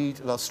feed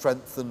and are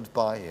strengthened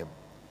by him.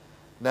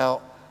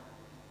 Now,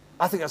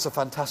 I think that's a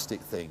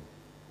fantastic thing.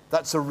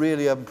 That's a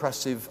really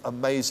impressive,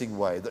 amazing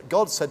way that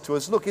God said to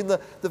us, look, in the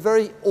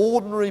very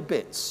ordinary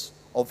bits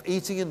of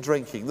eating and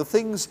drinking, the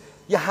things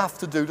you have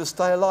to do to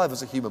stay alive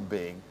as a human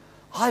being,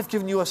 I've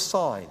given you a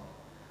sign.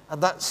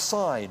 And that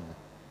sign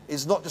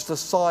is not just a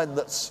sign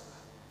that's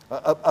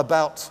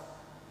about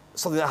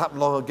something that happened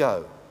long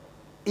ago.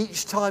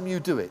 Each time you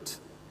do it,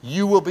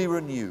 you will be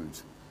renewed.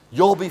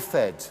 You'll be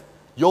fed.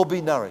 You'll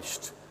be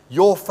nourished.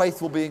 Your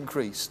faith will be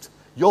increased.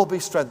 You'll be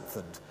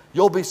strengthened.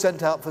 You'll be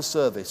sent out for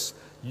service.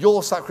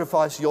 You'll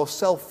sacrifice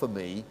yourself for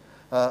me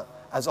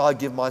as I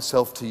give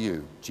myself to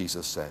you,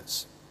 Jesus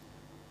says.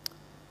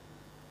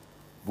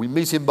 We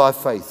meet him by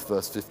faith,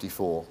 verse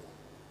 54.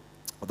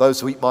 Those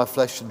who eat my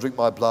flesh and drink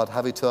my blood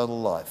have eternal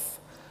life,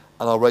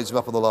 and I'll raise them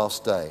up on the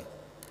last day.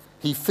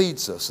 He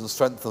feeds us and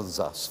strengthens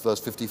us,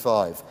 verse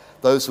 55.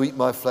 Those who eat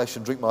my flesh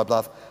and drink my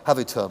blood have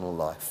eternal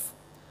life.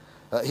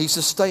 He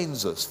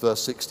sustains us,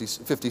 verse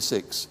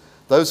 56.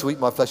 Those who eat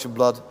my flesh and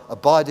blood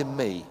abide in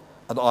me,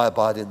 and I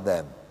abide in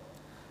them.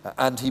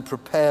 And he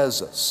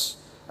prepares us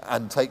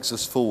and takes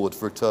us forward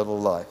for eternal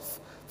life,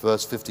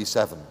 verse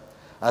 57.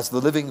 As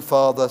the living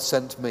Father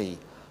sent me,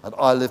 and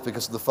I live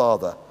because of the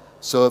Father,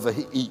 so whoever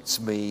he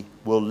eats me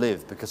will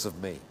live because of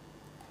me.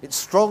 It's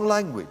strong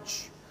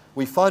language.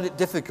 We find it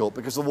difficult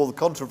because of all the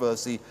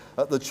controversy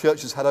that the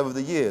church has had over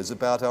the years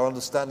about our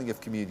understanding of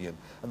communion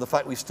and the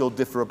fact we still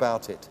differ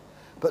about it.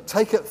 But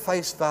take at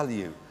face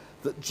value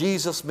that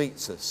Jesus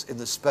meets us in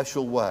this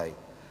special way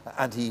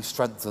and he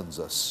strengthens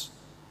us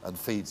and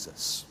feeds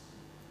us.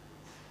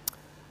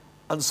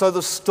 And so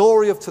the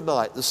story of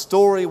tonight, the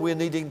story we're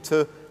needing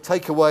to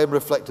take away and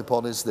reflect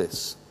upon is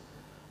this.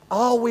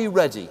 Are we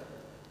ready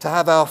to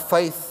have our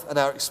faith and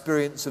our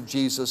experience of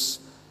Jesus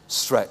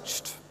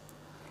stretched?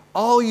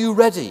 Are you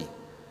ready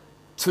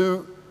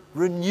to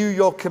renew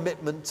your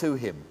commitment to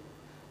him?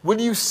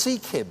 Will you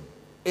seek him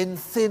in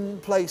thin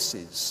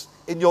places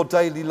in your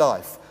daily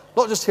life?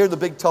 Not just here in the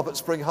big top at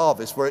Spring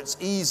Harvest where it's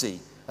easy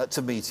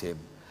to meet him,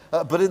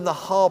 but in the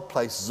hard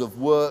places of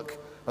work,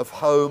 of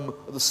home,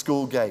 at the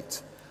school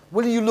gate.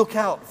 Will you look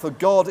out for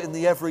God in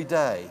the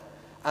everyday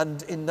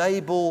and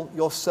enable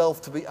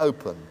yourself to be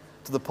open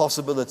to the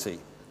possibility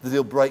that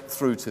he'll break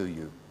through to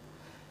you?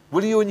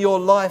 Will you in your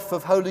life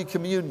of Holy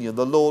Communion,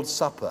 the Lord's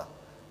Supper,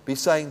 be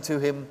saying to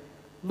him,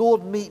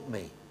 Lord, meet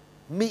me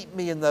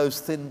in those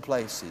thin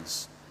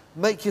places.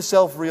 Make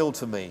yourself real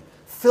to me.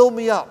 Fill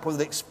me up with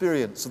an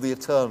experience of the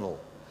eternal.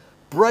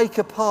 Break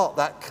apart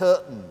that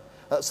curtain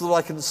so that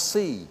I can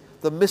see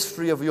the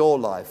mystery of your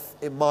life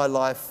in my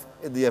life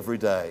in the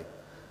everyday.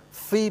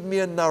 Feed me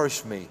and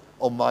nourish me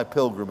on my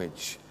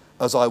pilgrimage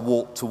as I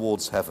walk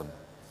towards heaven.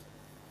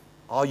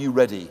 Are you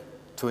ready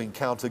to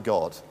encounter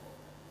God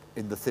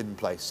in the thin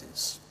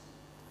places?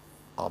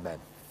 Amen.